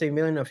Golden State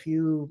Million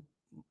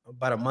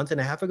about a month and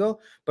a half ago,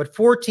 but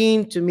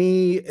 14 to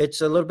me,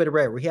 it's a little bit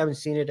rare. We haven't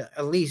seen it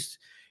at least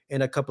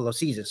in a couple of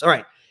seasons. All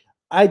right.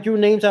 I drew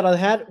names out of the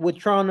hat with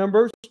trial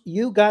numbers.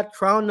 You got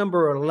trial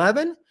number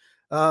 11.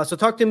 So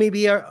talk to me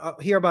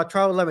here about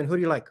trial 11. Who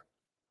do you like?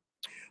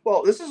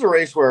 Well, this is a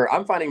race where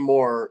I'm finding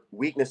more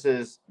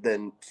weaknesses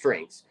than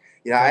strengths.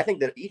 You know, I think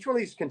that each one of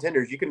these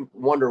contenders, you can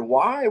wonder,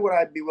 why would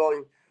I be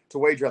willing to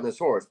wager on this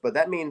horse? But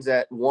that means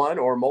that one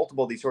or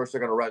multiple of these horses are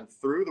going to run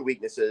through the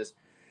weaknesses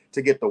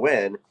to get the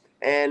win.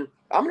 And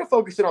I'm going to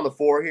focus in on the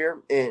 4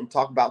 here and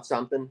talk about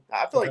something.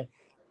 I feel like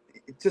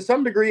to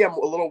some degree, I'm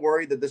a little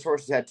worried that this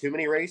horse has had too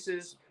many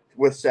races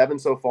with 7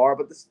 so far,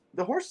 but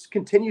the horse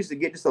continues to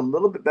get just a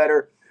little bit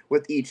better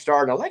with each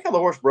start. And I like how the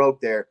horse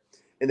broke there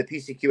in the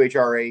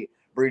PCQHRA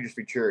Breeders'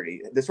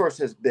 Futurity. This horse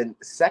has been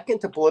second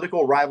to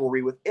Political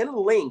Rivalry within a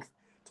length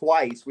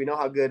twice. We know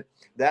how good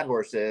that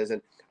horse is.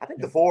 And I think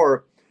the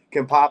 4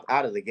 can pop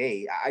out of the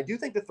gate. I do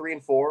think the 3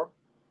 and 4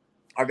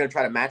 are going to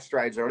try to match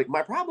strides early.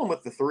 My problem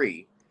with the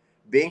 3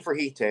 being for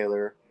Heath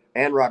Taylor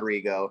and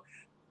Rodrigo,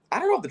 I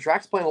don't know if the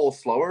track's playing a little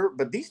slower,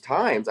 but these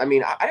times, I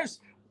mean,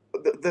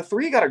 the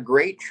 3 got a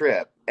great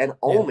trip and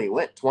only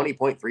went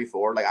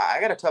 20.34. Like, I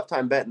got a tough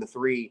time betting the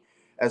 3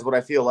 as what I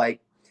feel like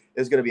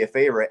is going to be a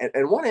favorite.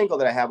 And one angle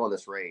that I have on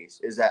this race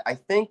is that I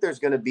think there's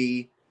going to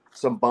be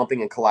some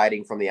bumping and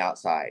colliding from the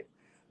outside.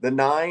 The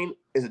 9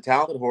 is a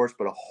talented horse,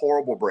 but a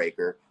horrible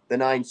breaker. The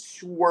 9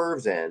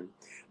 swerves in.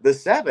 The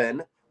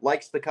 7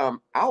 likes to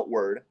come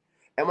outward.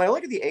 And when I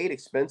look at the 8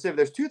 expensive,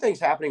 there's 2 things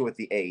happening with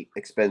the 8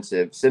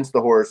 expensive since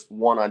the horse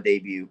won on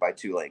debut by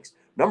 2 lengths.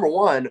 Number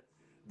 1,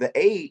 the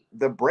 8,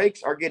 the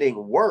breaks are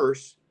getting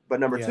worse, but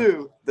number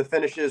 2, the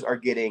finishes are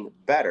getting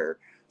better.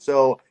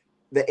 So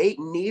the 8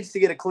 needs to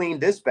get a clean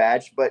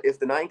dispatch, but if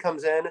the 9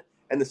 comes in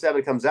and the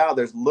 7 comes out,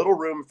 there's little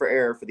room for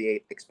error for the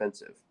 8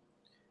 expensive.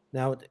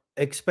 Now,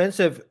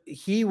 expensive,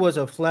 he was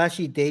a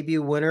flashy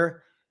debut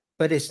winner,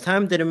 but his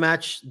time didn't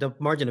match the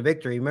margin of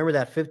victory. Remember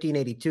that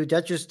 1582?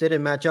 That just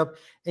didn't match up.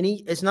 And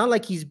it's not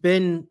like he's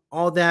been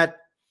all that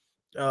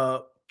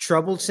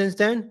troubled since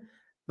then,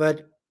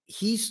 but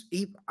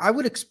I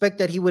would expect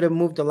that he would have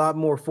moved a lot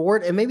more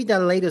forward. And maybe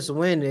that latest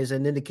win is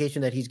an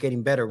indication that he's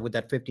getting better with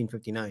that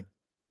 1559.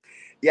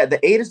 Yeah,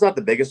 the 8 is not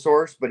the biggest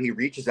horse, but he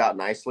reaches out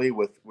nicely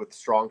with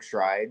strong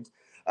strides.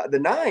 The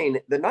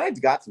 9's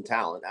got some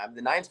talent.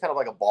 The 9's kind of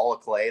like a ball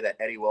of clay that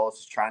Eddie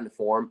Willis is trying to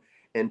form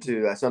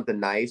into something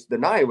nice. The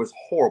 9 was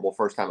horrible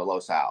first time at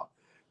Los Al.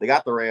 They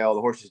got the rail.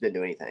 The horses didn't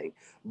do anything.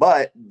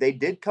 But they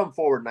did come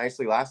forward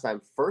nicely last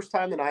time. First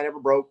time the 9 ever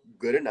broke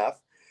good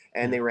enough,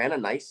 and they ran a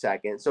nice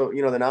second. So,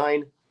 you know, the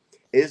 9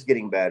 is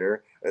getting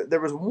better.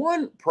 There was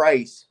one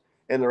price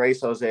in the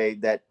race, Jose,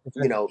 that,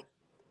 you know,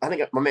 I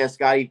think my man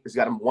Scotty has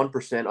got him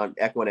 1% on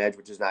Equine Edge,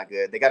 which is not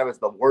good. They got him at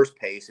the worst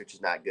pace, which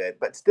is not good.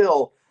 But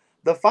still,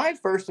 the 5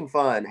 First and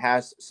Fun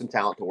has some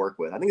talent to work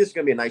with. I think this is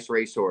going to be a nice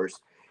racehorse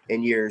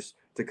in years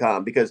to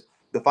come because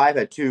the 5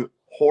 had 2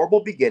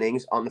 horrible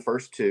beginnings on the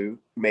first 2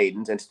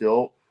 maidens and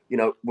still, you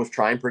know, was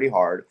trying pretty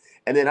hard.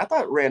 And then I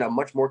thought it ran a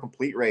much more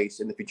complete race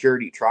in the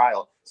Futurity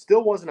trial.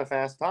 Still wasn't a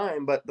fast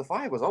time, but the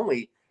 5 was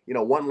only, you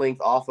know, 1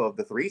 length off of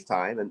the 3's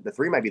time, and the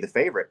 3 might be the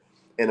favorite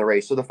in the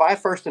race. So the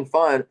 5 First and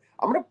Fun,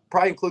 I'm going to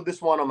probably include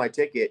this one on my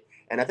ticket,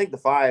 and I think the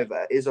 5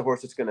 is a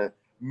horse that's going to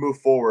move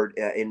forward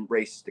in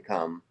races to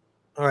come.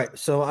 All right,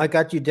 so I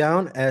got you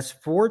down as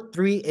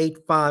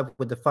 4-3-8-5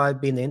 with the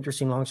 5 being the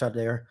interesting long shot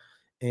there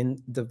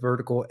in the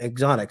vertical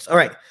exotics. All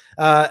right,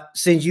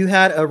 since you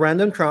had a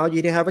random trial,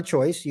 you didn't have a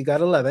choice. You got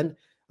 11.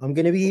 I'm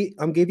giving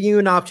you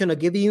an option. I'm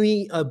giving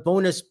you a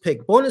bonus pick,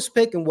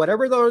 and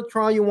whatever the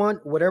trial you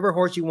want, whatever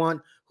horse you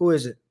want. Who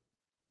is it?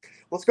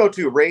 Let's go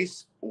to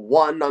race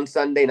 1 on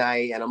Sunday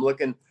night, and I'm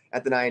looking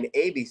at the 9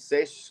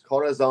 ABC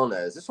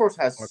Corazones. This horse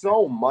has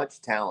so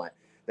much talent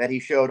that he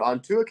showed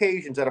on 2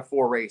 occasions out of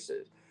 4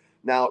 races.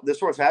 Now, this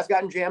horse has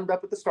gotten jammed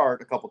up at the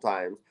start a couple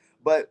times,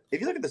 but if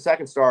you look at the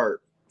second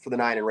start for the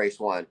 9 in race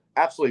 1,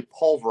 absolutely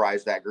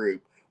pulverized that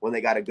group when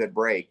they got a good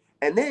break,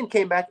 and then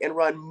came back and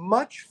run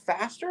much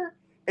faster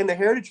in the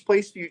Heritage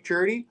Place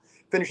Futurity,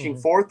 finishing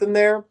 4th in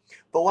there.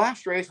 The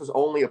last race was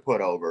only a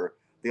put over.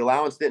 The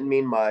allowance didn't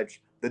mean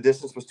much. The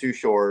distance was too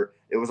short.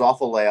 It was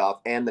off a layoff,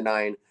 and the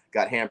 9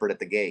 got hampered at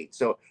the gate.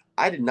 So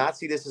I did not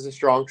see this as a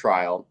strong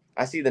trial.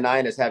 I see the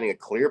 9 as having a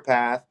clear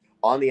path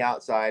on the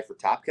outside for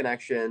top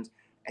connections,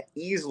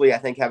 easily, I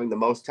think, having the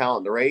most talent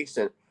in the race,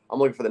 and I'm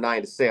looking for the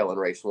 9 to sail in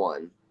race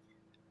 1.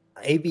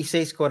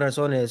 AB6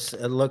 Corazones,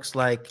 it looks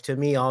like to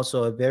me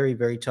also a very,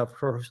 very tough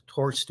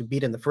horse to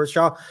beat in the first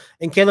trial.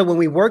 And Caleb, when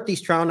we work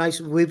these trial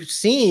nights, we've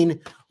seen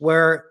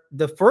where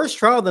the first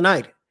trial of the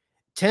night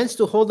tends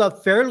to hold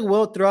up fairly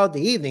well throughout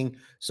the evening.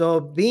 So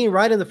being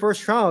right in the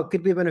first trial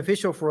could be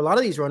beneficial for a lot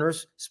of these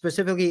runners,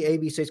 specifically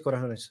AB6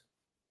 Corazones.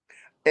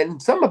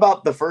 And something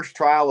about the first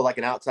trial with like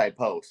an outside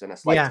post and a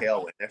slight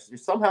tailwind.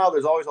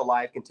 There's always a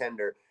live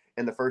contender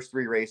in the first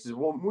 3 races.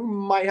 Well, we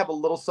might have a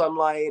little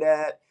sunlight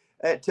at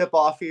tip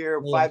off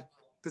here, 5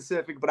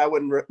 Pacific, but I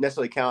wouldn't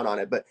necessarily count on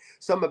it. But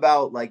some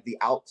about like the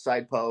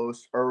outside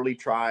post, early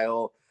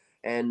trial,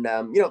 and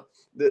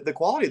the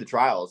quality of the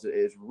trials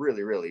is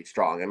really, really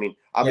strong. I mean,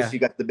 obviously you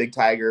got the Big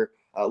Tiger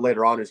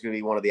later on, who's going to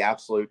be one of the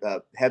absolute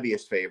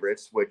heaviest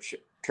favorites, which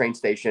Train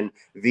Station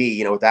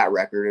V, with that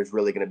record is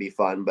really going to be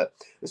fun. But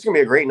this is going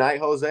to be a great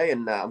night, Jose,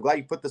 and I'm glad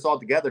you put this all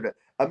together to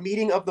a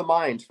meeting of the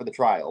minds for the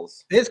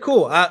trials. It's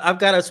cool. I've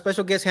got a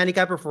special guest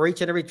handicapper for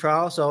each and every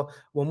trial, so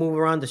we'll move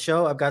around the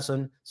show. I've got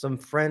some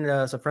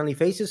friendly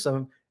faces,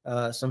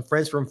 some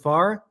friends from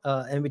far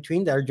in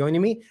between that are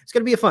joining me. It's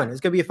gonna be a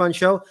fun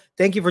show.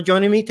 Thank you for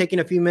joining me, taking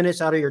a few minutes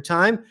out of your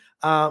time.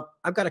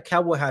 I've got a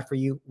cowboy hat for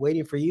you,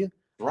 waiting for you.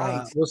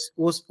 Right.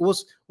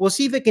 We'll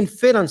see if it can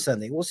fit on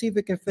Sunday. We'll see if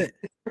it can fit.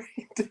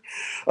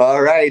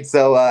 All right.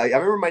 So I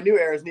remember my new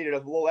Airs needed a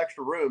little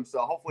extra room,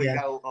 so hopefully you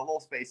got a little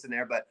space in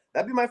there. But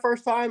that'd be my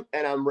first time,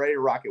 and I'm ready to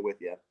rock it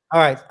with you.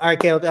 All right,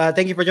 Caleb.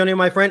 Thank you for joining me,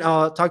 my friend.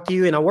 I'll talk to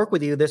you, and I'll work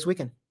with you this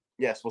weekend.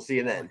 Yes, we'll see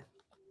you then.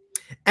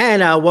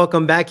 And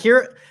welcome back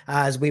here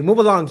as we move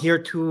along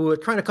here to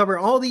trying to cover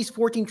all these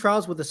 14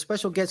 trials with a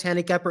special guest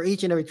handicapper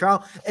each and every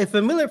trial. A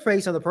familiar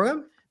face on the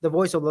program, the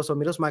voice of Los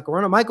Alamitos, Michael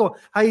Rono. Michael,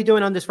 how are you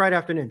doing on this Friday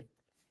afternoon?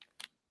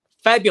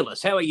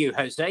 Fabulous. How are you,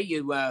 Jose?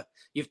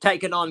 You've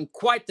taken on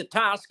quite the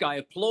task. I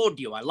applaud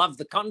you. I love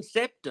the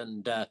concept,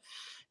 and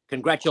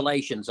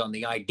congratulations on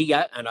the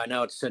idea. And I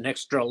know it's an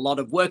extra lot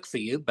of work for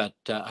you, but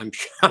I'm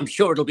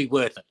sure it'll be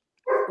worth it.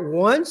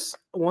 Once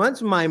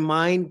my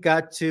mind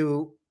got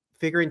to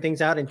figuring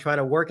things out and trying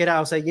to work it out,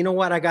 I'll say, you know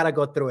what, I gotta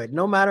go through it.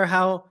 No matter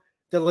how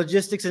the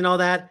logistics and all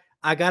that,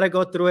 I gotta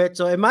go through it.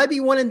 So it might be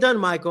one and done,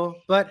 Michael,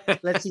 but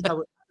let's see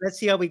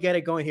how we get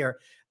it going here.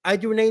 I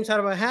drew names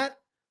out of a hat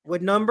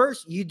with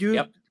numbers. You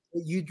drew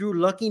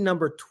lucky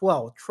number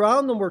 12,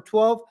 trial number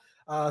 12.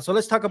 So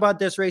let's talk about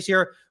this race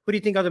here. Who do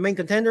you think are the main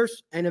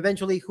contenders, and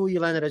eventually who you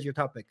landed as your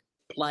top pick?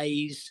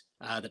 Plays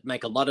that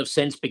make a lot of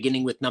sense,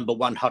 beginning with number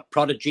 1, Hot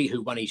Prodigy,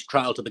 who won his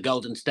trial to the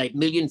Golden State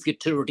Million,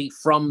 Futurity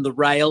from the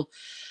rail.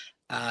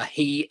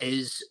 He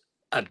is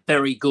a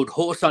very good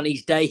horse on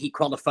his day. He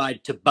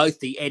qualified to both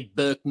the Ed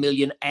Burke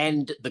Million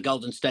and the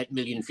Golden State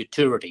Million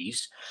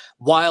Futurities.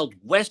 Wild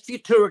West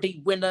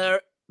Futurity winner,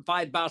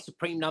 5 Bar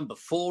Supreme number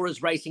 4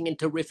 is racing in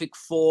terrific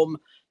form.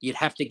 You'd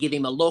have to give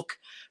him a look.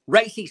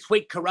 Racy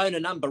Sweet Corona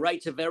number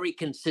 8's a very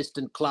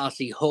consistent,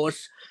 classy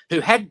horse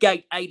who had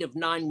gate 8 of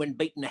 9 when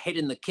beaten ahead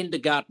in the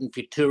Kindergarten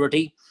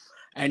Futurity,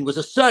 and was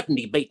a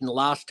certainty beaten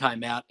last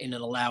time out in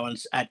an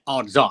allowance at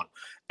odds on.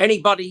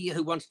 Anybody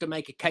who wants to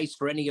make a case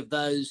for any of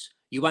those,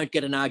 you won't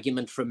get an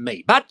argument from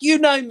me. But you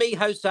know me,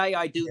 Jose,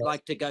 I do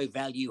like to go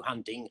value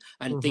hunting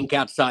and think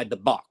outside the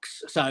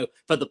box. So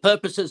for the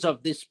purposes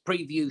of this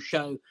preview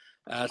show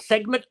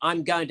segment,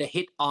 I'm going to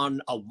hit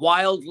on a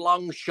wild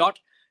long shot,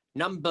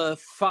 number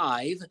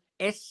 5,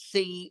 SC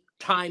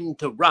Time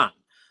to Run,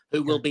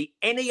 who will be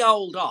any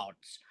old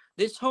odds.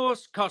 This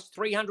horse cost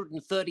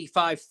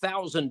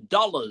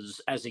 $335,000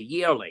 as a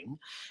yearling.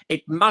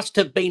 It must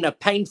have been a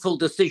painful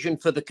decision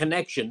for the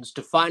connections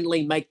to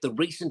finally make the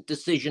recent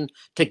decision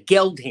to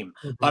geld him.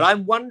 But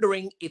I'm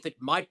wondering if it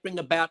might bring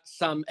about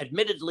some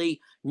admittedly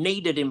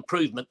needed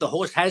improvement. The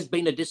horse has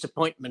been a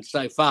disappointment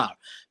so far.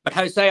 But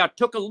Jose, I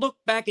took a look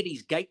back at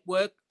his gate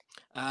work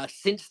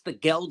since the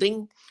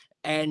gelding,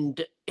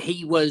 and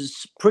he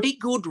was pretty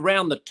good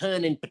round the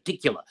turn in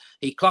particular.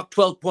 He clocked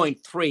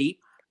 12.3.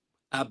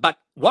 But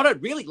what I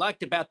really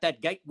liked about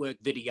that gate work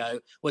video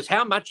was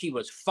how much he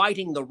was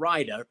fighting the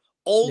rider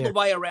all the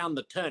way around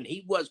the turn.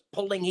 He was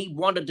pulling, he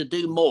wanted to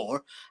do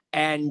more.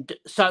 And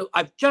so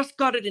I've just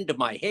got it into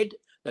my head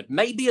that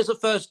maybe as a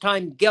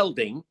first-time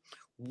gelding,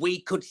 we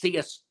could see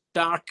a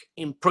stark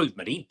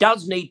improvement. He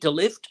does need to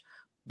lift,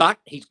 but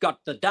he's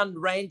got the Dunn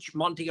Ranch,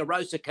 Monte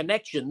Rosa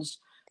connections,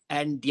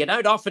 and you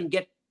don't often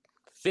get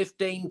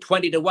 15,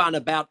 20 to 1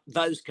 about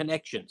those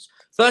connections.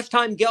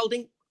 First-time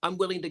gelding, I'm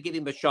willing to give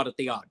him a shot at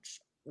the odds.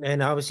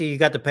 And obviously you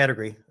got the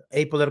pedigree.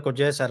 Apolitical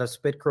Gist out of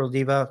Spit Curl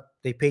Diva.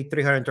 They paid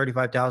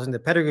 $335,000. The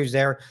pedigree's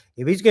there.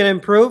 If he's going to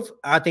improve,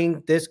 I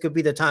think this could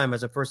be the time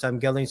as a first-time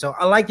gelding. So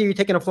I like that you're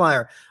taking a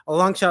flyer. A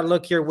long shot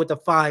look here with the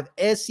 5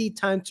 SC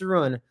Time to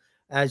Run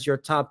as your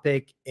top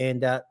pick in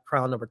that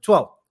trial number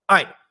 12. All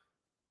right.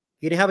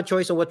 You didn't have a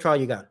choice on what trial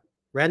you got.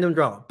 Random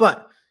draw.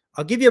 But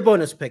I'll give you a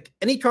bonus pick.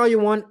 Any trial you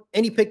want,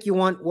 any pick you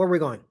want, where are we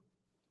going?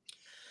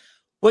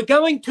 We're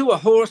going to a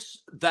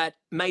horse that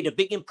made a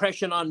big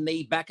impression on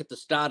me back at the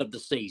start of the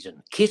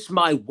season. Kiss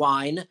My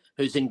Wine,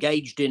 who's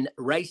engaged in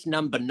race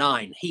number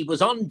 9. He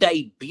was on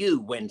debut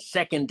when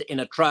second in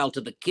a trial to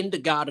the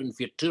Kindergarten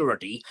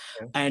Futurity.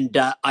 And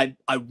I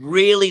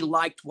really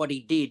liked what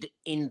he did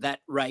in that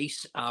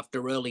race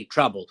after early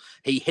trouble.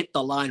 He hit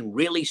the line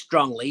really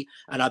strongly,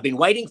 and I've been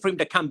waiting for him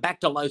to come back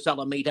to Los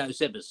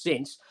Alamitos ever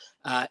since.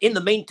 In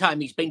the meantime,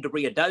 he's been to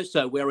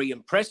Ruidoso, where he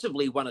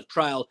impressively won a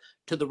trial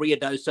to the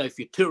Ruidoso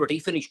Futurity,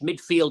 finished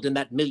midfield in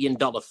that $1 million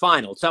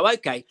final. So,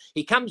 okay,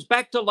 he comes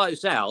back to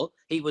Los Al.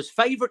 He was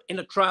favourite in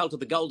a trial to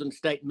the Golden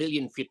State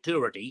Million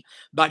Futurity,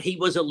 but he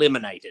was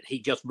eliminated. He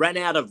just ran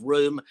out of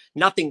room.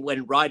 Nothing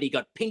went right. He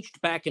got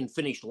pinched back and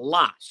finished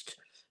last.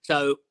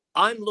 So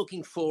I'm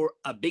looking for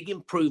a big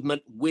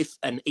improvement with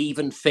an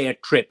even fair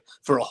trip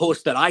for a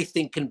horse that I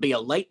think can be a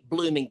late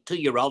blooming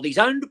 2-year-old. He's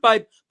owned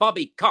by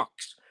Bobby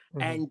Cox.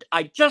 And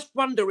I just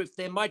wonder if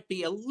there might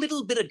be a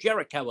little bit of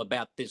Jericho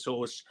about this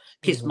horse,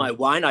 Kiss My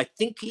Wine. I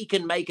think he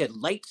can make a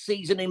late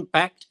season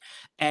impact,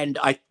 and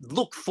I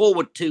look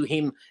forward to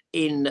him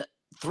in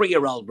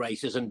 3-year-old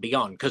races and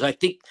beyond, because I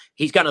think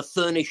he's going to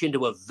furnish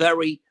into a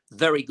very,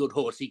 very good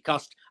horse. He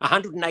cost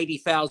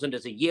 $180,000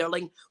 as a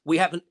yearling. We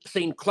haven't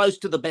seen close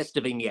to the best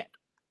of him yet.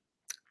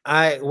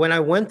 When I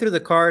went through the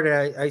card,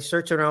 I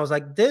searched it and I was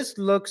like, this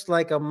looks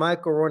like a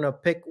Michael Rona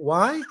pick.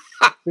 Why?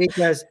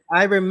 Because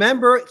I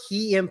remember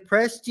he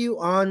impressed you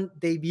on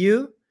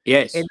debut.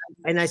 Yes.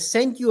 And I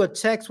sent you a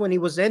text when he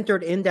was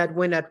entered in that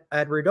win at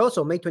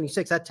Ruidoso, May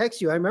 26th. I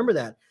text you. I remember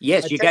that.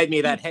 Yes, you gave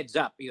me that heads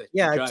up.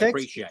 Yeah, I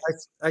appreciate.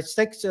 I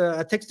text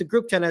the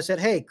group chat and I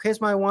said, hey,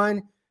 Kiss My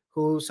Wine,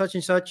 who such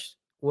and such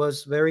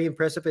was very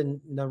impressive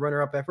in the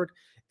runner-up effort,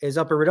 is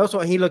up at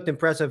Ruidoso. And he looked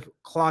impressive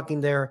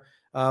clocking there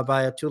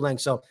by a 2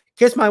 lengths. So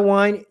Kiss My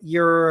Wine,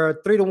 your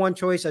 3-to-1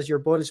 choice as your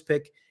bonus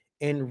pick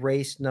in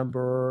race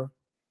number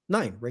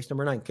 9. Race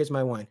number 9, Kiss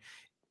My Wine.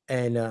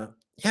 And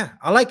yeah,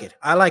 I like it.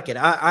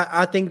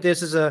 I think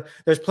this is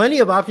there's plenty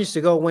of options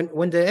to go.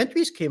 When the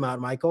entries came out,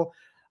 Michael,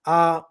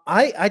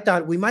 I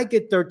thought we might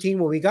get 13.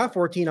 When we got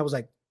 14, I was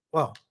like,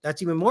 well,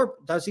 that's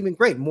even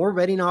great. More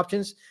betting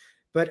options.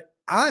 But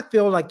I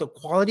feel like the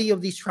quality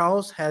of these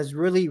trials has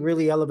really,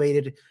 really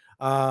elevated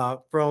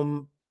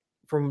from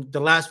the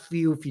last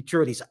few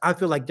futurities. I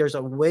feel like there's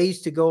a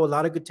ways to go, a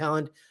lot of good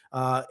talent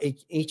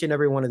each and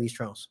every one of these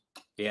trials.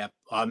 Yeah,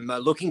 I'm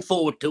looking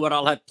forward to it.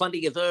 I'll have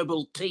plenty of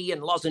herbal tea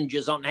and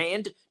lozenges on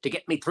hand to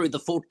get me through the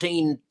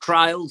 14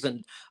 trials,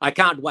 and I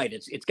can't wait.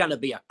 It's going to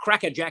be a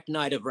crackerjack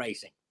night of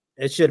racing.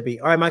 It should be.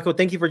 All right, Michael,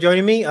 thank you for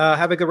joining me.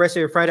 Have a good rest of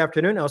your Friday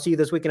afternoon. I'll see you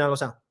this weekend at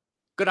Los Al.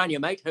 Good on you,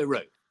 mate.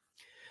 Hooroo.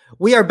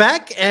 We are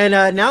back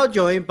and now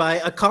joined by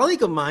a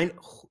colleague of mine,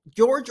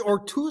 George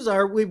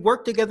Ortuzar. We've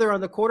worked together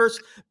on the quarters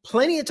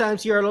plenty of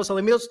times here at Los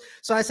Alamitos.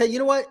 So I said, you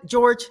know what,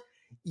 George,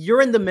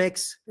 you're in the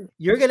mix.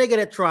 You're going to get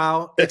a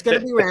trial. It's going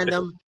to be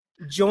random.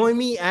 Join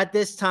me at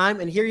this time.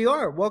 And here you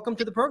are. Welcome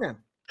to the program.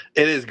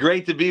 It is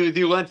great to be with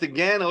you once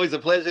again. Always a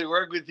pleasure to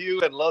work with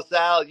you. And Los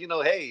Al, you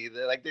know, hey,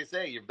 like they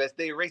say, your best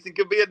day of racing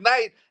could be at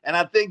night. And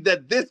I think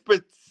that this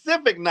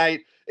specific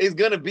night is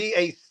going to be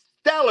a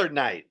stellar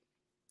night.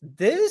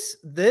 This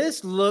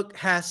look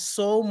has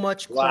so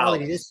much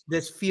quality. Wow.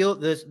 This field,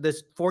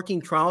 this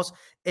 14 trials,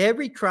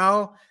 every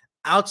trial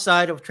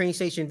outside of Train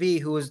Station V,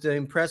 who was the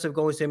impressive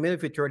Golden State Million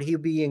Futurity, he'll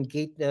be in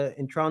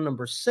in trial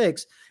number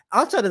 6.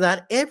 Outside of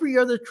that, every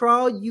other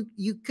trial,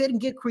 you couldn't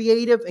get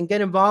creative and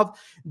get involved.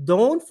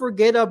 Don't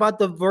forget about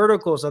the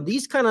verticals on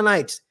these kind of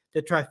nights,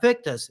 the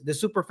trifectas, the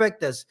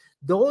superfectas.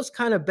 Those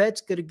kind of bets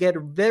could get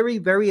very,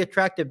 very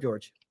attractive,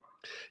 George.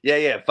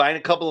 Yeah. Find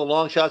a couple of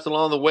long shots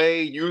along the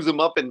way, use them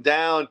up and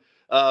down,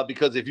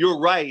 because if you're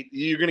right,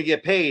 you're going to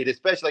get paid,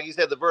 especially like you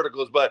said, the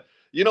verticals. But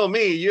you know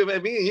me,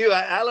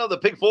 I love the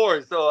pick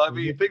fours. So I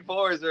mean, pick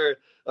fours are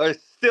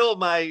still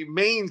my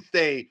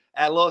mainstay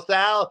at Los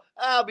Al.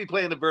 I'll be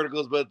playing the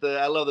verticals, but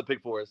I love the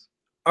pick fours.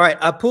 All right,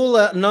 I pull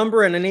a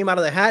number and a name out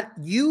of the hat.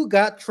 You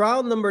got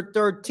trial number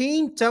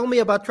 13. Tell me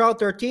about trial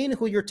 13.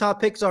 Who your top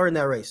picks are in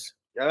that race?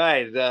 All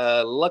right,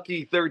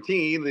 Lucky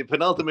 13, the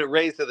penultimate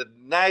race of the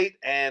night,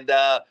 and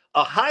a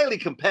highly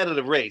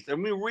competitive race. I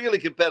mean, really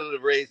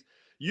competitive race.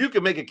 You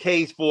can make a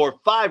case for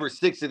 5 or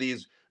 6 of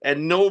these,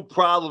 and no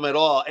problem at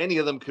all. Any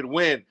of them could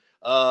win.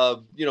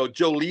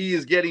 Jolie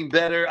is getting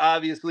better,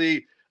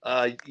 obviously.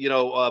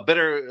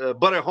 Better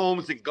Butter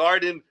Homes and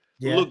Garden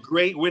look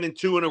great, winning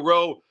 2 in a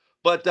row.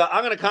 But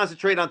I'm going to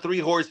concentrate on 3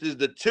 horses.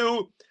 The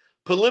 2,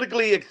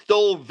 Politically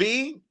Extolled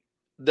V.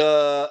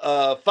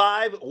 The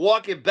 5,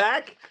 Walk It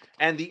Back.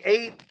 And the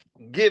 8,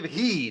 Give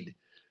Heed.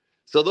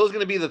 So those are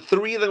going to be the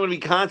 3 that I'm going to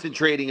be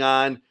concentrating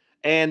on.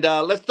 And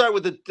let's start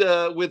with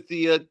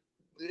the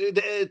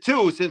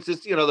two, since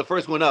it's, the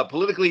first one up,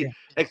 Politically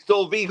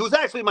Extol V, who's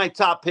actually my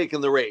top pick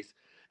in the race.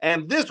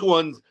 And this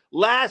one's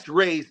last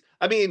race,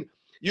 I mean,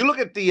 you look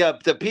at the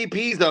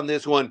PPs on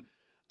this one.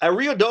 At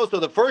Rio Doso,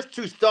 the first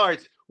two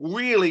starts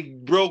really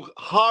broke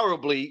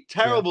horribly,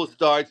 terrible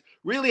starts,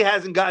 really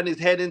hasn't gotten his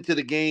head into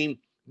the game.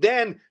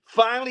 Then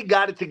finally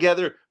got it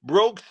together,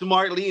 broke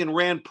smartly, and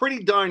ran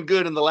pretty darn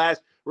good in the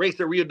last race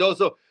at Rio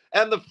Doso.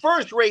 And the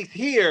first race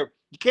here,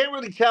 you can't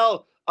really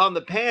tell on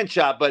the pan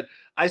shot, but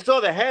I saw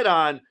the head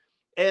on,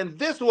 and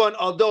this one,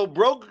 although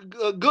broke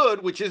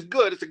good, which is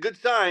good, it's a good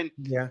sign,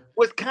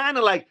 was kind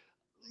of like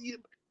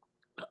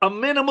a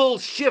minimal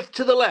shift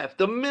to the left,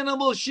 a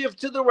minimal shift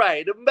to the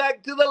right, and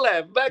back to the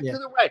left, back to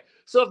the right.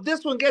 So if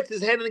this one gets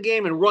his head in the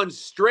game and runs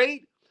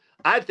straight,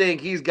 I think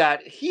he's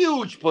got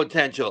huge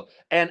potential.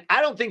 And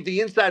I don't think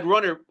the inside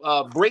runner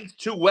breaks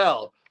too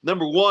well.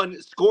 Number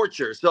one,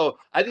 Scorcher. So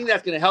I think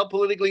that's going to help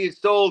Politically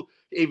Extolled.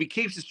 If he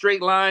keeps a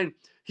straight line,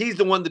 he's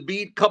the one to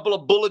beat. Couple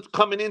of bullets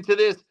coming into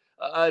this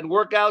in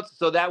workouts.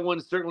 So that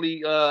one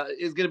certainly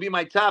is going to be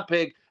my top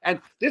pick.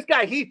 And this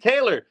guy, Heath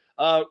Taylor,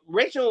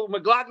 Rachel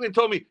McLaughlin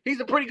told me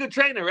he's a pretty good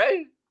trainer,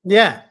 right?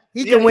 Yeah,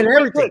 he can win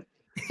everything.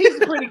 He's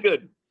pretty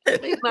good.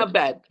 He's not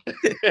bad.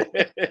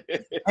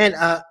 And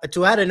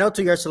to add a note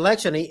to your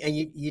selection, and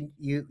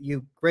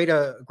you great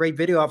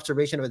video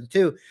observation of the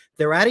two.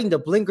 They're adding the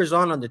blinkers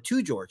on the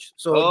two, George.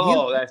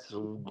 So that's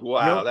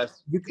wow.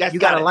 You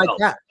gotta like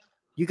that.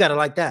 You gotta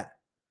like that.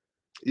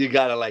 You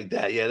gotta like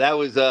that. Yeah, that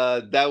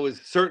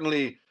was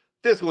certainly.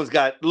 This one's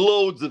got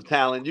loads of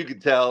talent. You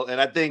could tell,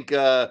 and I think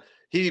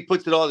he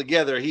puts it all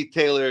together. Heath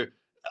Taylor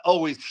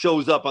always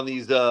shows up on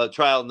these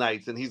trial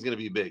nights, and he's going to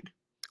be big.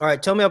 All right,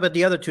 tell me about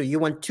the other two. You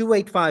went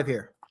 285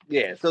 here.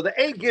 Yeah, so the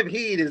 8 Give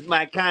Heed is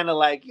my kind of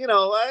like,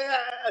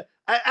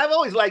 I've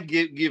always liked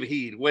Give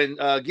Heed. When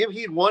Give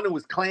Heed won, it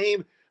was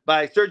claimed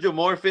by Sergio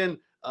Morfin.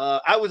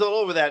 I was all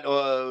over that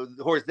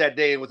horse that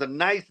day. It was a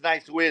nice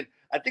win.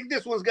 I think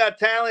this one's got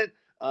talent.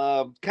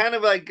 Kind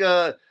of like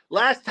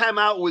last time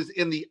out was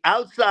in the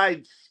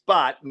outside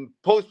spot in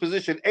post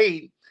position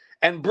 8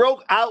 and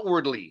broke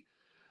outwardly.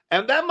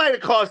 And that might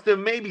have cost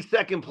him maybe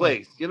second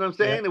place. You know what I'm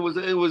saying?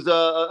 Yeah. It was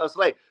a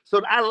slate. So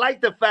I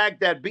like the fact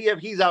that BF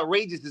He's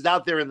Outrageous is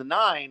out there in the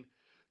 9,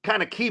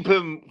 kind of keep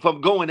him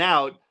from going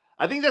out.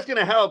 I think that's going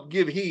to help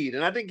Give Heed.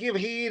 And I think Give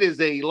Heed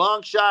is a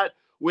long shot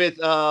with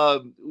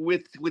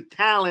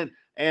talent.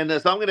 And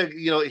so I'm going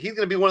to, he's going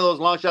to be one of those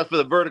long shots for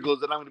the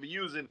verticals that I'm going to be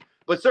using,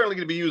 but certainly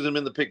going to be using him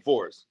in the pick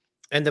 4s.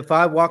 And the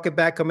 5 Walking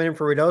Back coming in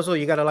for Redoso,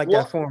 you got to like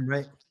that form,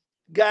 right?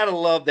 Gotta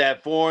love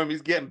that form.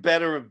 He's getting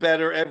better and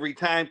better every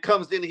time.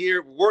 Comes in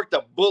here, worked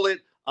a bullet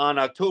on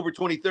October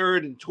 23rd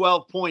in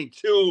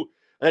 12.2.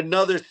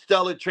 Another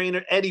stellar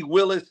trainer, Eddie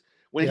Willis.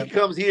 When he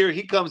comes here,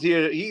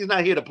 he's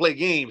not here to play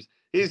games.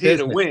 He's here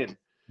to win.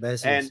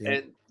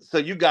 And so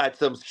you got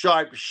some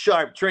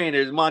sharp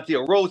trainers. Monte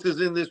Rose is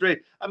in this race.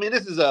 I mean,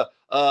 this is a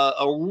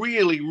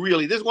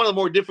really, this is one of the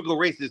more difficult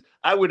races.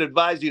 I would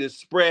advise you to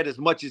spread as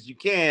much as you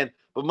can.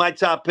 But my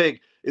top pick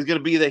is going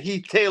to be the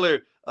Heath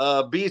Taylor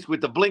beast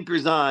with the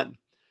blinkers on,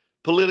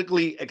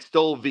 Politically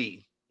Extol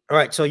V. All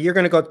right, so you're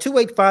going to go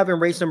 285 in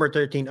race number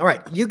 13. All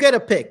right, you get a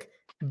pick,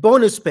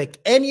 bonus pick.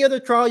 Any other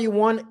trial you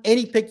want,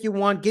 any pick you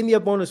want, give me a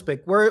bonus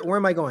pick. Where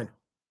am I going?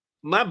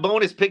 My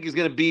bonus pick is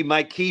going to be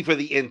my key for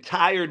the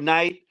entire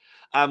night.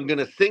 I'm going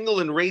to single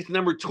in race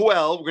number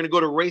 12. We're going to go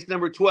to race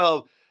number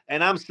 12,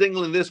 and I'm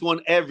singling this one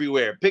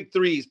everywhere. Pick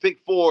 3s,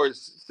 pick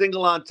 4s,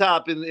 single on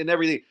top and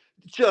everything.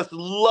 Just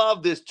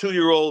love this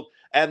 2-year-old,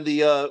 and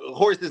the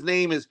horse's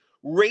name is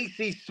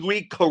Racy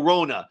Sweet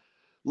Corona.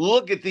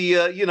 Look at the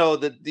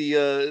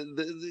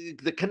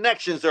the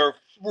connections are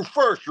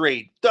first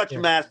rate. Dutch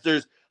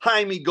Masters,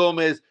 Jaime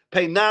Gomez,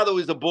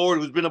 Peinado is aboard,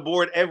 who's been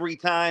aboard every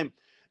time.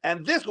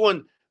 And this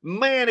one,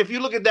 man, if you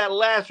look at that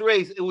last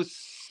race, it was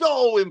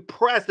so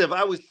impressive.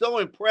 I was so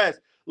impressed.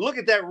 Look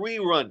at that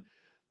rerun.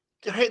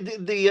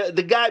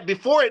 The guy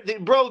before it,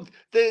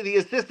 the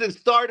assistant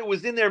starter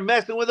was in there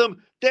messing with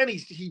him. Then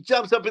he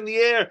jumps up in the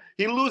air.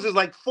 He loses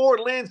like 4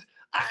 lengths.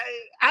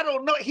 I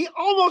don't know. He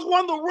almost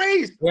won the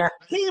race. Yeah.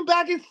 Came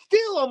back and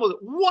still almost.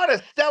 What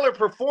a stellar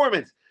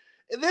performance.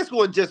 And this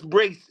one just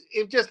breaks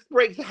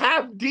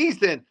half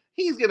decent.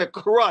 He's going to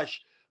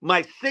crush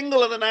my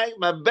single of the night,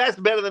 my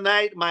best bet of the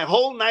night. My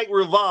whole night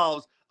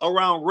revolves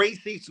around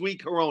Racy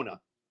Sweet Corona.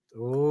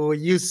 Oh,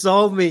 you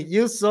sold me.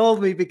 You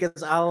sold me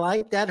because I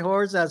like that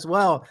horse as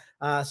well.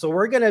 So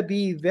we're going to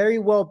be very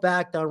well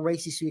backed on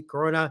Racy Sweet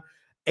Corona.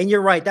 And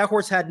you're right. That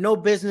horse had no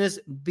business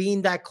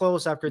being that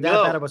close after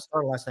that bad of a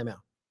start last time out.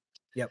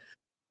 Yep.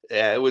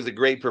 Yeah, it was a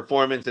great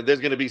performance. And there's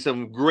going to be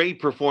some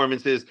great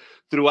performances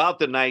throughout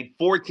the night.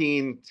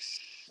 14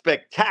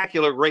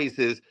 spectacular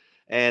races.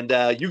 And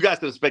you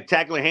got some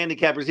spectacular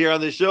handicappers here on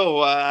the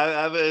show.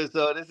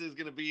 So this is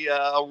going to be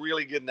a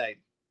really good night.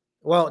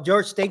 Well,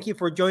 George, thank you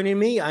for joining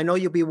me. I know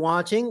you'll be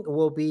watching.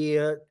 We'll be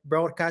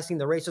broadcasting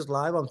the races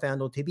live on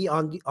FanDuel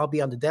TV. I'll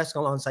be on the desk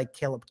alongside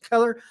Caleb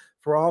Keller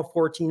for all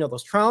 14 of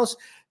those trials.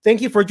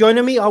 Thank you for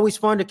joining me. Always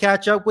fun to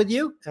catch up with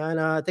you.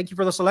 And thank you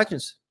for the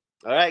selections.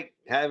 All right.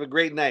 Have a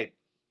great night.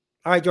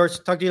 All right,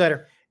 George. Talk to you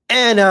later.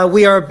 And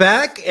we are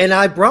back, and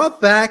I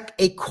brought back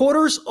a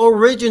quarters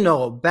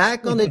original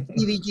back on the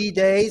TVG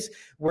days.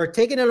 We're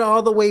taking it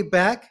all the way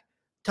back.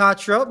 Todd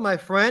Schrupp, my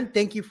friend,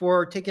 thank you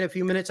for taking a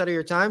few minutes out of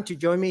your time to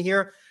join me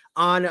here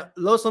on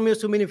Los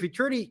Alamitos 2 Million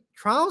Futurity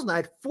Trials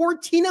Night,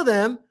 14 of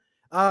them,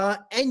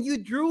 and you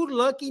drew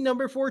lucky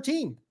number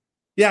 14.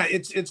 Yeah,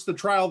 it's the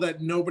trial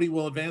that nobody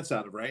will advance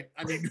out of, right?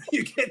 I mean,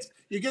 you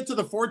get to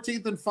the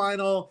 14th and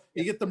final,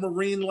 you get the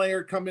marine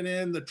layer coming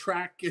in, the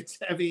track gets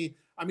heavy.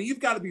 I mean, you've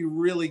got to be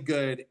really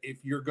good if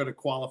you're going to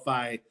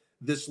qualify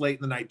this late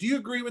in the night. Do you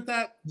agree with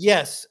that?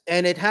 Yes,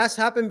 and it has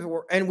happened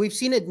before, and we've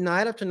seen it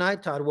night after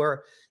night, Todd,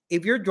 where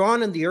if you're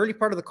drawn in the early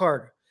part of the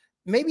card,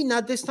 maybe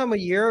not this time of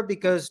year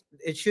because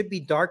it should be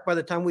dark by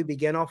the time we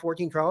begin all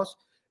 14 trials,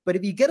 but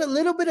if you get a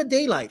little bit of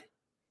daylight,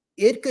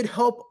 it could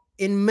help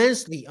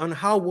immensely on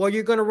how well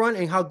you're going to run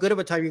and how good of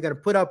a time you're going to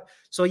put up.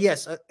 So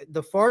yes,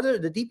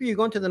 the deeper you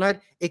go into the night,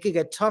 it could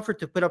get tougher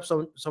to put up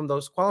some of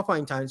those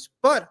qualifying times.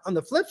 But on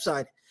the flip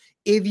side,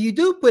 if you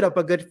do put up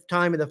a good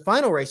time in the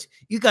final race,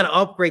 you got to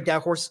upgrade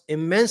that horse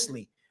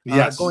immensely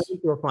going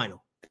into a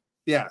final.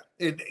 Yeah.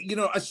 And,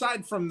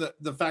 aside from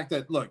the fact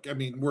that, look, I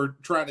mean, we're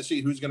trying to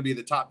see who's going to be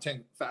the top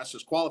 10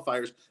 fastest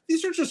qualifiers.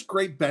 These are just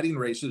great betting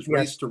races,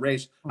 race to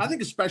race. I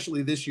think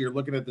especially this year,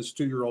 looking at this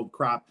 2-year-old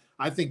crop,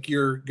 I think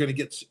you're going to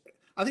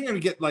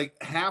get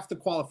like half the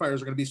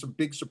qualifiers are going to be some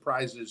big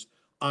surprises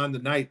on the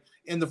night.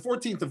 And the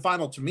 14th and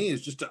final to me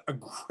is just a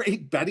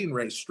great betting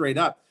race straight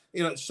up.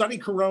 Sonny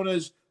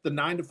Corona's the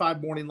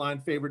 9-5 morning line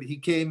favorite. He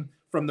came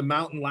from the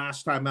mountain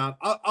last time out.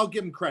 I'll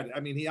give him credit.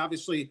 I mean, he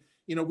obviously,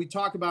 we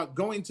talk about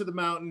going to the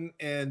mountain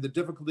and the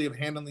difficulty of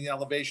handling the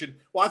elevation.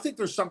 Well, I think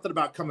there's something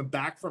about coming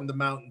back from the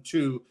mountain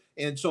too.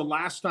 And so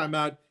last time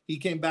out, he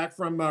came back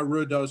from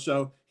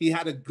Ruidoso. He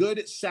had a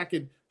good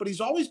second, but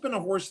he's always been a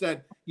horse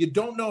that you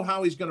don't know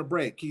how he's going to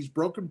break. He's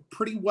broken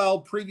pretty well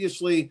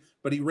previously,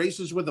 but he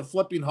races with a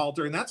flipping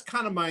halter. And that's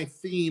kind of my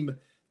theme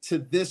to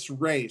this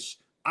race.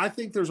 I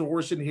think there's a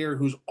horse in here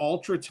who's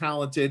ultra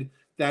talented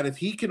that if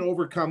he can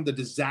overcome the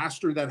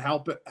disaster that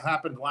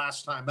happened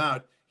last time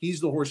out, he's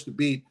the horse to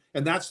beat.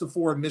 And that's the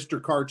 4,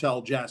 Mr.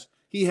 Cartel Jess.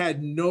 He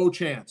had no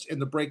chance in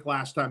the break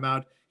last time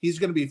out. He's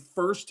going to be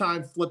first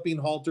time flipping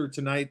halter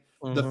tonight.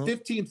 The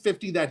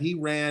 1550 that he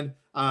ran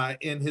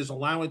in his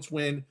allowance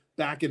win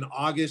back in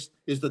August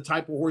is the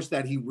type of horse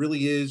that he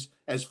really is.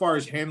 As far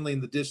as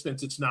handling the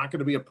distance, it's not going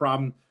to be a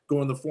problem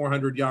going the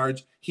 400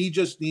 yards. He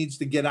just needs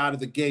to get out of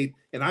the gate.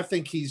 And I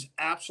think he's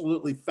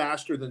absolutely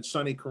faster than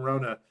Sonny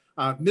Corona.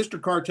 Mr.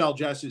 Cartel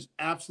Jess is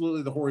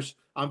absolutely the horse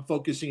I'm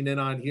focusing in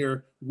on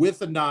here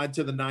with a nod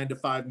to the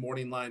 9-5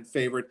 morning line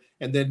favorite.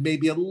 And then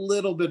maybe a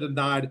little bit of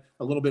nod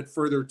a little bit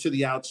further to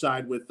the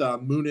outside with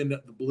Moonin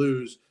the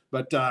Blues.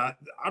 But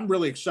I'm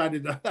really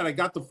excited that I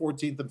got the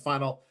 14th and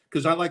final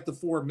because I like the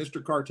 4,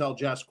 Mr. Cartel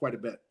Jess, quite a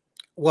bit.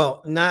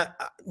 Well, not,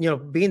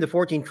 being the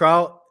 14th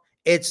trial,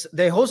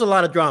 they host a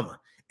lot of drama.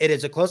 It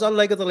is a closeout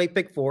leg of the late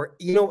pick 4.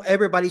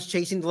 Everybody's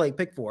chasing the late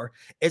pick 4.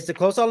 It's the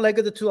closeout leg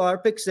of the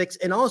 $2 pick 6.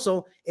 And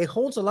also, it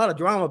holds a lot of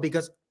drama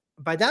because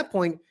by that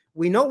point,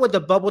 we know what the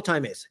bubble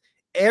time is.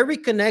 Every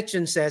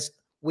connection says,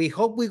 we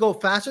hope we go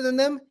faster than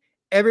them.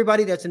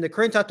 Everybody that's in the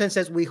current top 10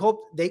 says, we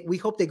hope they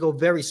go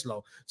very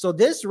slow. So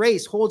this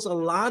race holds a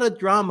lot of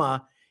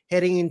drama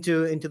heading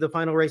into the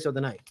final race of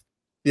the night.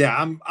 Yeah,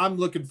 I'm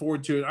looking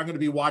forward to it. I'm going to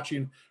be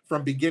watching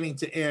from beginning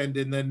to end.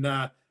 And then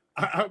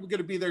I'm going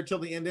to be there till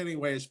the end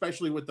anyway,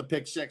 especially with the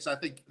pick 6. I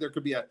think there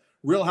could be a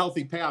real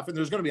healthy payoff, and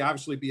there's going to be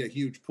obviously be a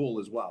huge pool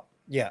as well.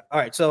 Yeah. All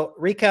right. So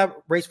recap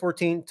race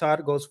 14.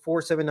 Todd goes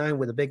 4-7-9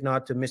 with a big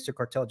nod to Mr.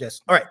 Cartel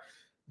Jess. All right.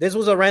 This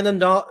was a random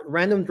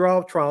draw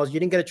of trials. You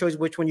didn't get a choice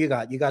which one you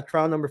got. You got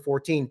trial number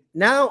 14.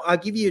 Now I'll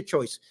give you a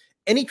choice.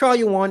 Any trial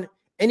you want,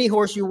 any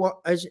horse you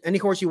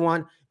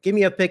want. Give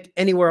me a pick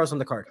anywhere else on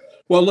the card.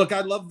 Well, look,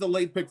 I love the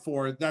late pick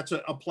 4. That's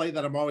a play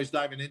that I'm always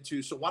diving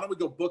into. So why don't we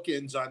go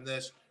bookends on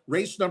this?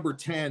 Race number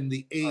 10,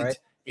 the 8, right.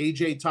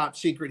 AJ Top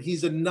Secret.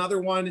 He's another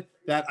one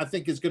that I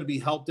think is going to be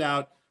helped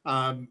out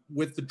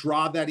with the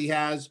draw that he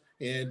has.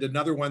 And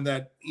another one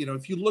that,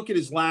 if you look at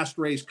his last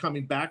race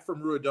coming back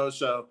from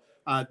Ruidoso,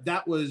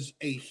 that was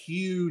a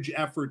huge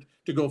effort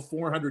to go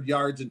 400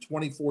 yards in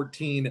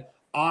 2014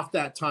 off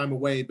that time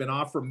away. Been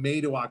off from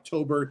May to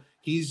October.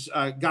 He's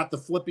got the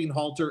flipping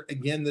halter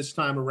again this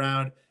time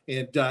around.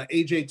 And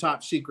AJ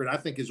Top Secret, I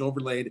think, is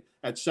overlaid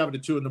at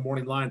 7-2 in the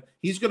morning line.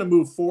 He's going to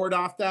move forward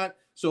off that.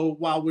 So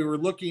while we were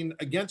looking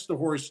against the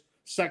horse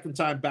second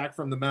time back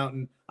from the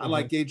mountain, I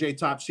like AJ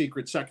Top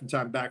Secret second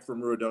time back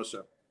from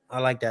Ruidoso. I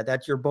like that.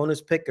 That's your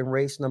bonus pick in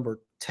race number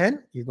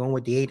 10. You're going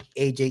with the 8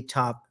 AJ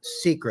Top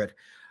Secret.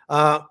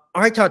 All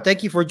right, Todd,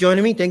 thank you for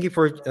joining me. Thank you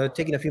for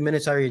taking a few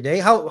minutes out of your day.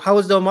 How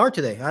was Del Mar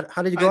today?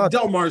 How did you go out?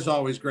 Del Mar is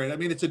always great. I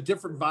mean, it's a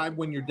different vibe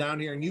when you're down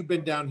here, and you've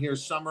been down here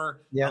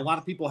summer. Yeah. A lot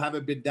of people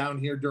haven't been down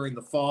here during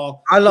the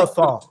fall. I love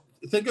fall.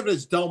 Think of it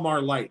as Del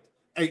Mar light.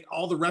 Hey,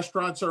 all the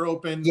restaurants are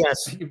open.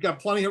 Yes. You've got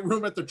plenty of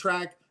room at the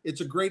track.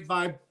 It's a great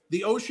vibe.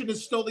 The ocean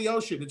is still the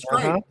ocean. It's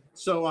great.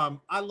 So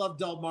I love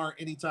Del Mar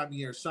any time of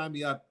year. Sign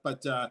me up.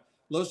 But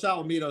Los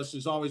Alamitos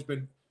has always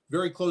been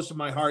very close to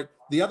my heart.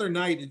 The other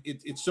night,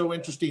 it's so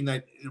interesting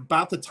that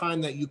about the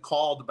time that you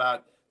called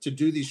about to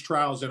do these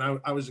trials, and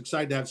I was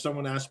excited to have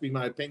someone ask me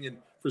my opinion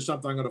for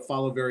something I'm going to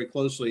follow very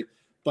closely.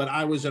 But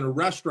I was in a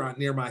restaurant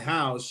near my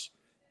house,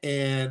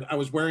 and I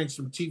was wearing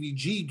some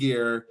TVG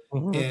gear.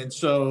 And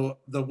so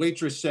the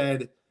waitress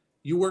said,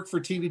 "You work for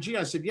TVG?"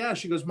 I said, "Yeah."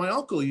 She goes, "My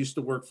uncle used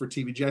to work for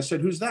TVG." I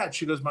said, "Who's that?"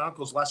 She goes, "My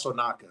uncle's Les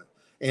Onaka."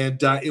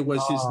 And it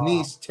was his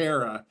niece,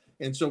 Tara.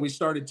 And so we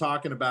started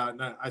talking about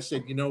it, and I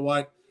said, "You know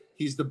what?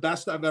 He's the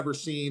best I've ever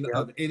seen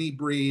of any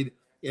breed."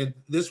 And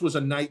this was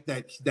a night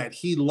that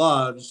he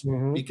loves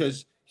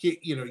because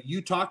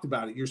you talked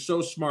about it. You're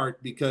so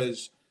smart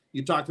because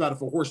you talked about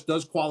if a horse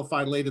does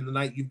qualify late in the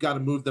night, you've got to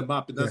move them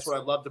up. And that's what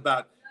I loved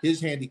about his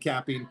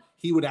handicapping.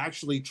 He would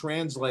actually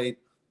translate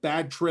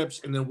bad trips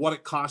and then what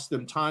it cost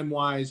them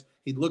time-wise.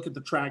 He'd look at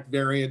the track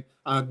variant.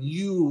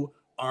 You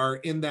are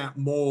in that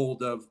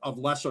mold of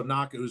Les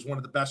Onaka, who's one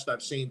of the best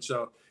I've seen.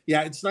 So,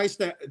 yeah, it's nice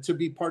to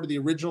be part of the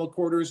original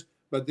quarters,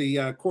 but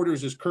the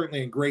quarters is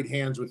currently in great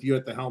hands with you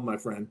at the helm, my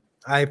friend.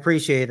 I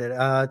appreciate it.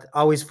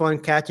 Always fun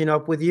catching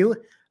up with you.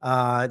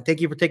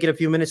 Thank you for taking a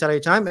few minutes out of your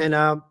time,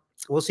 and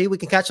we'll see if we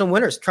can catch some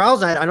winners.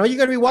 Trials night. I know you're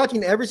going to be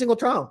watching every single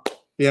trial.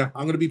 Yeah,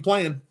 I'm going to be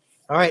playing.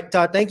 All right,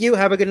 Todd, thank you.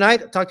 Have a good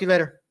night. Talk to you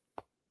later.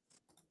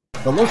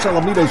 The Los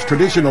Alamitos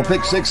traditional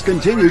pick six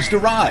continues to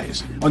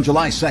rise. On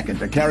July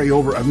 2nd, a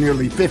carryover of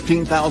nearly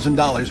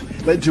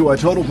 $15,000 led to a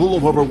total pool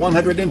of over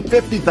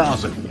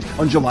 $150,000.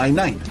 On July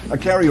 9th, a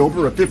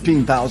carryover of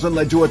 $15,000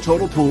 led to a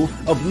total pool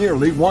of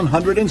nearly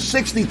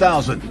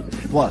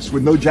 $160,000. Plus,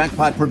 with no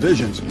jackpot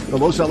provisions, the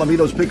Los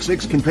Alamitos pick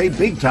six can pay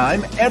big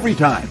time every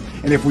time.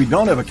 And if we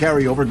don't have a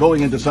carryover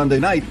going into Sunday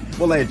night,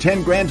 we'll add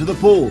 10 grand to the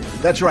pool.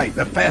 That's right,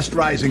 the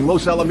fast-rising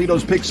Los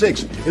Alamitos pick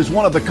six is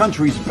one of the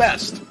country's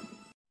best.